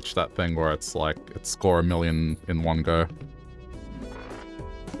might reach that thing where it's like, it's score 1 million in one go.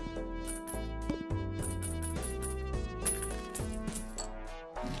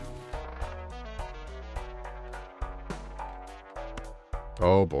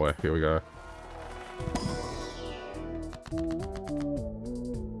 Oh boy, here we go.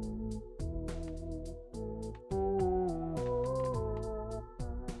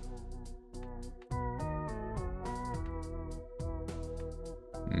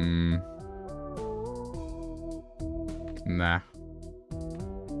 Nah.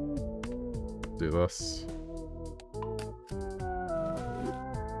 Do this.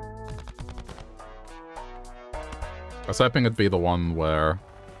 I was hoping it'd be the one where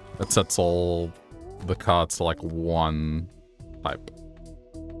it sets all the cards to like one type.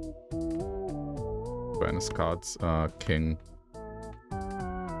 Bonus cards, king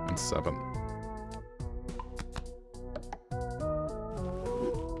and 7.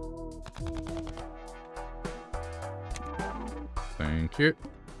 Thank you.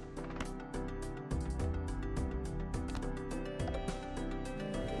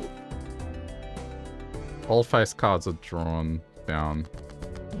 All face cards are drawn down.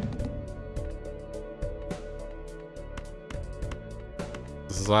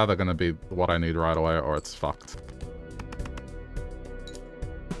 This is either going to be what I need right away or it's fucked.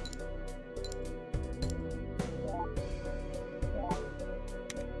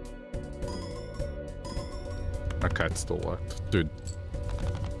 Okay, it still worked. Dude.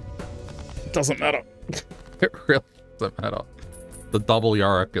 It doesn't matter. It really doesn't matter. The double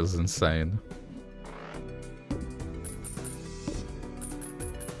Yorick is insane.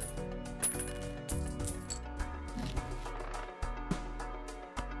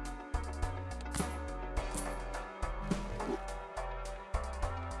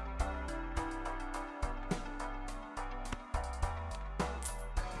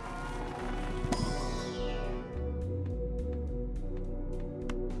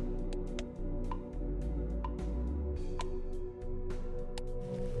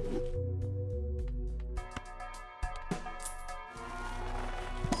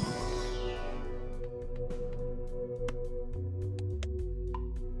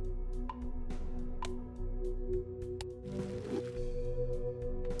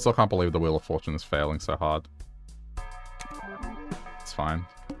 Still can't believe the Wheel of Fortune is failing so hard. It's fine.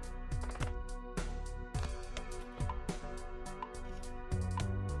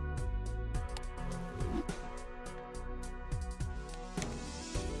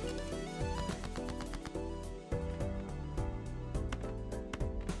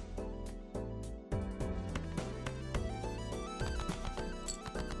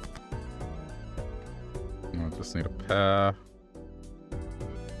 I just need a pair.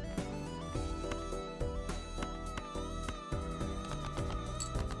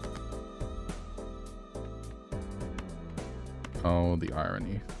 Oh, the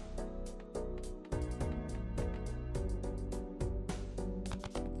irony.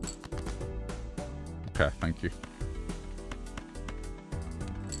 Okay, thank you.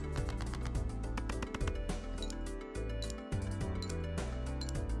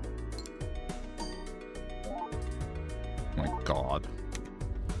 My God.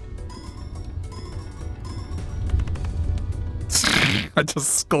 I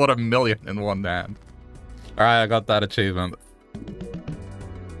just scored 1 million in one hand. Alright, I got that achievement.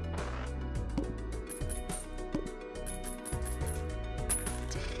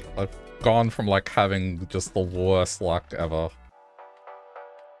 Gone from like having just the worst luck ever.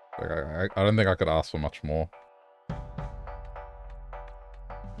 Like, I don't think I could ask for much more.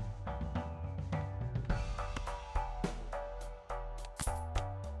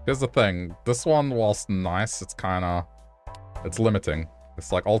 Here's the thing, this one, whilst nice, it's limiting.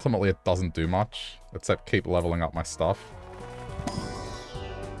 It's like ultimately it doesn't do much except keep leveling up my stuff.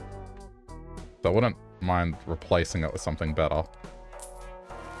 So I wouldn't mind replacing it with something better.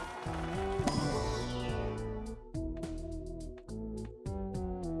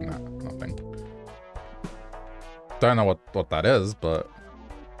 Don't know what that is, but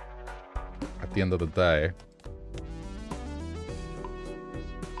at the end of the day,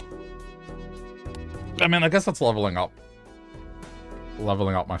 I mean, I guess that's leveling up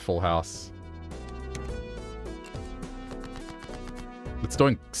my full house. It's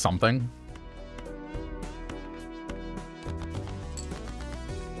doing something.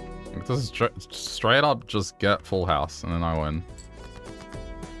 This is straight up just get full house and then I win.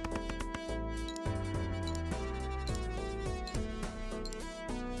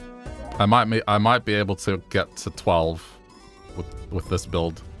 I might be able to get to 12 with this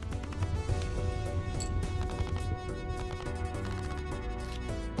build.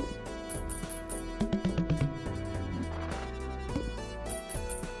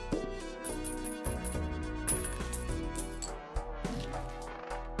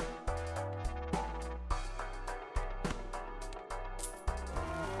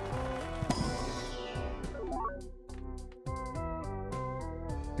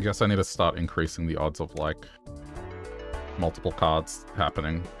 I guess I need to start increasing the odds of, like, multiple cards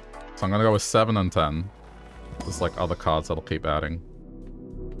happening. So I'm gonna go with 7 and 10. There's, like, other cards that'll keep adding.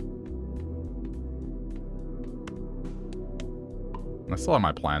 And I still have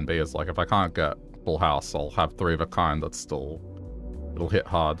my plan B, is, like, if I can't get full house, I'll have 3 of a kind that's still... it'll hit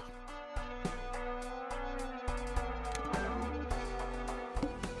hard.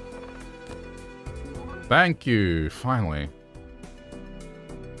 Thank you! Finally.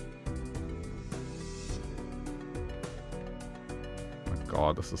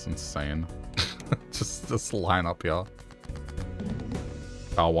 God, this is insane. Just this line up here.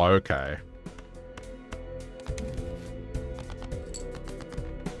 Oh, okay.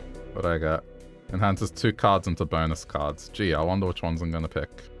 What do I got? Enhances 2 cards into bonus cards. Gee, I wonder which ones I'm gonna pick.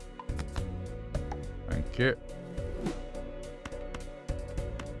 Thank you.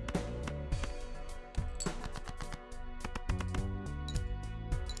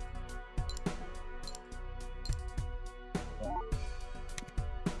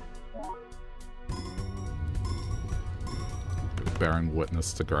 Bearing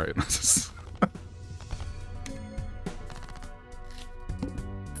witness to greatness.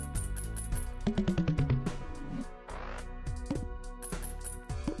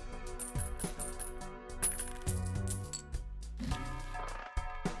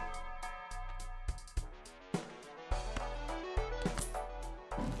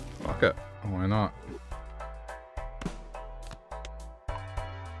 fuck it. Why not?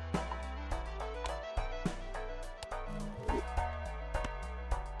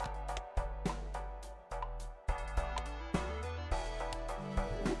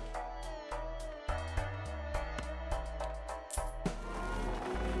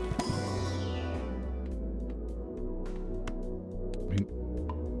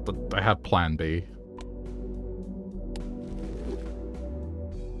 I have plan B.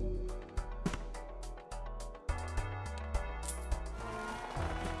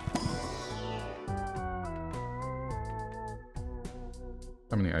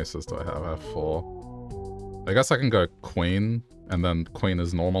 How many aces do I have? I have 4. I guess I can go queen, and then queen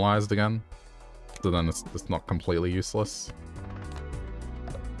is normalized again. So then it's not completely useless.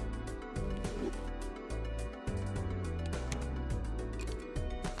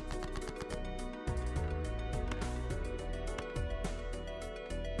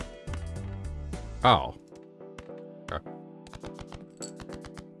 Oh. Okay.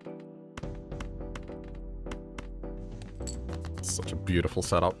 Such a beautiful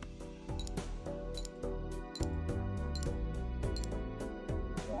setup.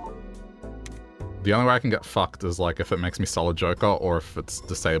 The only way I can get fucked is like if it makes me sell a joker or if it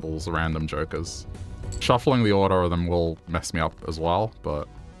disables random jokers. Shuffling the order of them will mess me up as well, but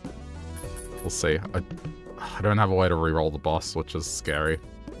we'll see. I don't have a way to reroll the boss, which is scary.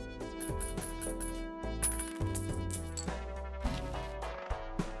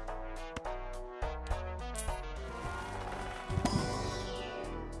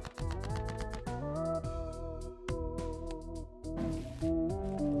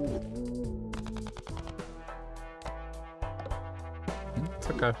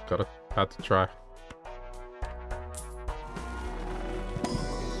 Okay, had to try.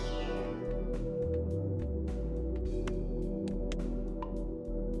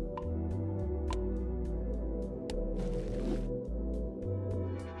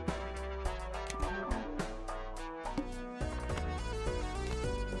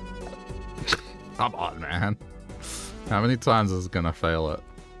 Come on, man. How many times is it gonna fail it?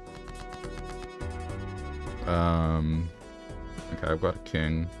 Okay, I've got a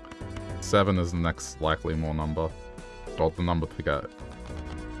king. 7 is the next likely more number. Well, the number to get.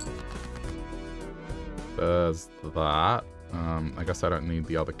 There's that. I guess I don't need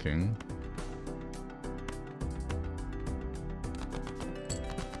the other king.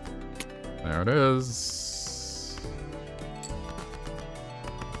 There it is.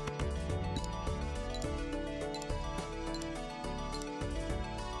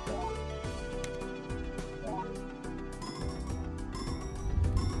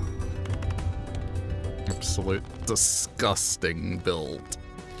 Absolute disgusting build.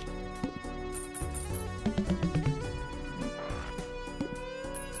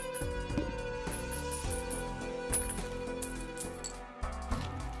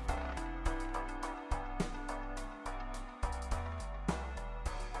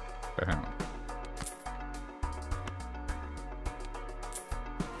 Okay, hang on.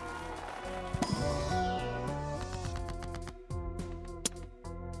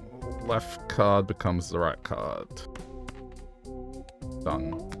 Left card becomes the right card.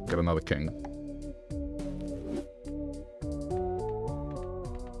 Done. Get another king.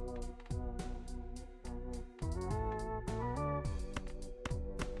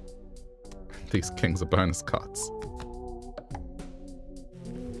 These kings are bonus cards.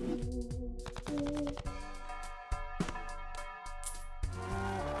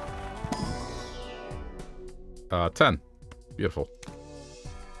 Uh, 10. Beautiful.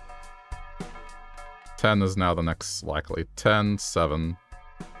 10 is now the next likely. 10, 7.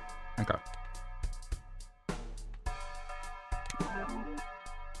 Okay.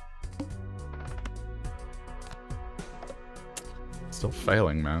 Still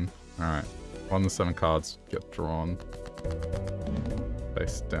failing, man. Alright. 1 to 7 cards get drawn.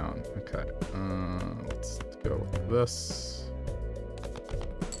 Face down. Okay. Let's go with this.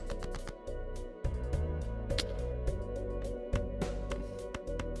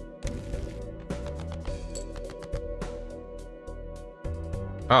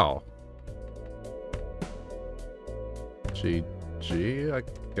 Oh. GG, I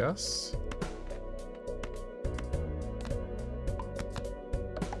guess?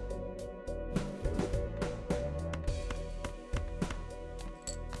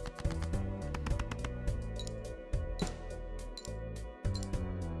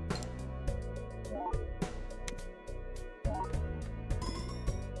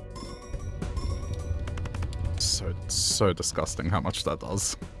 So disgusting how much that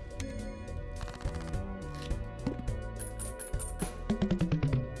does.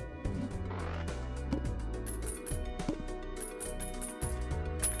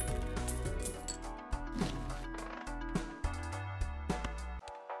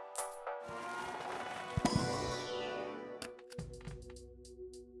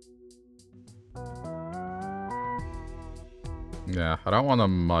 Yeah, I don't want to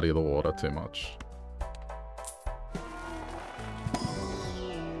muddy the water too much.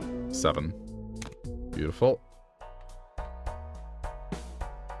 7. Beautiful.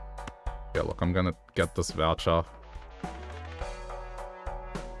 Yeah, look, I'm gonna get this voucher.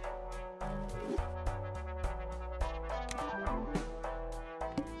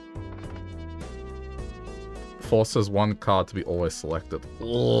 Forces one card to be always selected.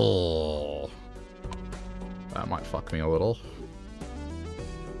 Oh, that might fuck me a little.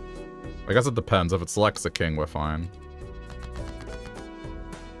 I guess it depends. If it selects a king, we're fine.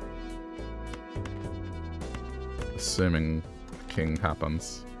 Assuming a king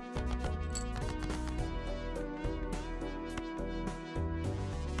happens.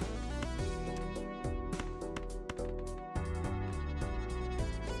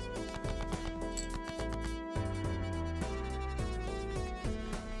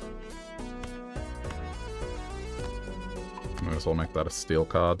 Might as well make that a steal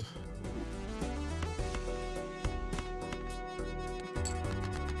card.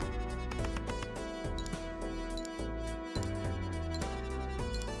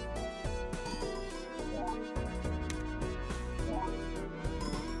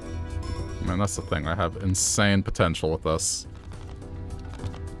 Man, that's the thing. I have insane potential with this.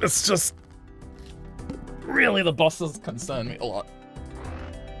 It's just... really, the bosses concern me a lot.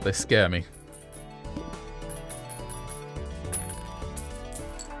 They scare me.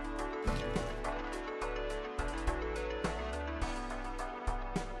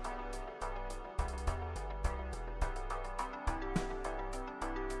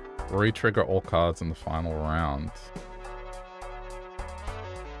 Re-trigger all cards in the final round.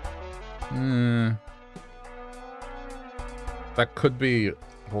 That could be...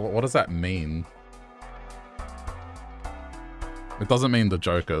 what does that mean? It doesn't mean the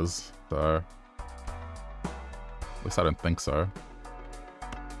Jokers, so... at least I don't think so.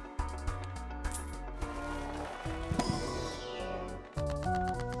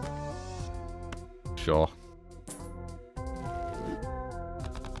 Sure.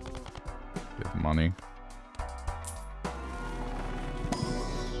 Get money.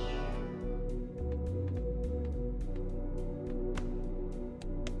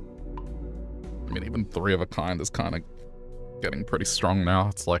 I mean, even 3 of a kind is kind of getting pretty strong now.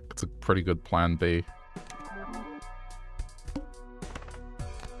 It's like, it's a pretty good plan B.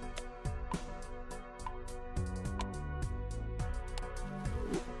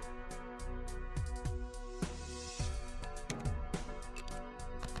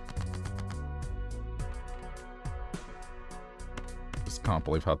 Just can't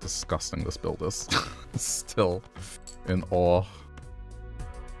believe how disgusting this build is. Still in awe.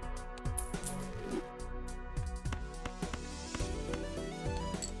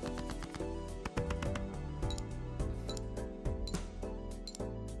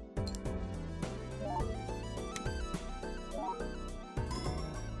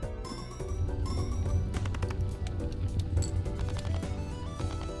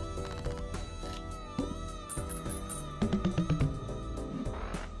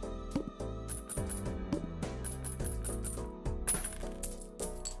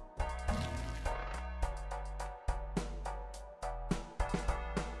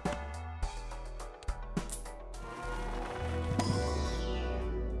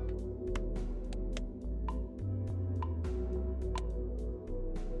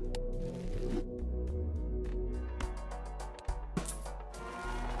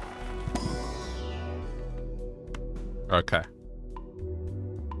 Okay.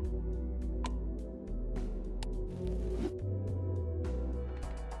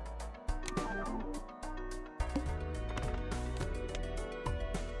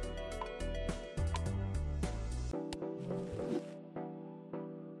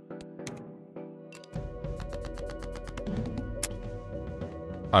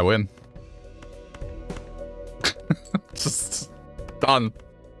 I win. Just done.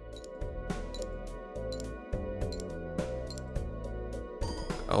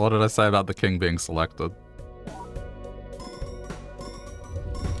 What did I say about the king being selected?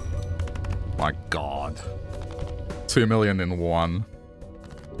 My god. 2 million in one.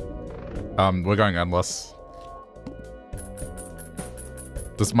 We're going endless.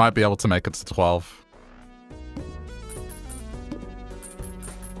 This might be able to make it to 12.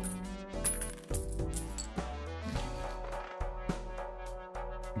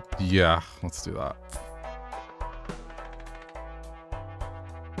 Yeah, let's do that.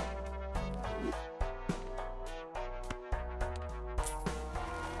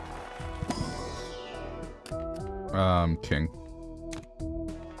 King.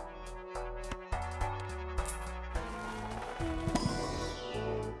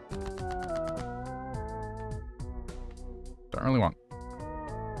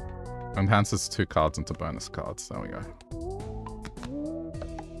 Enhances 2 cards into bonus cards. There we go.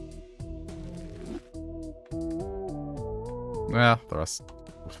 Yeah, the rest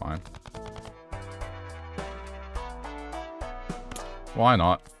were fine. Why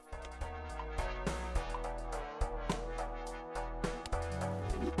not?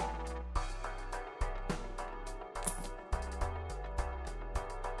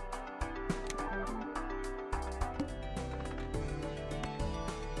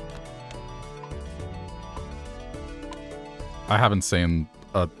 I haven't seen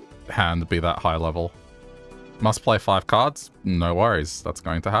a hand be that high level. Must play 5 cards? No worries, that's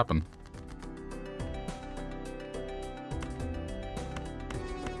going to happen.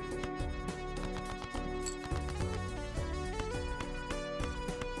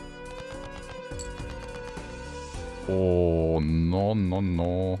 Oh, no, no,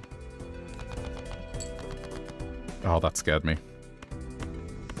 no. Oh, that scared me.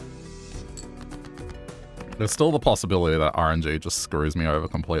 There's still the possibility that RNG just screws me over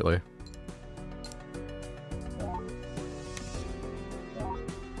completely.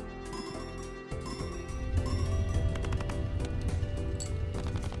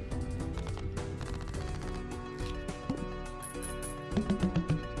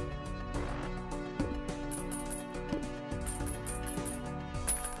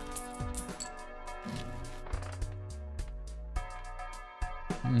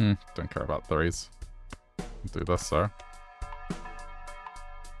 Don't care about threes. Do this, sir.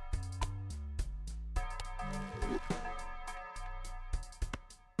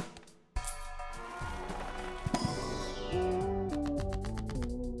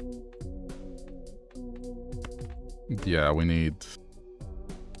 Yeah, we need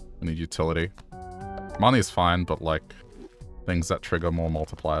utility. Money is fine, but like things that trigger more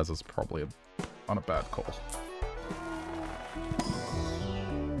multipliers is probably not a bad call.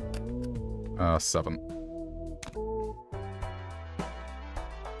 7.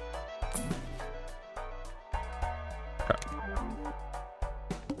 Okay.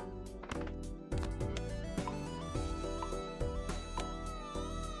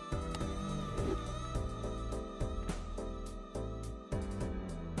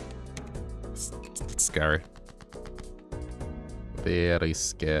 It's scary. Very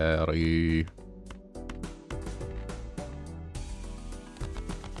scary.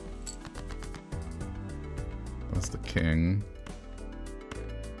 That's the king.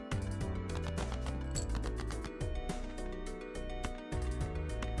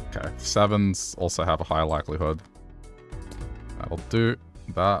 Okay, 7s also have a high likelihood. That'll do.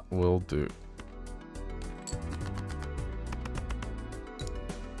 That will do.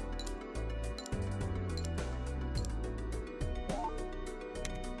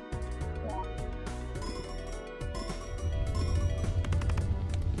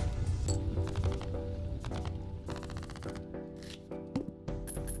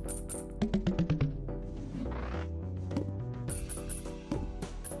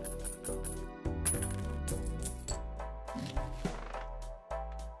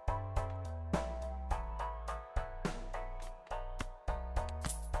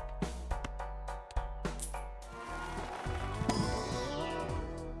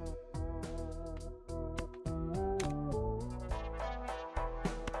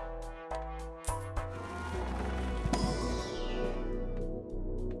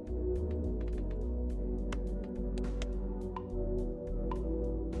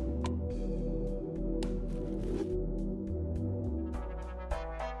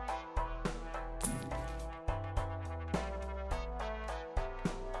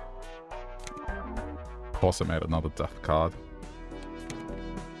 Also made another death card.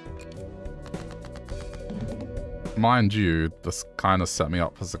 Mind you, this kind of set me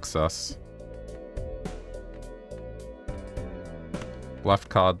up for success. Left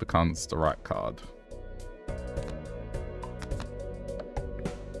card becomes the right card.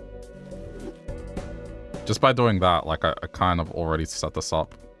 Just by doing that, like, I kind of already set this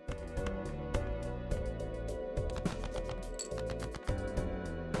up.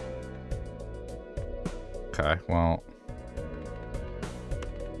 Okay, well,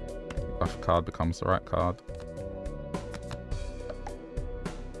 left card becomes the right card.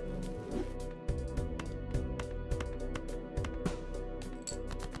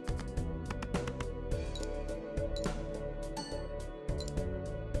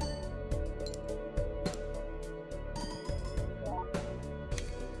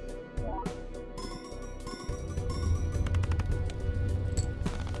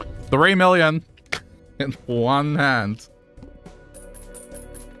 $3 million. In one hand.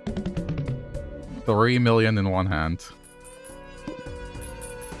 3 million in one hand.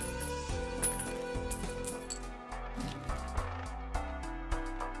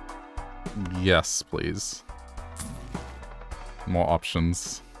 Yes, please. More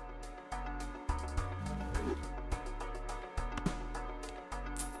options.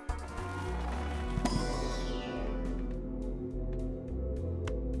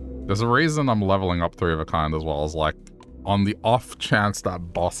 There's a reason I'm leveling up 3 of a kind as well, as like, on the off chance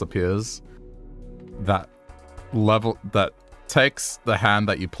that boss appears, that takes the hand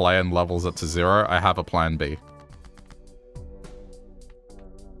that you play and levels it to 0, I have a plan B.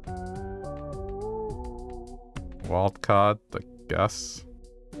 Wild card, I guess.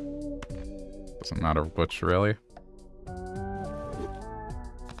 Doesn't matter which, really.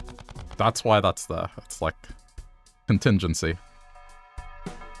 That's why that's there. It's like contingency.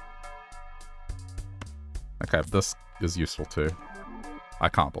 Okay, this is useful too. I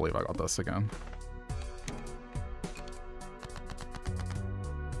can't believe I got this again.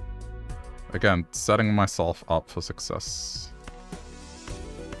 Again, setting myself up for success.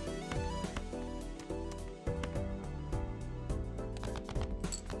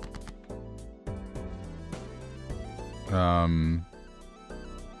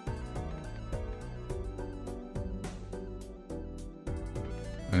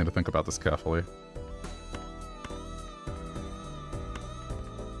 I need to think about this carefully.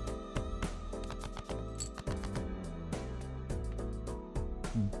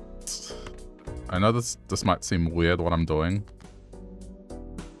 I know this might seem weird what I'm doing.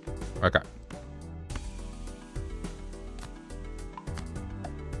 Okay.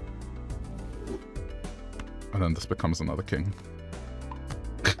 And then this becomes another king.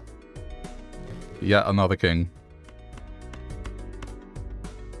 Yet another king.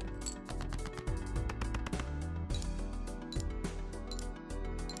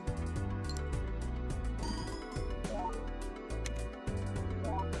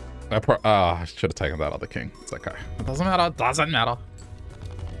 I should have taken that other king. It's okay. It doesn't matter. It doesn't matter.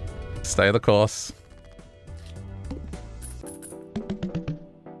 Stay the course.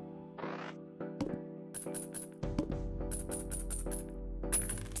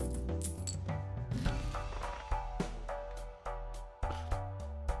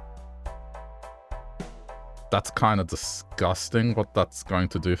 That's kind of disgusting what that's going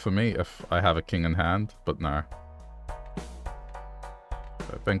to do for me if I have a king in hand, but no.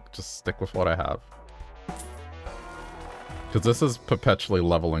 I think just stick with what I have. Because this is perpetually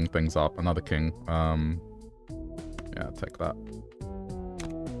leveling things up. Another king. Yeah, take that.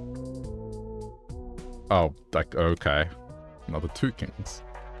 Oh, like, okay. Another 2 kings.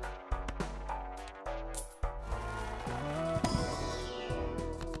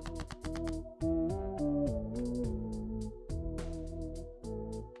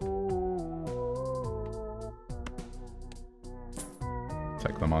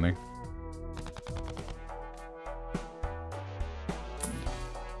 Take the money.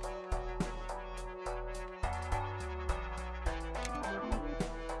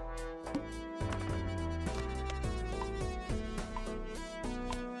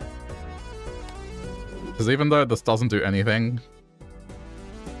 Because even though this doesn't do anything,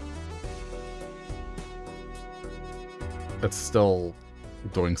 it's still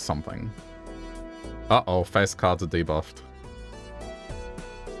doing something. Uh-oh, face cards are debuffed.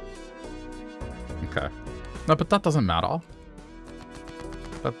 Okay. No, but that doesn't matter.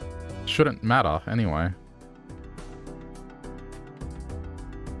 That shouldn't matter anyway.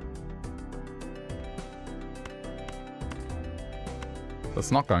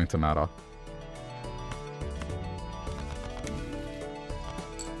 That's not going to matter.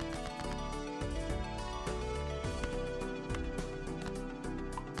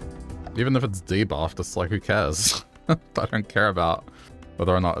 Even if it's debuffed, it's like, who cares? I don't care about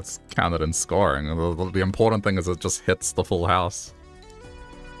whether or not it's counted in scoring. The important thing is it just hits the full house.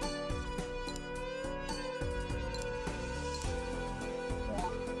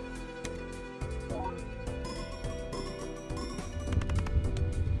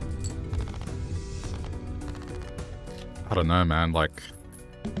 I don't know, man. Like,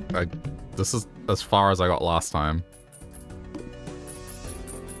 this is as far as I got last time.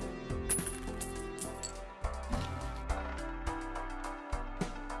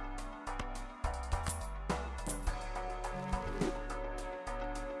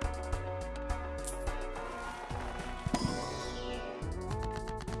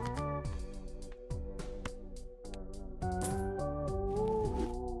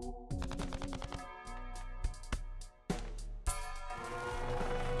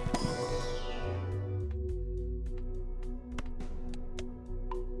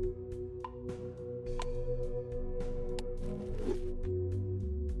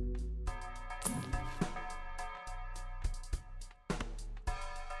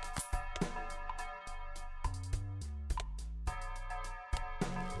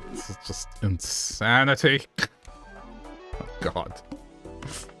 just insanity. Oh, God.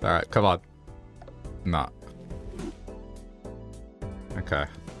 Alright, come on. Nah. Okay.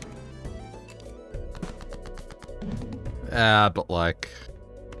 Yeah, but like...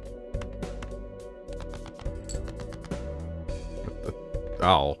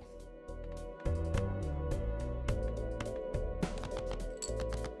 Oh.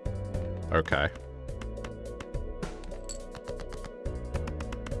 Okay.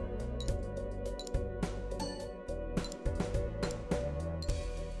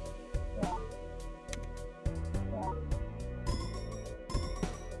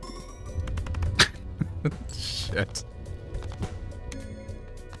 Shit.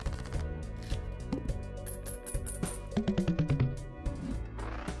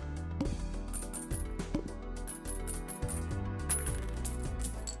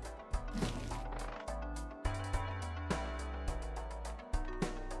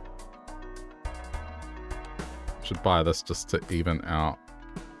 Should buy this just to even out.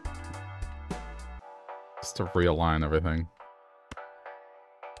 Just to realign everything.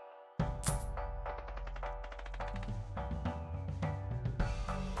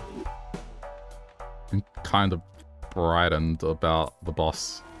 I'm kind of frightened about the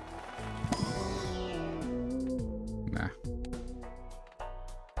boss. Nah.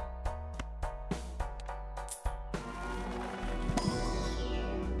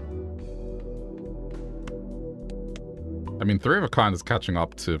 I mean, 3 of a kind is catching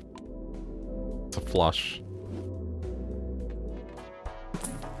up to flush.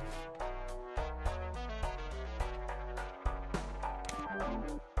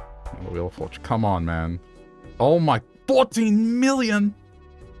 Wheel of Fortune. Come on, man. Oh my, 14 million!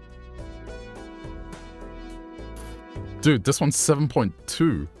 Dude, this one's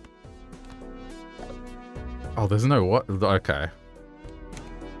 7.2. Oh, there's no what? Okay.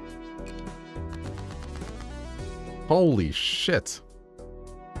 Holy shit.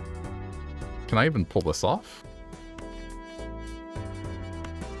 Can I even pull this off?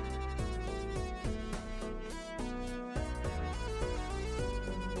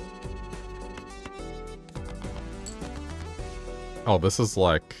 Oh, this is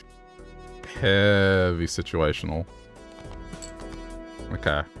like heavy situational.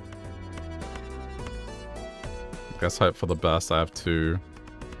 Okay. Guess hope for the best. I have 2.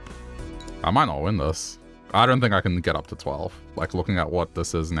 I might not win this. I don't think I can get up to 12. Like, looking at what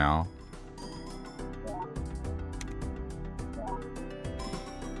this is now.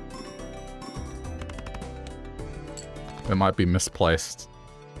 It might be misplaced.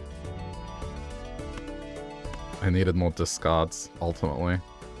 I needed more discards, ultimately.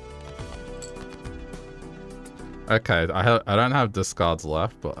 Okay, I don't have discards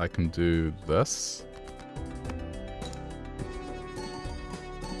left, but I can do this.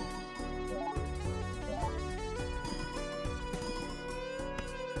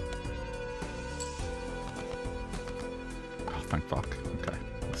 Oh, thank fuck. Okay,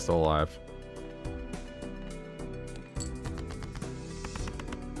 I'm still alive.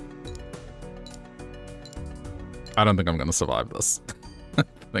 I don't think I'm gonna survive this. I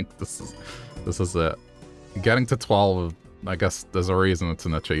think this is it. Getting to 12, I guess there's a reason it's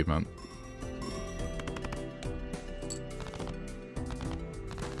an achievement.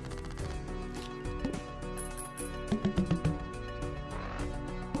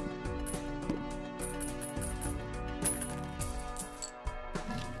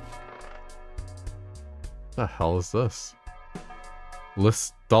 The hell is this?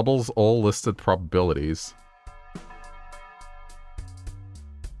 Doubles all listed probabilities.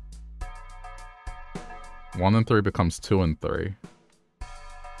 One and 3 becomes 2 and 3.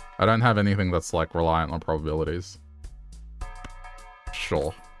 I don't have anything that's like reliant on probabilities.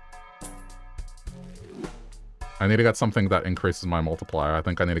 Sure. I need to get something that increases my multiplier. I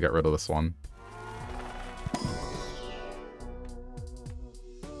think I need to get rid of this one.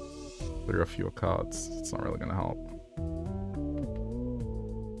 3 or fewer cards. It's not really gonna help.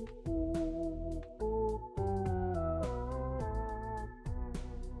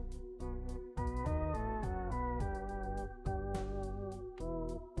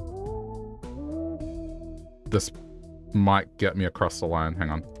 This might get me across the line. Hang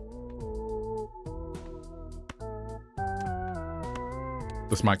on.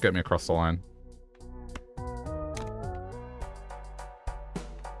 This might get me across the line.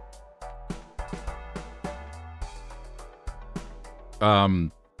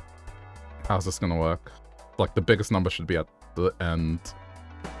 How's this gonna work? Like, the biggest number should be at the end.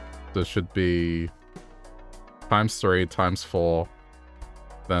 There should be times 3, times 4,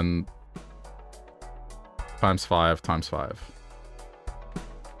 then times 5, times 5.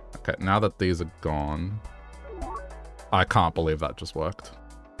 Okay, now that these are gone... I can't believe that just worked.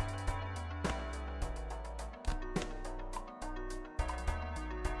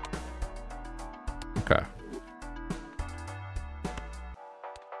 Okay.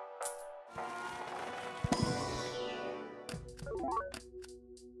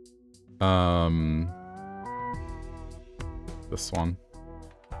 This one.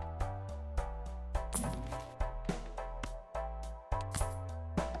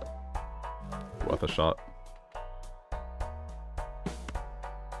 Worth a shot.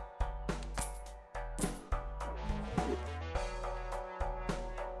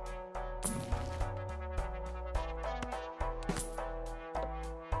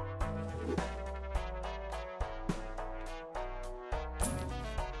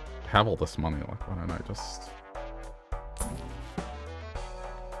 Have all this money, like, why don't I just...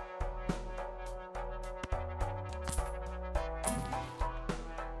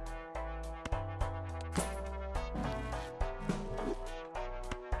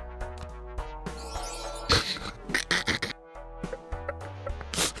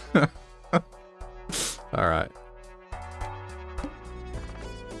 Alright.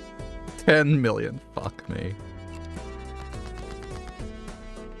 10 million, fuck me.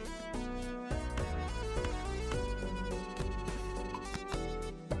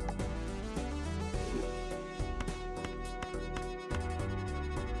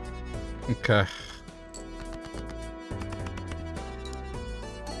 Okay.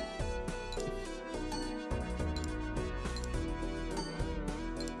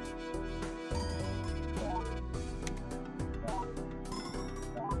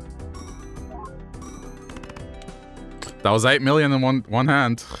 That was 8 million in one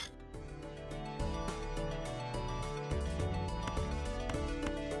hand.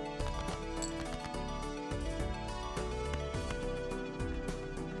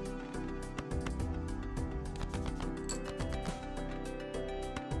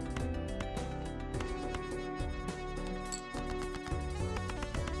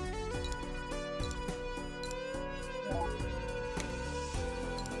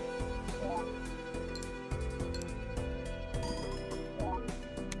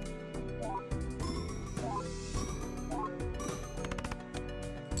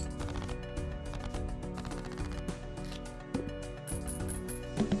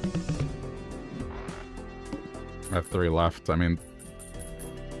 I have 3 left. I mean...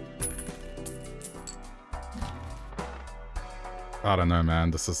 I don't know,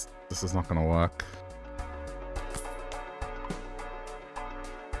 man. This is not gonna work.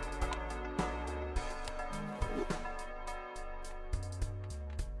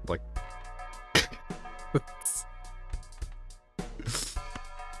 Like...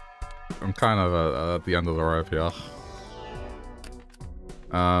 I'm kind of at the end of the rope here.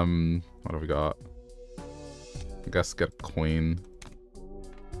 What have we got? I guess get a queen.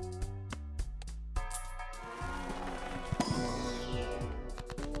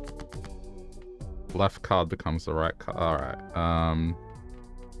 Left card becomes the right card. Alright.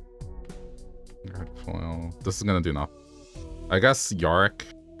 Red foil. This is gonna do nothing. I guess Yorick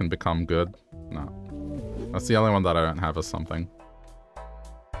can become good. No. That's the only one that I don't have as something.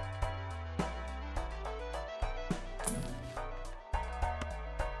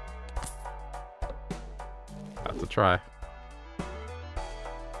 Try.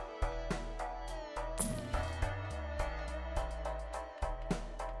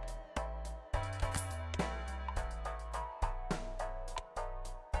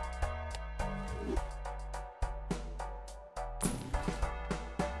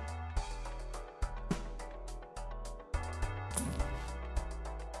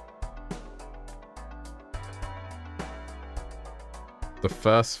 The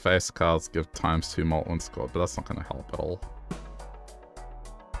first face cards give ×2 Molten score, but that's not going to help at all.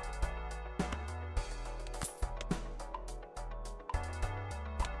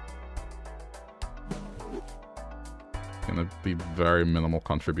 Gonna be very minimal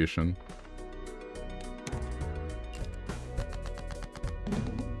contribution.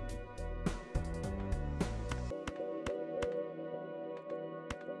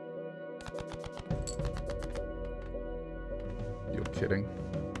 You're kidding.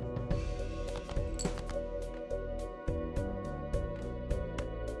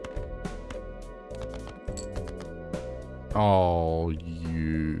 Oh,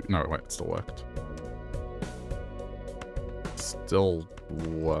 you... No, wait, it still worked. Still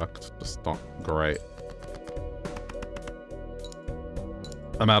worked, just not great.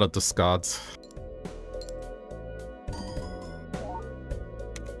 I'm out of discards.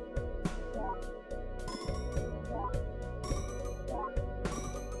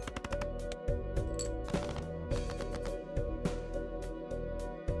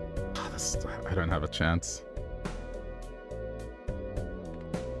 I don't have a chance.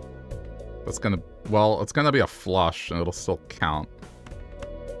 That's gonna... Well, it's gonna be a flush, and it'll still count.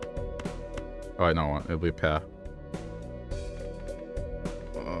 Oh, I know what. It'll be a pair.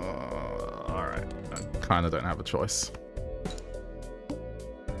 Alright. I kinda don't have a choice.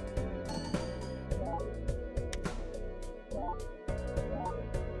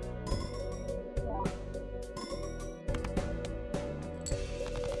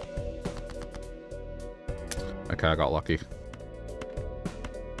 Okay, I got lucky.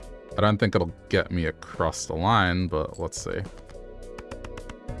 I don't think it'll get me across the line, but let's see.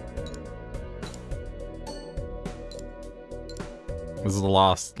 This is the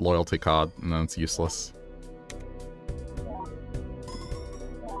last loyalty card, and then it's useless.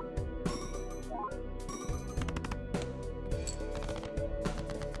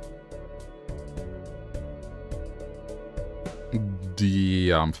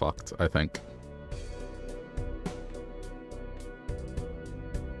 Yeah, I'm fucked, I think.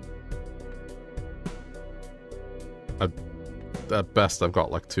 At best, I've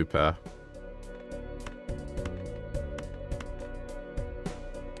got like 2 pair.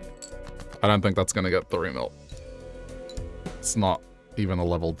 I don't think that's gonna get 3 mil. It's not even a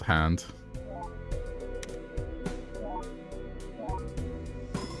leveled hand.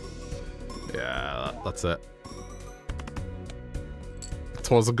 Yeah, that's it.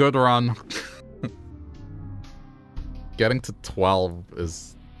 It was a good run. Getting to 12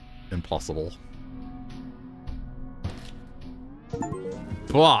 is impossible.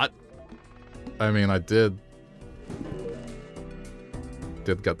 But, I mean, I did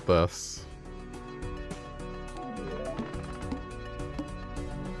get this.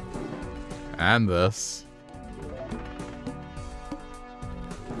 And this.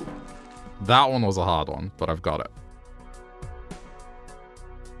 That one was a hard one, but I've got it.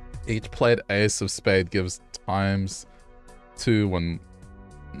 Each played ace of spade gives ×2 when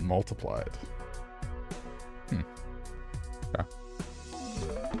multiplied. Okay.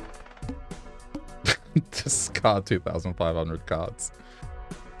 Discard 2,500 cards.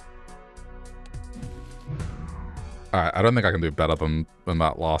 Alright, I don't think I can do better than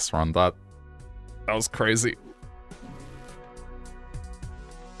that last run. That was crazy.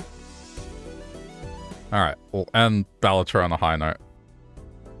 Alright, we'll end Balatro on a high note.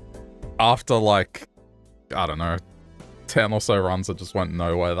 After, like, I don't know, 10 or so runs that just went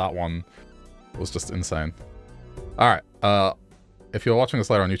nowhere, that one was just insane. Alright, if you're watching this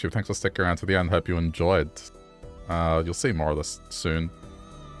later on YouTube, thanks for sticking around to the end. Hope you enjoyed. You'll see more of this soon,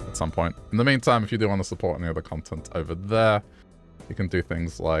 at some point. In the meantime, if you do want to support any other content over there, you can do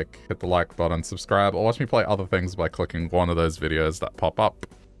things like hit the like button, subscribe, or watch me play other things by clicking one of those videos that pop up.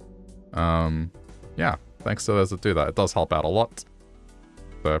 Yeah, thanks to those that do that. It does help out a lot.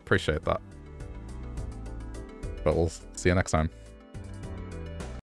 So I appreciate that. But we'll see you next time.